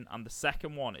amazing. And the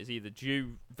second one is either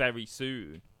due very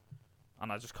soon,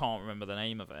 and I just can't remember the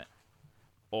name of it,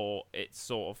 or it's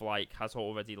sort of like has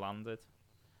already landed.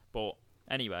 But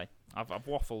anyway, I've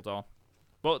waffled on.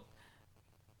 But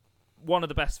one of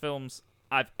the best films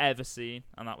I've ever seen,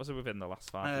 and that was within the last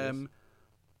 5 years.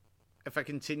 If I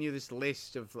continue this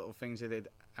list of little things I did,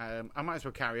 I might as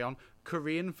well carry on.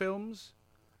 Korean films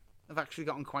have actually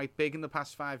gotten quite big in the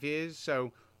past 5 years,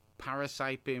 so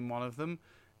Parasite being one of them.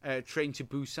 Train to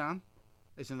Busan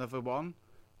is another one.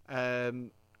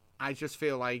 I just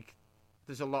feel like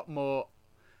there's a lot more...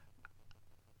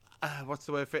 what's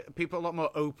the word for it? People are a lot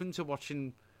more open to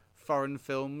watching foreign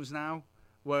films now.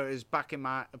 Whereas back in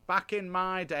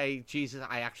my day, Jesus,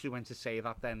 I actually went to say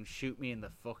that then. Shoot me in the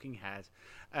fucking head.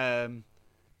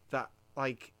 That,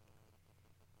 like,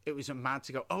 it was mad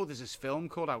to go, oh, there's this film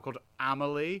called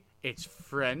Amélie. It's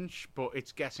French, but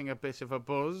it's getting a bit of a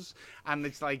buzz. And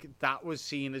it's like, that was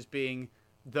seen as being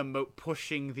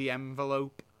pushing the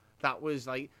envelope. That was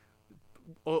like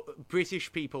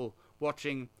British people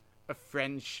watching a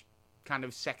French kind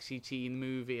of sexy teen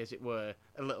movie, as it were,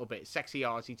 a little bit sexy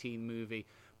arty teen movie,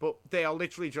 but they are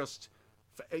literally just,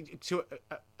 to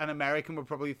an American would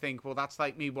probably think, well, that's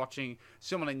like me watching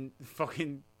someone in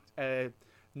fucking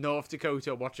North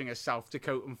Dakota watching a South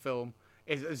Dakotan film.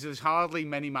 There's hardly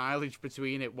many mileage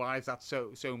between it. Why is that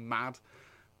so mad?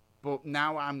 But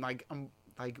now I'm like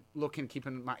looking,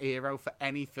 keeping my ear out for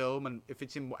any film, and if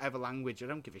it's in whatever language, I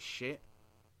don't give a shit.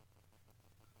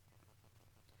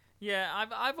 Yeah,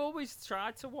 I've always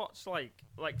tried to watch like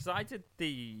because I did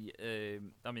the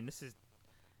I mean, this is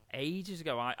ages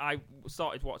ago. I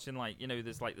started watching, like, you know,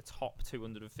 there's like the top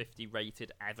 250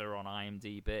 rated ever on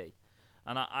IMDb,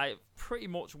 and I pretty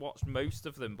much watched most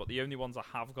of them, but the only ones I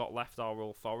have got left are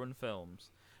all foreign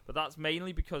films. But that's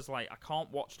mainly because, like, I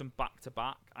can't watch them back to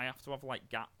back. I have to have like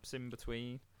gaps in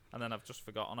between, and then I've just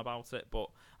forgotten about it. But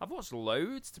I've watched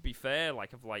loads, to be fair,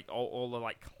 like of like all the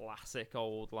like classic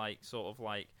old like sort of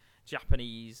like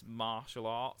Japanese martial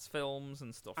arts films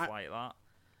and stuff like that.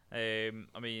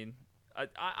 I mean,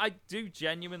 I do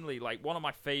genuinely, like, one of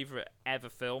my favourite ever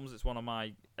films. It's one of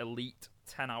my elite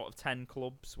 10 out of 10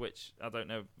 clubs, which I don't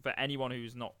know, for anyone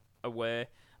who's not aware,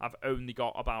 I've only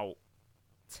got about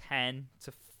 10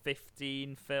 to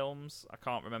 15 films, I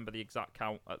can't remember the exact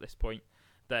count at this point,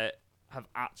 that have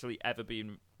actually ever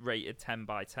been rated 10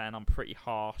 by 10. I'm pretty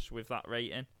harsh with that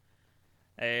rating.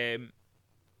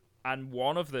 And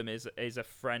one of them is a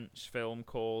French film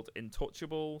called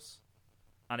Intouchables,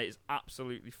 and it is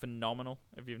absolutely phenomenal.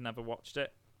 If you've never watched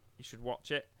it, you should watch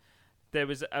it. There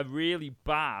was a really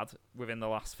bad, within the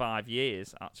last 5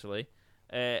 years, actually,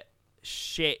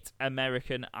 shit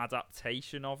American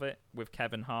adaptation of it with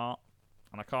Kevin Hart,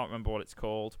 and I can't remember what it's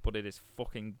called, but it is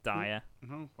fucking dire.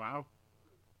 Oh, wow.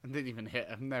 I've never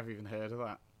even heard of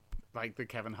that. Like the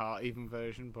Kevin Hart even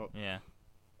version, but... Yeah.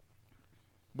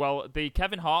 Well, the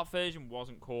Kevin Hart version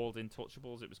wasn't called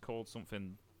Intouchables. It was called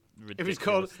something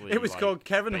ridiculously. It was called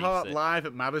Kevin basic. Hart Live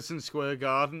at Madison Square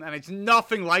Garden, and it's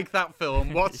nothing like that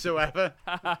film whatsoever.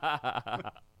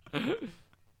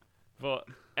 But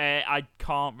I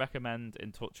can't recommend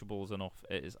Intouchables enough.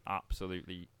 It is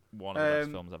absolutely one of the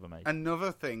best films ever made.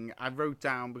 Another thing I wrote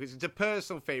down, because it's a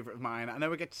personal favourite of mine. I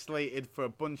know it gets slated for a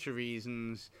bunch of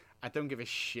reasons. I don't give a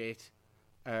shit.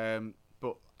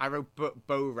 but I wrote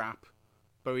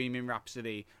Bohemian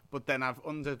Rhapsody, but then I've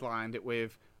underlined it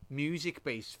with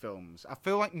music-based films. I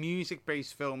feel like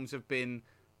music-based films have been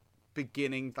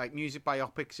beginning, like music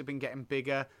biopics have been getting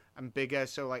bigger and bigger.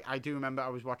 So like I do remember I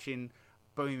was watching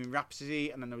Bohemian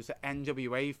Rhapsody, and then there was the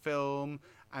NWA film,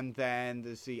 and then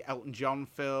there's the Elton John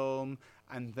film,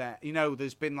 and then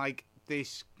there's been like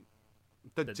this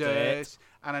the Dirt,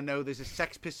 and I know there's a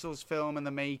Sex Pistols film in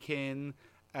the making,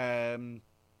 and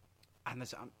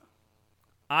there's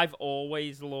I've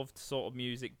always loved sort of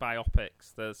music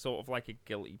biopics. They're sort of like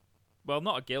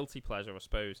not a guilty pleasure, I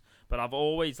suppose, but I've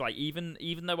always, like, even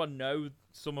though I know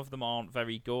some of them aren't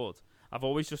very good, I've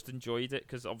always just enjoyed it,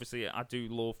 because obviously I do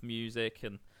love music,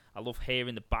 and I love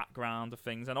hearing the background of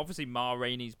things, and obviously Ma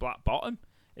Rainey's Black Bottom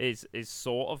is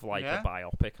sort of like a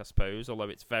biopic, I suppose, although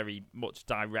it's very much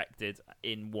directed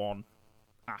in one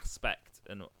aspect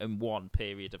and in one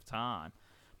period of time.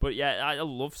 But yeah, I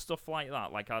love stuff like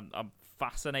that. Like, I'm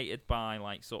fascinated by,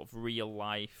 like, sort of real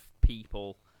life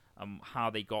people and how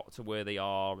they got to where they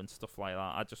are and stuff like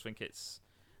that. I just think it's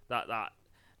that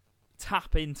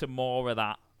tap into more of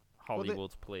that,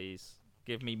 Hollywood, please.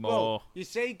 Give me more. Well, you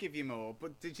say give you more,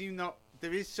 but did you not?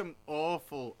 There is some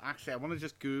awful. Actually, I want to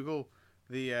just Google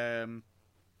the other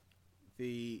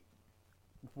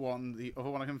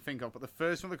one I can think of. But the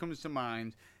first one that comes to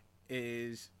mind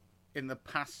is in the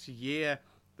past year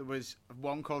there was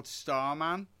one called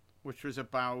Starman, which was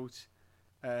about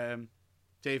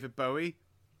David Bowie.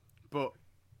 But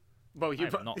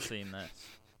I've not seen this.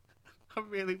 I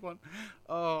really want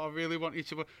you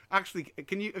to. Actually,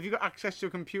 have you got access to a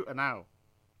computer now?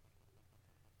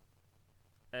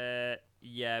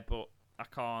 Yeah, but I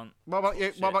can't. What about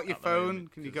your phone?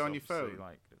 Can you go on your phone?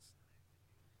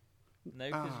 No,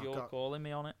 because you're calling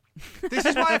me on it. This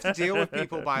is why I have to deal with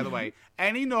people, by the way.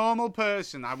 Any normal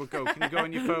person, I would go, can you go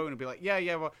on your phone? And be like,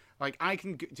 yeah, well, like, I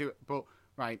can do it. But,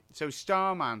 right, so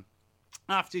Starman,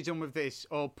 after you're done with this,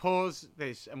 or pause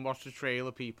this and watch the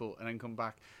trailer, people, and then come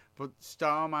back. But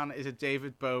Starman is a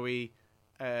David Bowie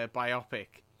biopic,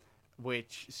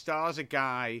 which stars a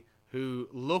guy who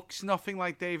looks nothing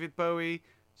like David Bowie,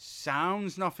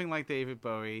 sounds nothing like David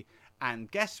Bowie, and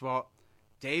guess what?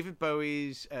 David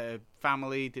Bowie's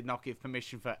family did not give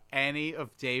permission for any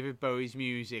of David Bowie's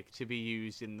music to be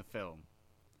used in the film.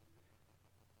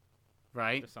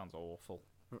 Right? This sounds awful.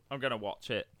 I'm gonna watch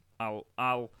it.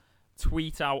 I'll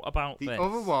tweet out about this. The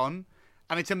other one,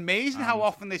 and it's amazing how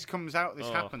often this comes out. This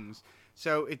happens.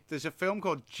 So there's a film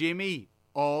called Jimmy,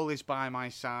 All Is By My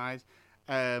Side,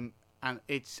 and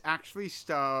it actually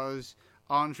stars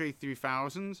Andre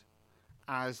 3000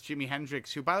 as Jimi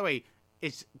Hendrix, who, by the way,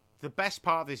 is the best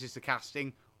part of this is the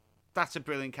casting. That's a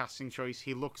brilliant casting choice.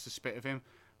 He looks the spit of him.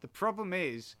 The problem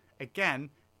is, again,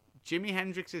 Jimi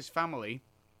Hendrix's family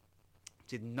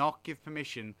did not give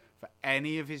permission for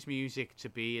any of his music to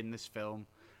be in this film.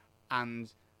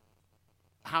 And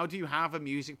how do you have a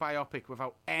music biopic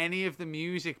without any of the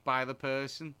music by the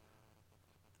person?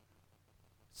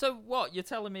 So what? You're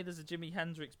telling me there's a Jimi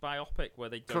Hendrix biopic where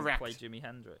they don't play Jimi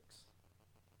Hendrix?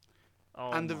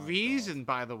 Oh, and the reason,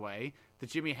 by the way, the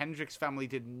Jimi Hendrix family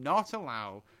did not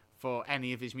allow for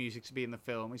any of his music to be in the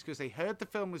film is because they heard the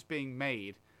film was being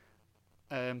made.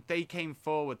 They came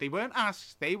forward. They weren't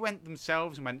asked. They went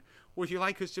themselves and went, would you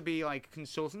like us to be like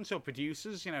consultants or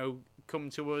producers? You know, come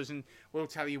to us and we'll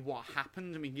tell you what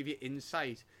happened and we can give you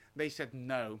insight. They said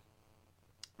no.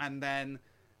 And then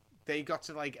they got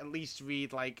to like at least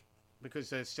read, like, because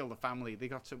they're still the family, they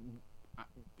got to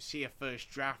see a first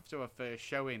draft or a first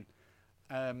showing.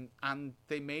 And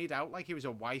they made out like he was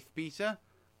a wife beater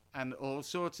and all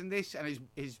sorts in this. And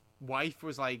his wife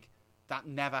was like, that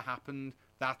never happened.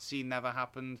 That scene never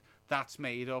happened. That's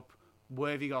made up.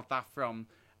 Where have you got that from?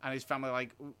 And his family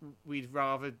like, we'd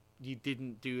rather you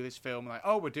didn't do this film. Like,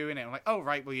 oh, we're doing it. I'm like, oh,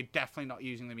 right. Well, you're definitely not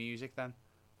using the music then.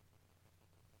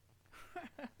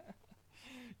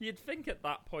 You'd think at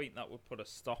that point that would put a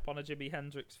stop on a Jimi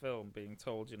Hendrix film, being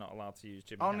told you're not allowed to use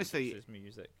Hendrix's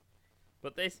music.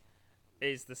 But this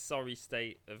is the sorry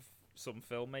state of some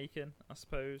filmmaking, I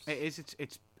suppose. It is.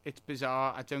 It's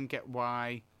bizarre. I don't get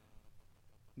why.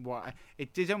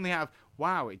 It did only have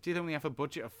a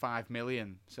budget of $5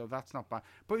 million, so that's not bad.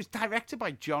 But it was directed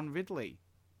by John Ridley.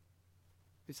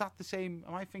 Is that the same?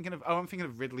 Am I thinking of? Oh, I'm thinking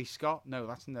of Ridley Scott.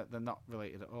 No, they're not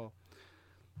related at all.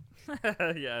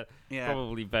 yeah,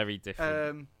 probably very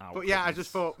different. But yeah, I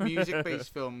just thought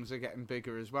music-based films are getting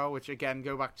bigger as well. Which again,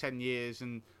 go back 10 years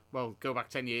and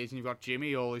you've got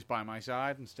Jimmy Always By My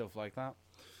Side and stuff like that.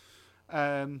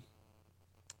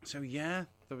 So yeah,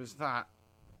 there was that.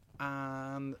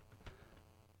 And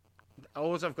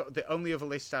the only other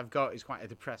list I've got is quite a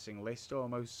depressing list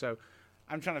almost. So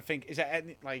I'm trying to think. Is there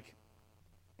any like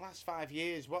last 5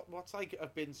 years? What's like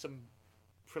have been some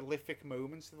prolific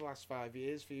moments in the last 5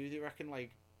 years for you? Do you reckon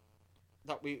like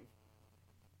that we?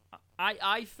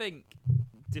 I think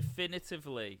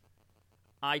definitively,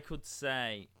 I could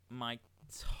say my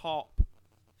top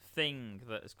thing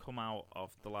that has come out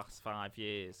of the last 5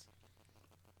 years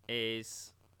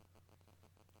is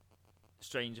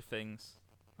Stranger Things.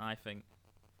 I think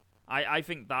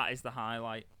that is the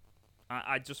highlight.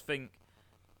 I just think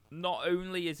not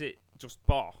only is it just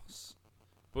boss,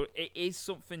 but it is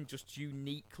something just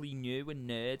uniquely new and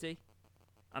nerdy.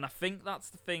 And I think that's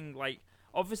the thing. Like,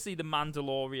 obviously, The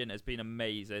Mandalorian has been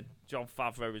amazing. Jon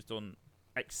Favreau has done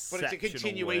exceptional work. But it's a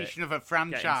continuation of a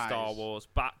franchise. Getting Star Wars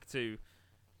back to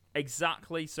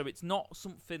exactly. So it's not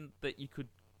something that you could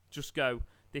just go,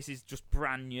 this is just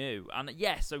brand new. And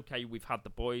yes, okay, we've had The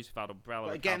Boys, we've had Umbrella.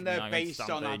 But again, they're based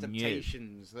on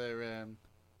adaptations. They're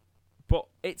but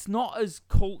it's not as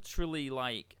culturally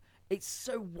like. It's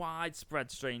so widespread.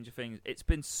 Stranger Things. It's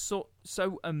been so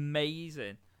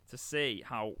amazing to see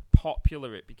how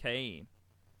popular it became.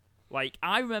 Like,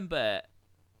 I remember,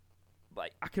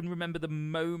 like, I can remember the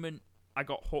moment I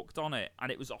got hooked on it, and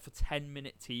it was off a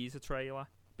 10-minute teaser trailer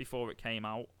before it came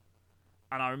out.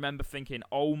 And I remember thinking,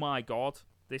 oh my god,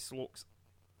 this looks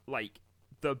like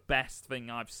the best thing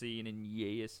I've seen in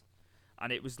years.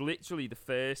 And it was literally the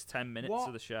first 10 minutes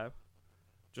of the show.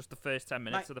 Just the first 10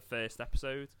 minutes of the first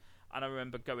episode. And I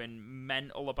remember going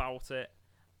mental about it.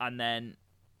 And then,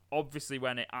 obviously,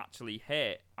 when it actually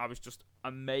hit, I was just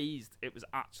amazed it was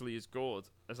actually as good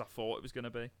as I thought it was going to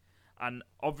be. And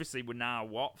obviously, we're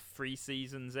now, 3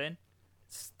 seasons in?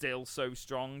 Still so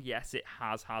strong. Yes, it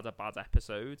has had a bad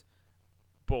episode.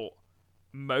 But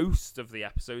most of the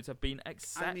episodes have been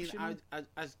exceptional. I mean,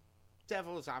 as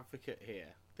devil's advocate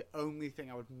here, the only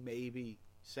thing I would maybe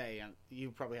say, and you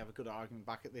probably have a good argument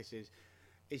back at this, is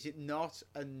it not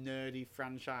a nerdy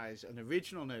franchise, an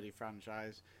original nerdy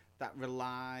franchise, that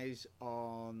relies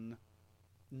on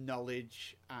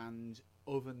knowledge and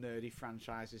other nerdy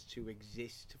franchises to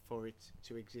exist for it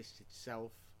to exist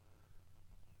itself?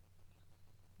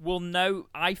 Well, no,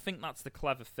 I think that's the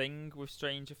clever thing with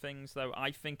Stranger Things, though.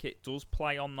 I think it does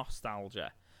play on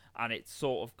nostalgia, and it's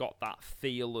sort of got that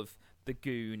feel of the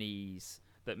Goonies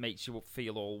that makes you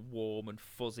feel all warm and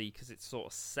fuzzy because it's sort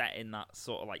of set in that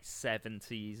sort of like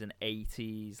 70s and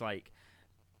 80s, like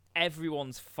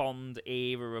everyone's fond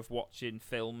era of watching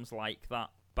films like that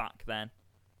back then.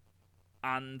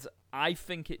 And I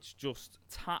think it's just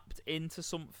tapped into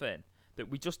something that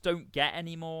we just don't get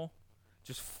anymore.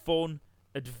 Just fun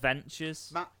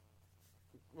adventures.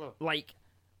 Like,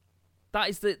 that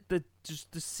is the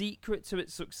secret to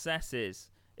its success is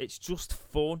it's just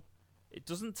fun. It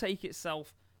doesn't take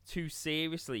itself too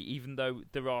seriously, even though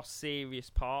there are serious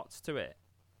parts to it.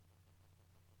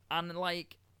 And,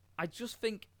 like, I just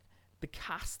think the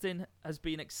casting has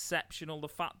been exceptional. The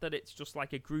fact that it's just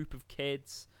like a group of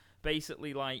kids,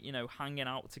 basically, like, you know, hanging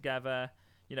out together.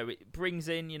 You know, it brings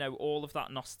in, you know, all of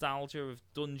that nostalgia of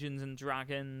Dungeons and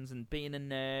Dragons and being a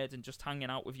nerd and just hanging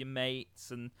out with your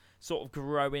mates and sort of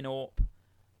growing up.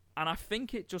 And I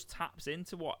think it just taps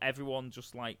into what everyone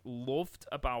just, like, loved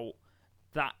about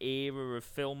that era of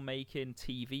filmmaking,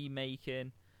 TV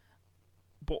making,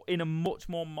 but in a much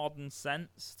more modern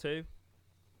sense too.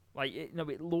 Like,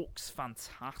 it looks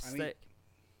fantastic,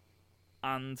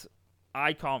 and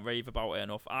I can't rave about it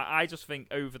enough. I just think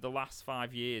over the last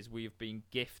 5 years we have been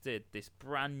gifted this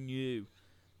brand new,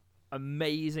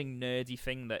 amazing nerdy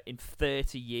thing that in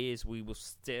 30 years we will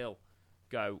still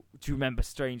go, do you remember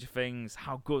Stranger Things?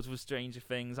 How good was Stranger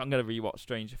Things? I'm going to rewatch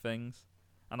Stranger Things,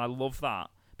 and I love that.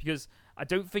 Because I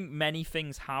don't think many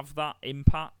things have that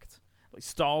impact. Like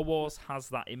Star Wars has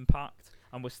that impact,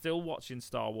 and we're still watching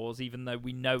Star Wars, even though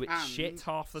we know it's shit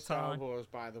half the time. Star Wars,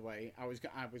 by the way, I was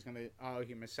going to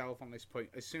argue myself on this point.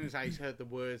 As soon as I heard the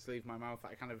words leave my mouth,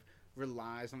 I kind of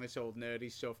relies on this old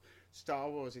nerdy stuff. Star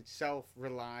Wars itself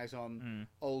relies on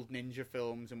old ninja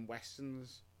films and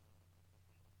westerns.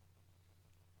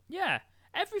 Yeah,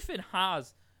 everything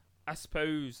has, I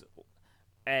suppose,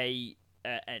 an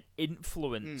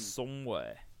influence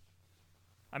somewhere.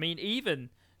 I mean, even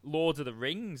Lord of the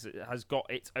Rings has got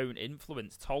its own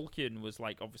influence. Tolkien was,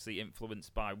 like, obviously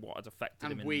influenced by what had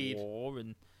affected him in war,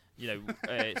 and, you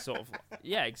know, sort of,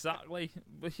 yeah, exactly.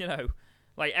 But, you know,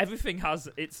 like, everything has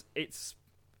its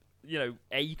you know,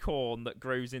 acorn that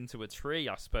grows into a tree,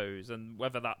 I suppose, and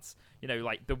whether that's, you know,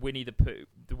 like the Winnie the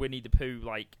Pooh,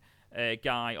 like,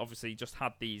 guy obviously just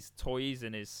had these toys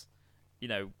in his, you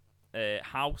know,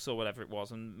 house or whatever it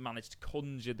was, and managed to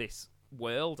conjure this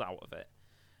world out of it.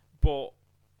 But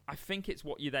I think it's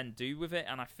what you then do with it,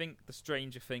 and I think the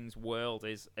Stranger Things world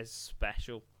is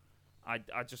special. I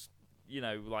just,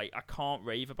 like, I can't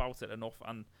rave about it enough,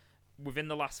 and within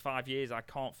the last 5 years, I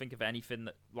can't think of anything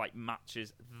that, like,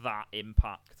 matches that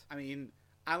impact. I mean,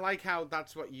 I like how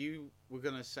that's what you were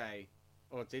going to say,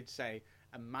 or did say,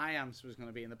 and my answer was going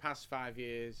to be, in the past 5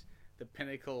 years, the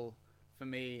pinnacle for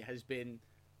me has been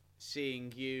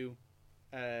seeing you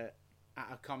at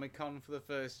a Comic-Con for the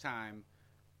first time,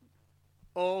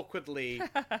 awkwardly,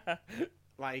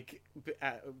 like,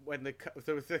 when the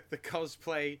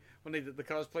cosplay, when they did the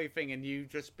cosplay thing, and you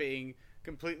just being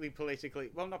completely politically,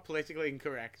 well, not politically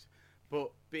incorrect,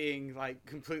 but being, like,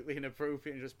 completely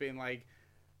inappropriate, and just being like,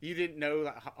 you didn't know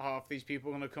that half these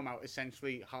people were going to come out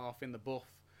essentially half in the buff,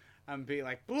 and be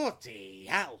like, bloody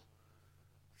hell,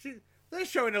 they're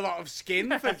showing a lot of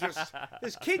skin for just,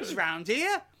 there's kids round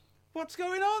here, what's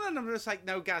going on? And I'm just like,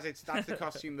 no, Gaz, that's the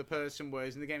costume the person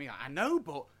wears in the game. You're like, I know,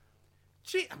 but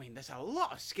gee, I mean, there's a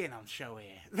lot of skin on show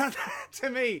here. To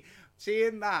me,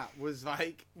 seeing that was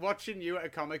like watching you at a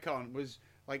Comic-Con was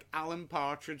like Alan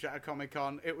Partridge at a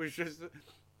Comic-Con. It was just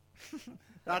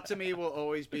that to me will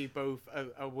always be both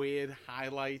a weird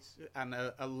highlight and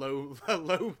a low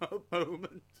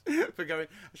moment for going.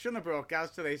 I shouldn't have brought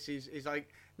Gaz to this. He's like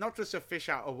not just a fish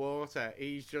out of water.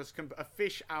 He's just a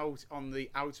fish out on the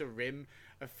outer rim.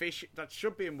 A fish that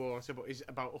should be in water, but is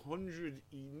about 100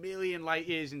 million light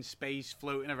years in space,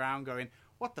 floating around, going,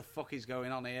 "What the fuck is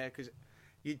going on here?" Because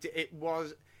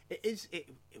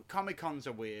Comic-Cons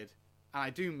are weird, and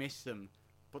I do miss them,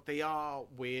 but they are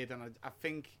weird, and I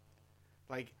think,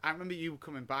 like, I remember you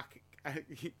coming back.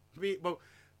 Well,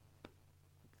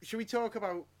 should we talk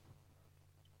about?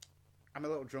 I'm a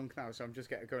little drunk now, so I'm just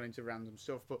going into random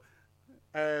stuff. But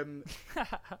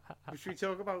should we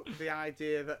talk about the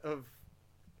idea of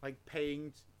like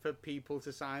paying for people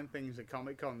to sign things at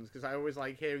Comic-Cons? Because I always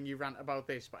like hearing you rant about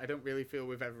this, but I don't really feel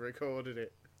we've ever recorded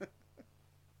it.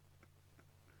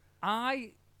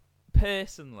 I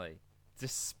personally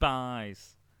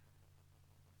despise.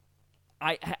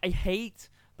 I hate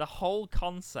the whole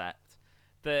concept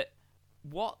that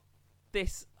what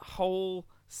this whole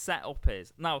setup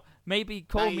is. Now, maybe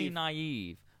call me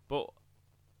naive, but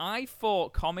I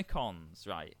thought Comic-Cons,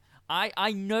 right?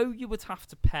 I know you would have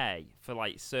to pay for,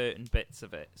 like, certain bits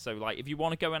of it. So, like, if you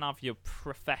want to go and have your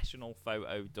professional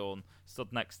photo done,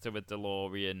 stood next to a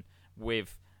DeLorean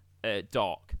with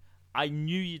Doc, I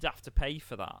knew you'd have to pay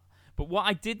for that. But what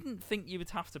I didn't think you would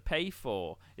have to pay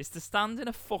for is to stand in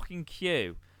a fucking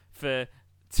queue for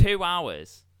 2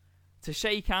 hours to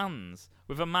shake hands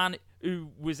with a man who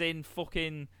was in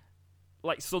fucking,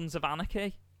 like, Sons of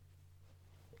Anarchy.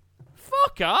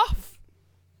 Fuck off!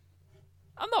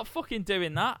 I'm not fucking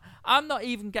doing that. I'm not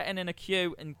even getting in a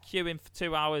queue and queuing for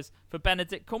 2 hours for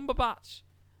Benedict Cumberbatch.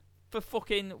 For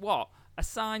fucking, what? A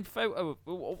signed photo.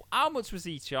 How much was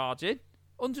he charging?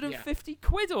 150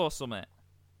 quid or something.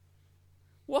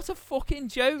 What a fucking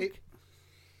joke.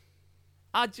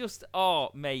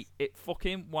 Mate, it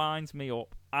fucking winds me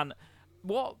up. And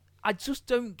what? I just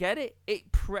don't get it.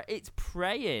 It's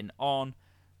preying on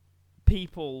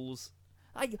people's...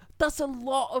 Like, that's a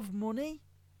lot of money.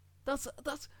 That's a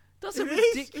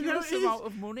ridiculous amount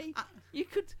of money. You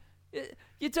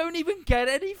don't even get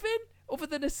anything other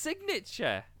than a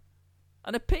signature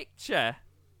and a picture.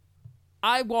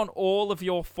 I want all of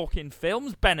your fucking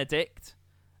films, Benedict,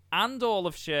 and all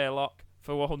of Sherlock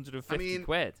for 150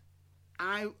 quid.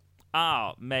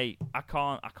 Mate, I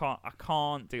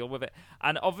can't deal with it.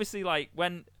 And obviously, like,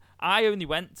 when I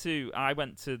went to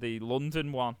the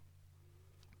London one,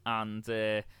 and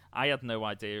I had no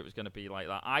idea it was going to be like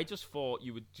that. I just thought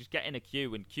you would just get in a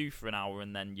queue and queue for an hour,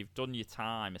 and then you've done your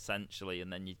time, essentially,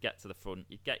 and then you'd get to the front,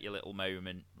 you'd get your little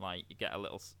moment, like, you get a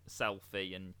little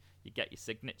selfie, and you get your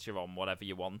signature on whatever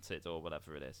you wanted, or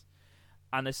whatever it is.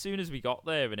 And as soon as we got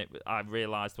there and I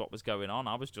realised what was going on,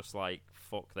 I was just like,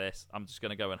 fuck this, I'm just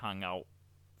going to go and hang out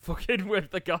fucking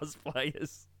with the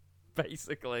cosplayers,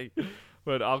 basically.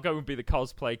 But I'll go and be the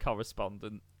cosplay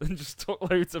correspondent and just took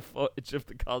loads of footage of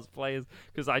the cosplayers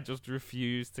because I just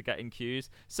refused to get in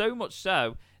queues. So much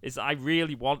so is I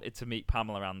really wanted to meet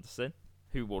Pamela Anderson.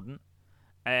 Who wouldn't?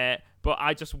 But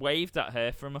I just waved at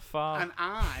her from afar. And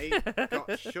I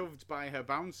got shoved by her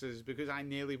bouncers because I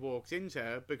nearly walked into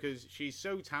her because she's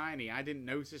so tiny I didn't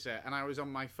notice her and I was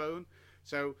on my phone.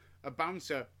 So a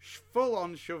bouncer full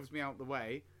on shoves me out the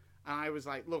way. And I was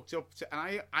like, looked up to,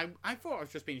 and I thought I was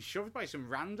just being shoved by some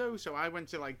rando. So I went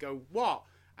to like go, what?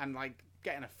 And like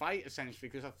get in a fight essentially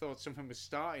because I thought something was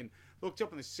starting. Looked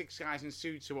up and there's 6 guys in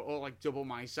suits who were all like double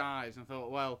my size. And I thought,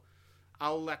 well,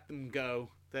 I'll let them go.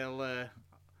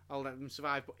 I'll let them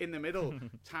survive. But in the middle,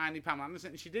 tiny Pam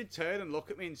Anderson, and she did turn and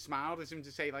look at me and smiled as him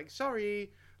to say, like,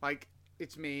 sorry, like,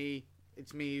 it's me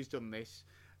who's done this.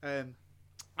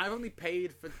 I've only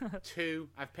paid for 2.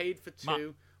 I've paid for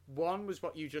 2. One was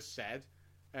what you just said,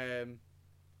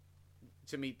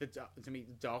 to meet the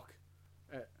doc.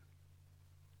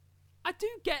 I do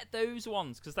get those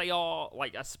ones because they are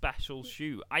like a special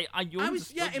shoot. I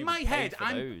in my head,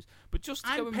 those, but just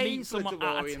to go and meet someone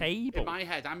at a table. In my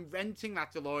head, I'm renting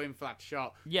that DeLorean for that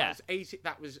shot. Yeah, it was £80.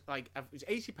 That was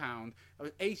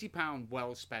 £80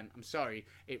 well spent. I'm sorry,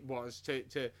 it was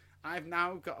to. I've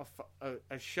now got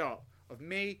a shot of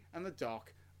me and the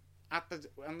doc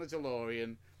on the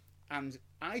DeLorean, and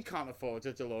I can't afford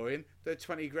a DeLorean. They're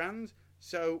 $20,000.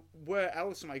 So where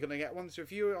else am I going to get one? So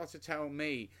if you were to tell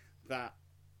me that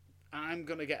I'm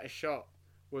going to get a shot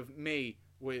with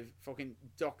fucking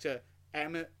Dr.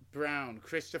 Emmett Brown,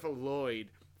 Christopher Lloyd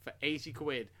for 80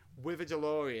 quid with a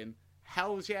DeLorean,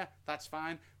 hells yeah, that's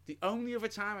fine. The only other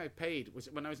time I paid was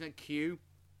when I was in a queue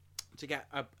to get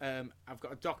I've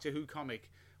got a Doctor Who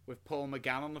comic with Paul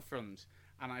McGann on the front,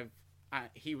 and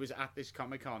he was at this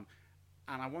Comic-Con,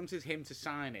 and I wanted him to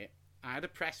sign it. I had a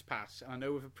press pass, and I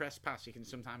know with a press pass you can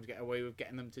sometimes get away with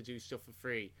getting them to do stuff for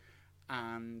free.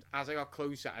 And as I got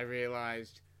closer, I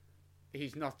realised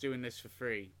he's not doing this for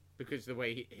free because the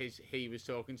way he was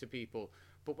talking to people.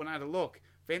 But when I had a look,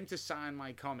 for him to sign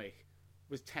my comic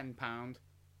was £10.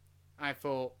 I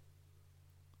thought,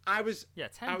 £10.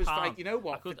 I was like, you know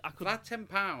what? For that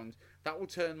 £10, that will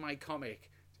turn my comic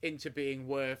into being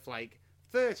worth like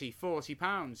 £30,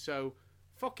 £40. So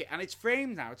fuck it. And it's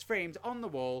framed now. It's framed on the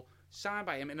wall, signed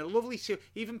by him in a lovely. He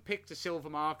even picked a silver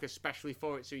marker specially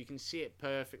for it so you can see it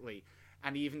perfectly.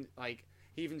 And he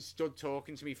even stood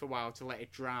talking to me for a while to let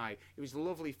it dry. He was a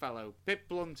lovely fellow. Bit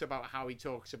blunt about how he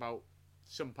talks about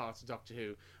some parts of Doctor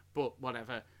Who, but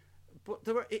whatever. But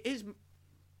it is.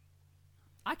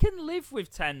 I can live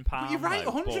with £10. But you're right,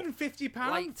 £150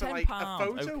 like for like a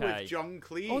photo with John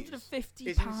Cleese. £150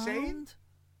 is insane.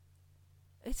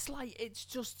 It's like, it's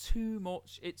just too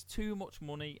much. It's too much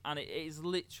money, and it is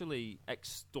literally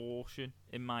extortion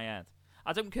in my head.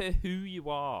 I don't care who you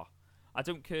are. I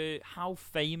don't care how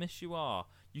famous you are.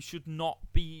 You should not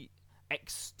be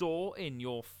extorting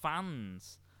your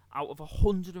fans out of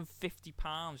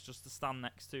 £150 just to stand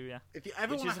next to you. If you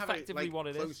ever want to have effectively what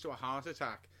it close to a heart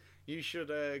attack, you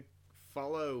should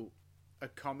follow a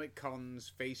Comic-Con's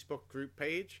Facebook group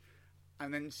page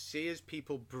and then see as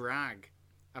people brag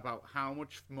about how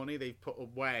much money they've put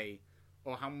away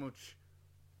or how much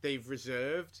they've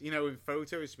reserved, in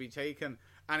photos to be taken.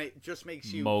 And it just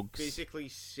makes you physically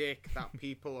sick that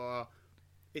people are.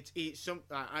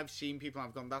 I've seen people.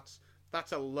 I've gone.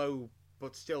 That's a low,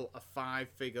 but still a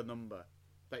 5-figure number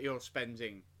that you're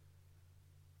spending.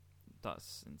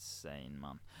 That's insane,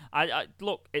 man. I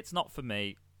look. It's not for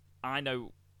me. I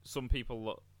know some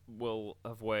people will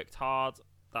have worked hard.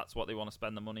 That's what they want to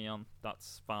spend the money on.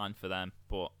 That's fine for them.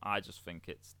 But I just think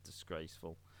it's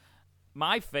disgraceful.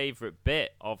 My favourite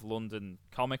bit of London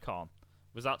Comic-Con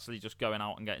was actually just going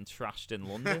out and getting trashed in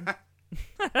London.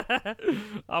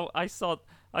 I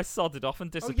sodded off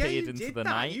and disappeared into the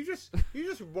night. You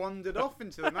just wandered off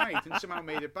into the night and somehow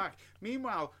made it back.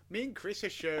 Meanwhile, me and Chris are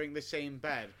sharing the same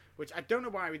bed, which I don't know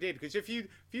why we did, because if you'd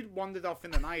wandered off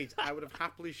in the night, I would have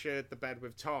happily shared the bed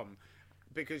with Tom,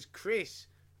 because Chris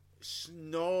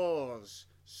snores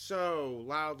so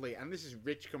loudly, and this is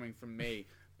rich coming from me,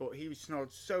 but he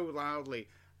snored so loudly,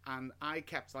 and I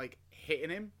kept hitting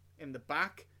him in the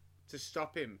back to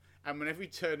stop him, and whenever he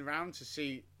turned around to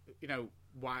see,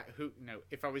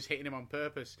 if I was hitting him on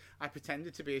purpose, I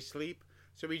pretended to be asleep.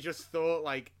 So he just thought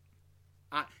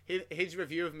his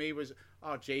review of me was,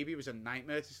 "Oh, JB was a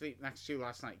nightmare to sleep next to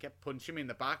last night." He kept punching me in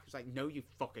the back. He was like, "No, you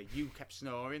fucker, you kept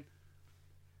snoring."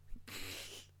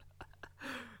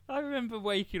 I remember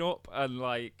waking up and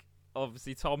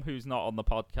obviously Tom, who's not on the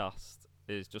podcast,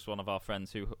 is just one of our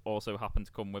friends who also happened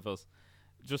to come with us,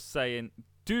 just saying,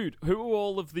 "Dude, who are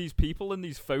all of these people in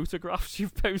these photographs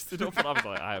you've posted up?" And I was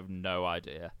like, I have no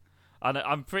idea. And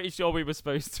I'm pretty sure we were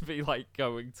supposed to be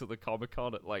going to the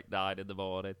Comic-Con at 9 in the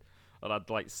morning, and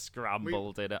I'd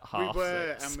scrambled in at 6:30. We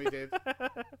were, and we did.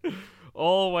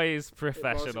 Always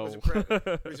professional.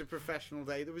 It was a professional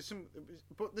day. There was some,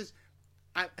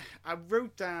 I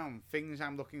wrote down things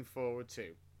I'm looking forward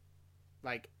to,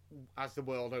 as the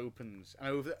world opens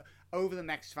and over the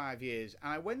next 5 years.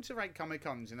 And I went to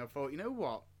Comic-Cons and I thought, you know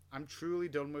what? I'm truly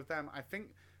done with them. I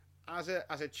think as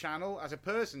a channel, as a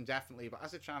person definitely, but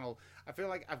as a channel, I feel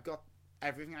like I've got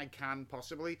everything I can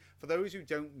possibly. For those who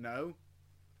don't know,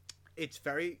 it's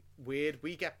very weird.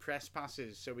 We get press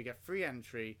passes, so we get free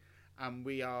entry, and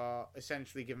we are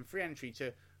essentially given free entry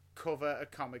to cover a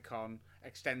Comic-Con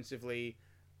extensively,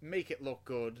 make it look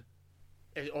good,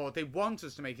 or they want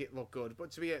us to make it look good,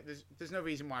 but there's no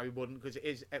reason why we wouldn't, because it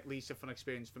is at least a fun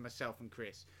experience for myself and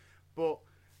Chris. But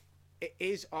it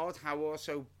is odd how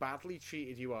also badly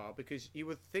treated you are, because you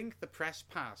would think the press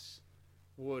pass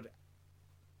would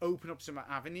open up some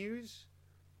avenues,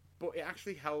 but it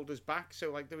actually held us back.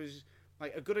 So like there was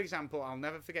like a good example I'll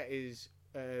never forget is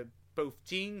both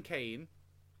Dean Cain,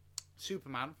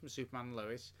 Superman from Superman and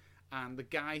Lois, and the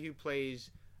guy who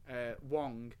plays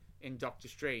Wong in Doctor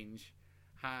Strange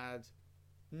had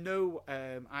no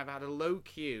I've had a low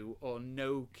queue or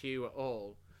no queue at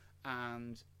all,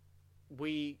 and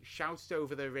we shouted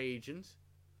over their agent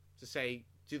to say,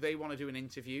 do they want to do an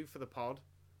interview for the pod?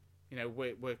 You know,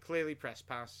 we're clearly press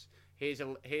pass. Here's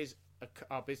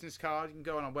our business card. You can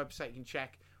go on our website, you can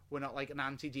check. We're not like an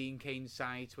anti-Dean Cain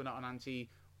site. We're not an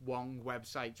anti-Wong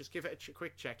website. Just give it a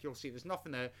quick check. You'll see there's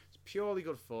nothing there. It's purely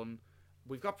good fun.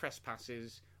 We've got press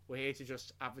passes. We're here to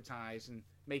just advertise and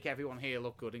make everyone here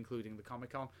look good, including the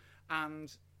Comic-Con.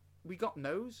 And we got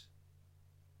no's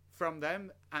from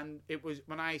them. And it was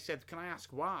when I said, can I ask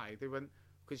why? They went,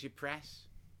 because you press.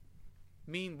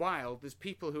 Meanwhile, there's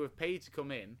people who have paid to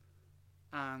come in,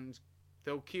 and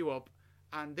they'll queue up,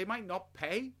 and they might not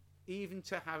pay even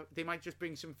to have. They might just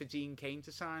bring some for Dean Cain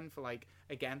to sign for, like,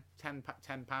 again,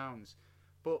 £10,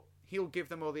 but he'll give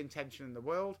them all the attention in the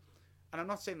world. And I'm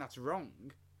not saying that's wrong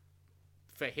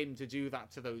for him to do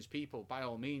that to those people. By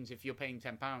all means, if you're paying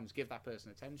 £10, give that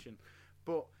person attention.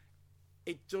 But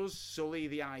it does sully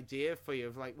the idea for you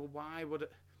of like, well, why would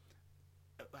it?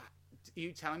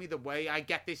 You telling me the way I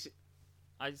get this?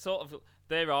 I sort of,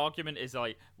 their argument is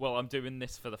like, well, I'm doing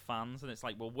this for the fans, and it's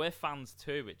like, well, we're fans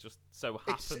too. It just so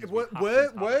happens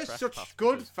we're such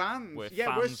good fans.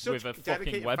 We're such with a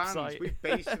dedicated website. Fans. We've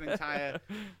based an entire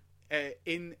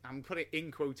I'm putting it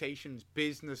in quotations,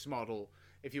 business model,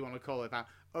 if you want to call it that,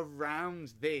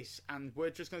 around this, and we're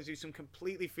just going to do some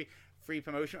completely free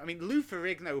promotion. I mean, Lou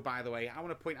Ferrigno, by the way, I want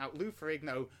to point out Lou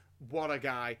Ferrigno, what a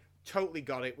guy. Totally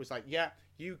got it. Was like, yeah,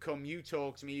 you come, you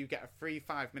talk to me, you get a free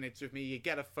 5 minutes with me, you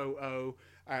get a photo.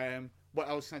 What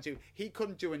else can I do? He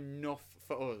couldn't do enough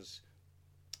for us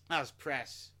as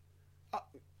press.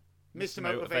 Mr.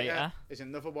 Motivator is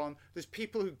another one. There's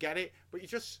people who get it, but you're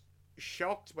just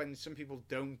shocked when some people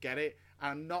don't get it.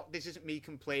 And this isn't me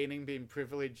complaining, being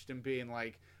privileged and being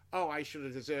like, oh, I should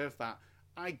have deserved that.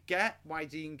 I get why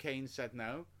Dean Cain said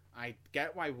no. I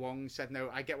get why Wong said no.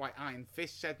 I get why Iron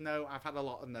Fist said no. I've had a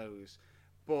lot of no's.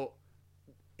 But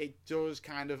it does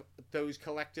kind of, those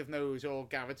collective no's all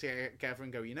gather together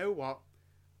and go, you know what?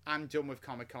 I'm done with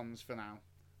Comic-Cons for now.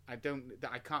 I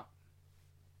can't.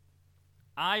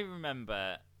 I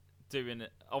remember doing,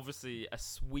 obviously, a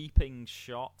sweeping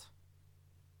shot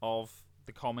of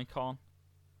the Comic-Con,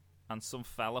 and some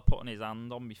fella putting his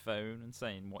hand on my phone and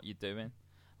saying, what you doing?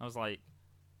 I was like,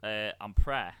 I'm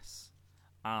press.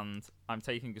 And I'm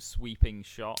taking a sweeping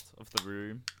shot of the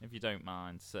room, if you don't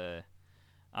mind, sir.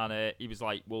 And he was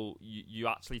like, well, you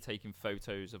actually taking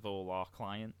photos of all our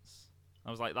clients?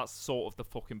 I was like, that's sort of the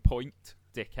fucking point,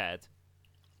 dickhead.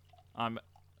 I'm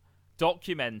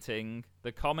documenting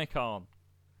the Comic-Con.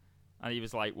 And he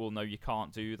was like, well, no, you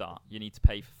can't do that. You need to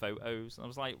pay for photos. And I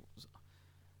was like,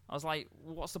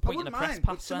 what's the point in a press pass?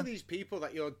 But some of these people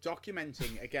that you're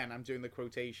documenting, again, I'm doing the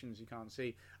quotations you can't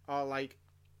see, are like,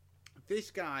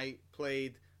 this guy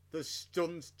played the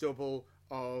stunt double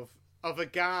of a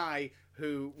guy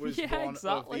who was one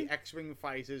of the X-Wing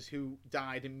fighters who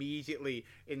died immediately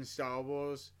in Star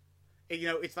Wars. You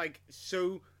know, it's like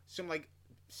some like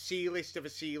C-list of a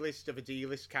C-list of a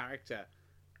D-list character.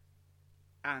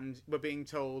 And we're being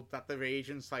told that their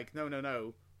agent's like,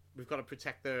 no, we've got to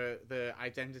protect the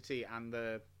identity and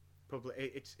the public.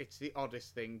 It's the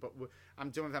oddest thing, but I'm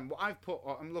done with them.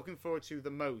 What I'm looking forward to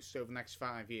the most over the next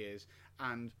 5 years,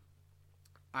 and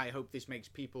I hope this makes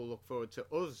people look forward to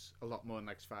us a lot more in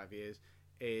the next 5 years,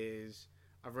 is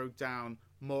I wrote down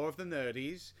more of the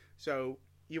nerdies. So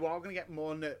you are going to get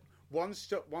more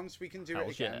once we can do it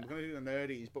again, we're going to do the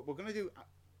nerdies, but we're going to do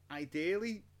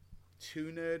ideally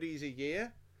 2 nerdies a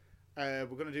year. We're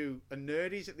going to do a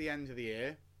nerdies at the end of the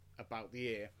year, about the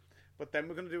year, but then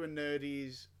we're going to do a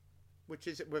nerdies which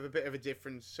is with a bit of a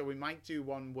difference. So we might do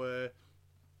one where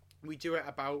we do it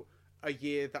about a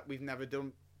year that we've never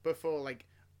done before, like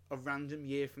a random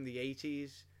year from the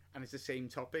 80s, and it's the same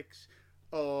topics,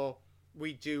 or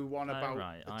we do one about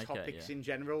the topics in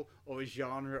general, or a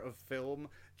genre of film,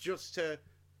 just to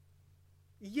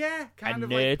kind of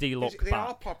nerdy like, look they back.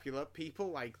 are popular,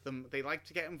 people like them, they like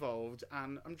to get involved,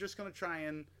 and I'm just going to try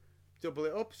and double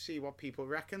it up, see what people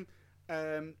reckon.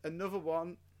 Another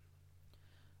one.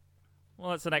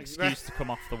 Well, it's an excuse to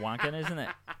come off the wagon, isn't it?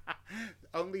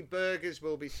 Only burgers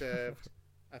will be served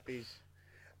at these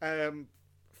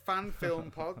fan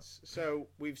film pods. So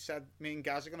we've said me and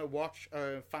Gaz are going to watch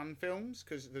fan films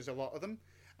because there's a lot of them.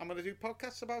 I'm going to do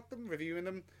podcasts about them, reviewing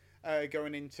them,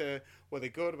 going into were they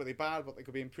good, were they bad, what they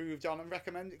could be improved on, and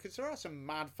recommend it because there are some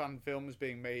mad fan films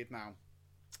being made now.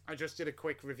 I just did a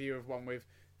quick review of one with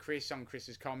Chris on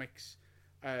Chris's Comics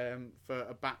for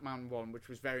a Batman one, which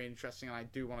was very interesting, and I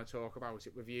do want to talk about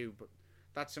it with you, but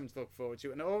that's something to look forward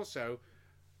to. And also,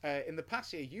 in the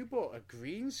past year, you bought a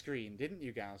green screen, didn't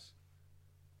you, Gaz?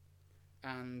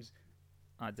 And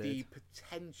I did. The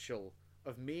potential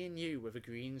of me and you with a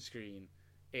green screen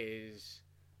is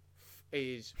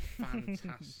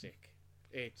fantastic.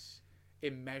 It's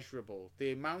immeasurable.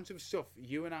 The amount of stuff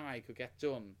you and I could get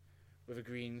done with a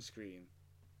green screen.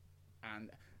 And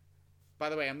by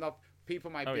the way, I'm not.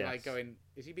 People might be like going,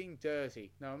 "Is he being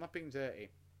dirty?" No, I'm not being dirty.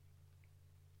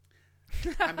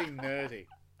 I'm being nerdy.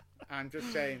 I'm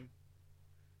just saying.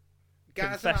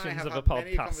 Gaz and I have had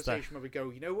many a conversation where we go,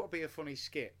 "You know what would be a funny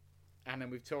skit?" And then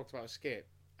we've talked about a skit,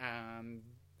 and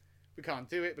we can't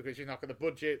do it because you're not got the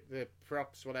budget, the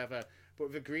props, whatever. But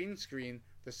with a green screen,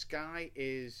 the sky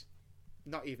is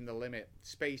not even the limit.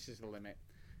 Space is the limit.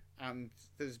 And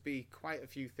there's be quite a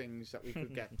few things that we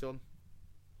could get done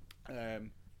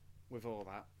with all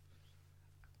that.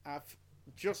 I've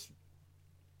just...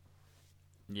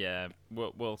 Yeah,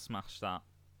 we'll smash that.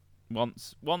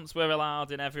 Once we're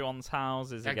allowed in everyone's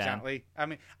houses again. Exactly. I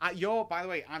mean, by the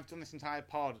way, I've done this entire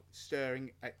pod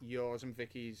staring at yours and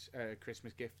Vicky's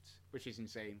Christmas gifts, which is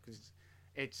insane because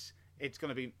it's going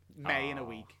to be May in a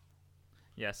week.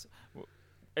 Yes.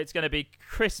 It's going to be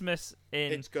Christmas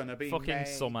in it's gonna be fucking May.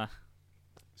 Summer.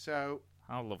 So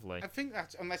how lovely. I think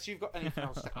that's, unless you've got anything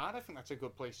else to add, I think that's a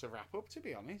good place to wrap up, to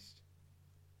be honest.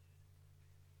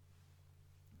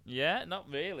 Yeah, not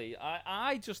really.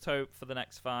 I just hope for the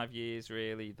next 5 years,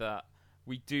 really, that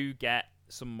we do get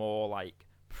some more, like,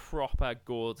 proper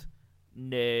good,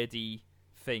 nerdy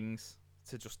things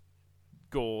to just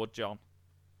gorge on.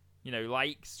 You know,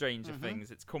 like Stranger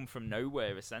Things, it's come from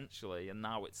nowhere, essentially, and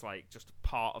now it's, like, just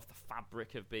part of the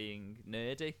fabric of being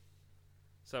nerdy.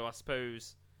 So I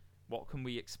suppose, what can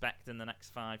we expect in the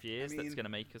next 5 years that's going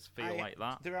to make us feel like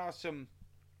that? There are some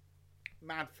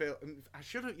mad films.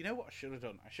 You know what I should have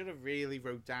done? I should have really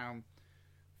wrote down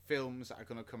films that are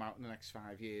going to come out in the next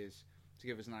 5 years to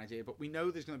give us an idea. But we know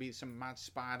there's going to be some mad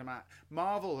Spider-Man.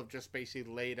 Marvel have just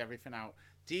basically laid everything out.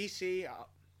 DC...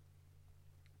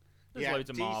 There's loads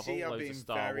of Marvel, loads of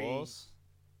Star Wars.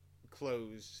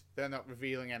 Closed. They're not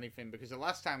revealing anything because the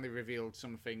last time they revealed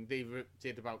something, they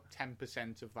did about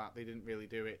 10% of that. They didn't really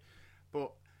do it.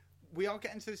 But we are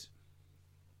getting to this...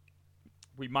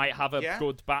 We might have a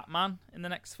good Batman in the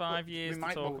next 5 years to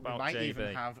talk about. We might JV.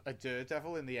 even have a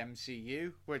Daredevil in the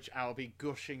MCU, which I'll be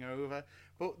gushing over.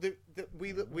 But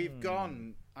we've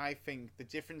gone... I think the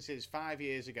difference is 5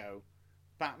 years ago,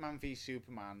 Batman v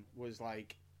Superman was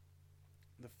like...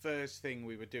 the first thing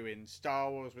we were doing.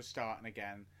 Star Wars was starting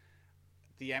again.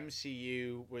 The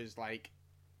MCU was like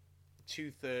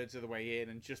 2/3 of the way in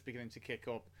and just beginning to kick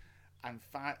up, and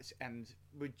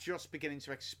we're just beginning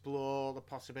to explore the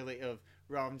possibility of,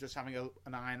 rather than just having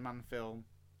an Iron Man film,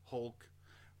 Hulk,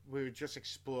 we were just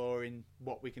exploring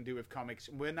what we can do with comics.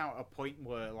 And we're now at a point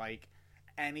where like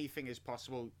anything is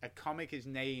possible. A comic is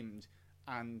named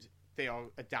and they are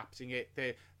adapting it.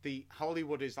 The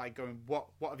Hollywood is like going, what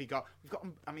have you got? We've got,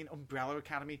 Umbrella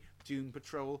Academy, Doom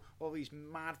Patrol, all these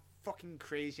mad fucking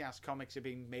crazy ass comics are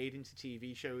being made into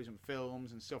TV shows and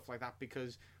films and stuff like that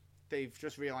because they've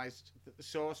just realised that the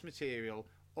source material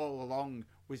all along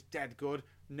was dead good.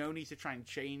 No need to try and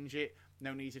change it.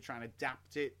 No need to try and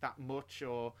adapt it that much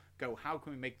or go, how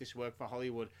can we make this work for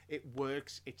Hollywood? It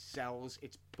works, it sells,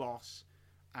 it's boss.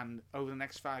 And over the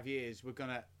next 5 years,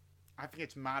 I think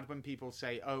it's mad when people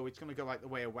say, oh, it's going to go like the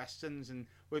way of Westerns and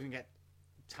we're going to get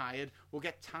tired. We'll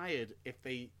get tired if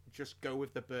they just go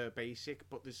with the bare basic,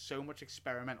 but there's so much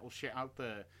experimental shit out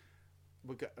there.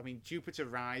 Jupiter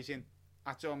Rising,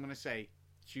 that's all I'm going to say.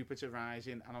 Jupiter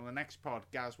Rising. And on the next pod,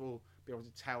 Gaz will be able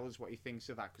to tell us what he thinks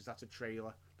of that because that's a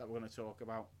trailer that we're going to talk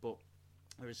about. But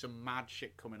there is some mad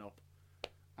shit coming up.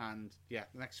 And yeah,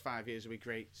 the next 5 years will be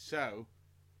great. So,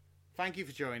 thank you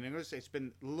for joining us. It's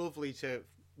been lovely to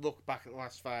look back at the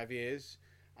last 5 years,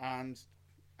 and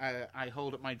I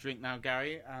hold up my drink now,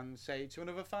 Gary, and say to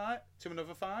another five.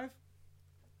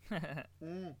 Thank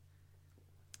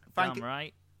you.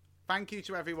 Right. Thank you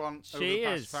to everyone over the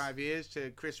past 5 years,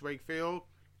 to Chris Wakefield,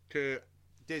 to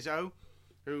Dizzo,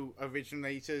 who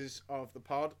originators of the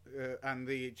pod and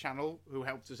the channel, who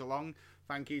helped us along.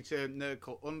 Thank you to Nerd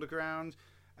Cult Underground.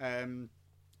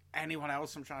 Anyone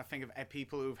else? I'm trying to think of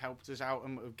people who've helped us out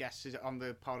and have guested on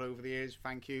the pod over the years.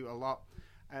 Thank you a lot.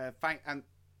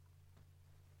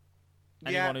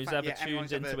 Anyone who's ever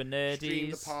tuned into a Nerdies,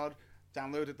 streamed the pod,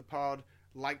 downloaded the pod,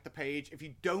 liked the page. If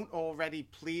you don't already,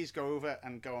 please go over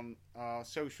and go on our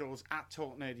socials at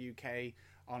Talk Nerd UK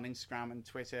on Instagram and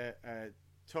Twitter,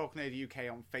 Talk Nerd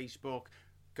UK on Facebook.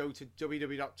 Go to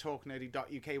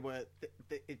www.talknerdy.uk, where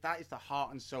that is the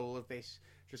heart and soul of this.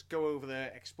 Just go over there,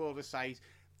 explore the site.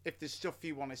 If there's stuff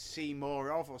you want to see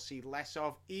more of or see less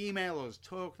of, email us,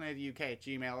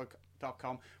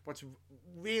 talknerdyuk@gmail.com. What's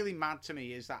really mad to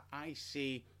me is that I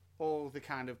see all the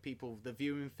kind of people, the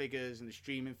viewing figures and the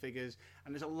streaming figures,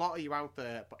 and there's a lot of you out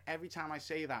there, but every time I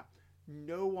say that,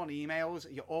 no one emails.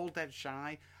 You're all dead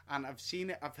shy. And I've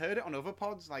heard it on other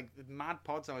pods, like the mad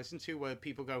pods I listen to, where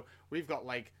people go, we've got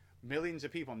like millions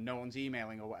of people and no one's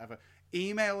emailing or whatever.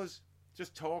 Email us,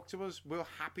 just talk to us. We'll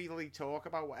happily talk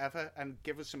about whatever and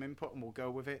give us some input and we'll go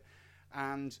with it.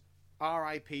 And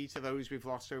RIP to those we've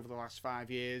lost over the last 5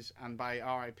 years. And by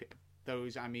RIP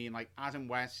those, I mean like Adam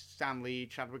West, Stan Lee,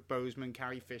 Chadwick Boseman,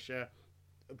 Carrie Fisher.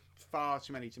 Far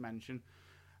too many to mention.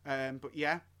 But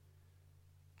yeah.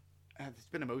 It's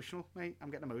been emotional, mate. I'm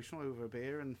getting emotional over a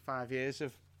beer and 5 years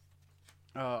of...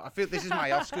 I feel this is my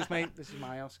Oscars, mate. This is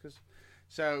my Oscars.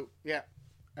 So, yeah.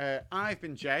 I've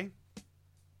been Jay.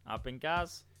 I've been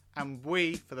Gaz. And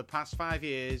we, for the past 5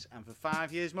 years, and for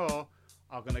 5 years more,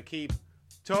 are going to keep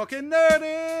talking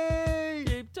nerdy!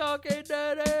 Keep talking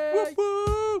nerdy! Whoop,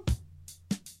 whoop!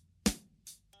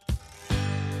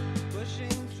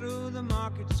 Pushing through the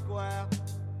market square,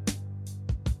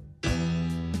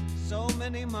 so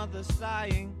many mothers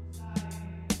sighing.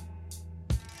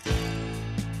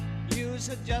 News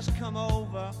had just come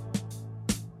over.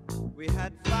 We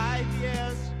had 5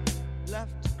 years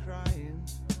left crying.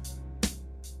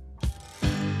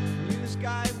 News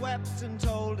guy wept and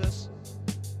told us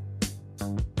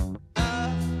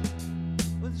Earth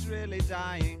was really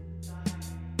dying.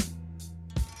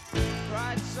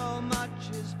 Cried so much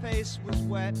his face was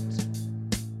wet.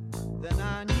 Then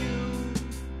I knew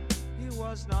he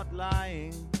was not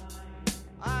lying.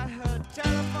 I heard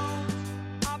telephones,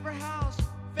 opera house,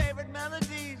 favorite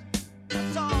melodies.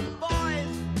 I saw boys,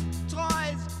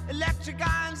 toys, electric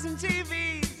irons and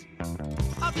TVs.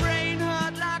 My brain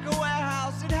hurt like a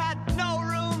warehouse. It had no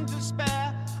room to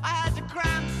spare. I had to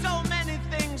cram so many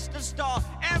things to store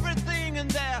everything in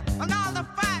there. And all the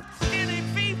fat, skinny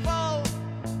people.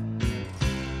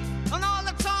 And all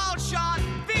the tall, short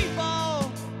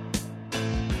people.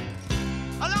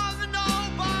 And all the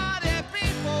nobody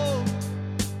people.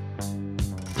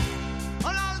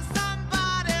 And all the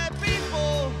somebody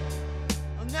people.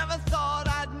 I never thought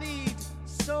I'd need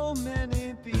so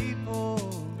many people.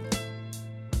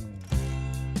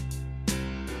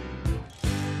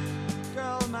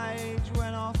 Girl my age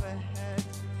went off ahead.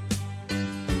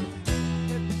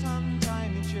 Hit some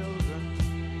tiny children.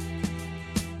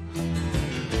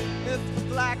 If the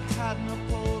black hadn't have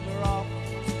pulled her off,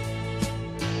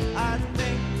 I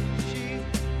think she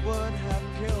would have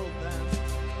killed them.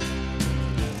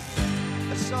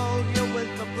 A soldier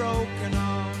with a broken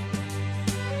arm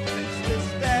fixed his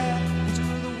stare to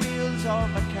the wheels of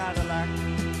a Cadillac.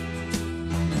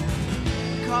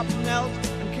 The cop knelt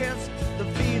and kissed the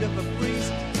feet of a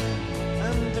priest,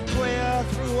 and a queer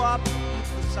threw up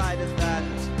the sight of that.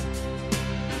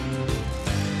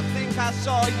 I think I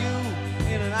saw you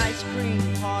in an ice cream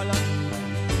parlor,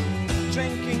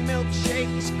 drinking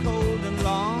milkshakes cold and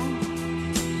long,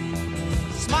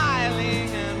 smiling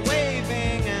and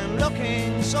waving and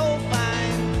looking so fine.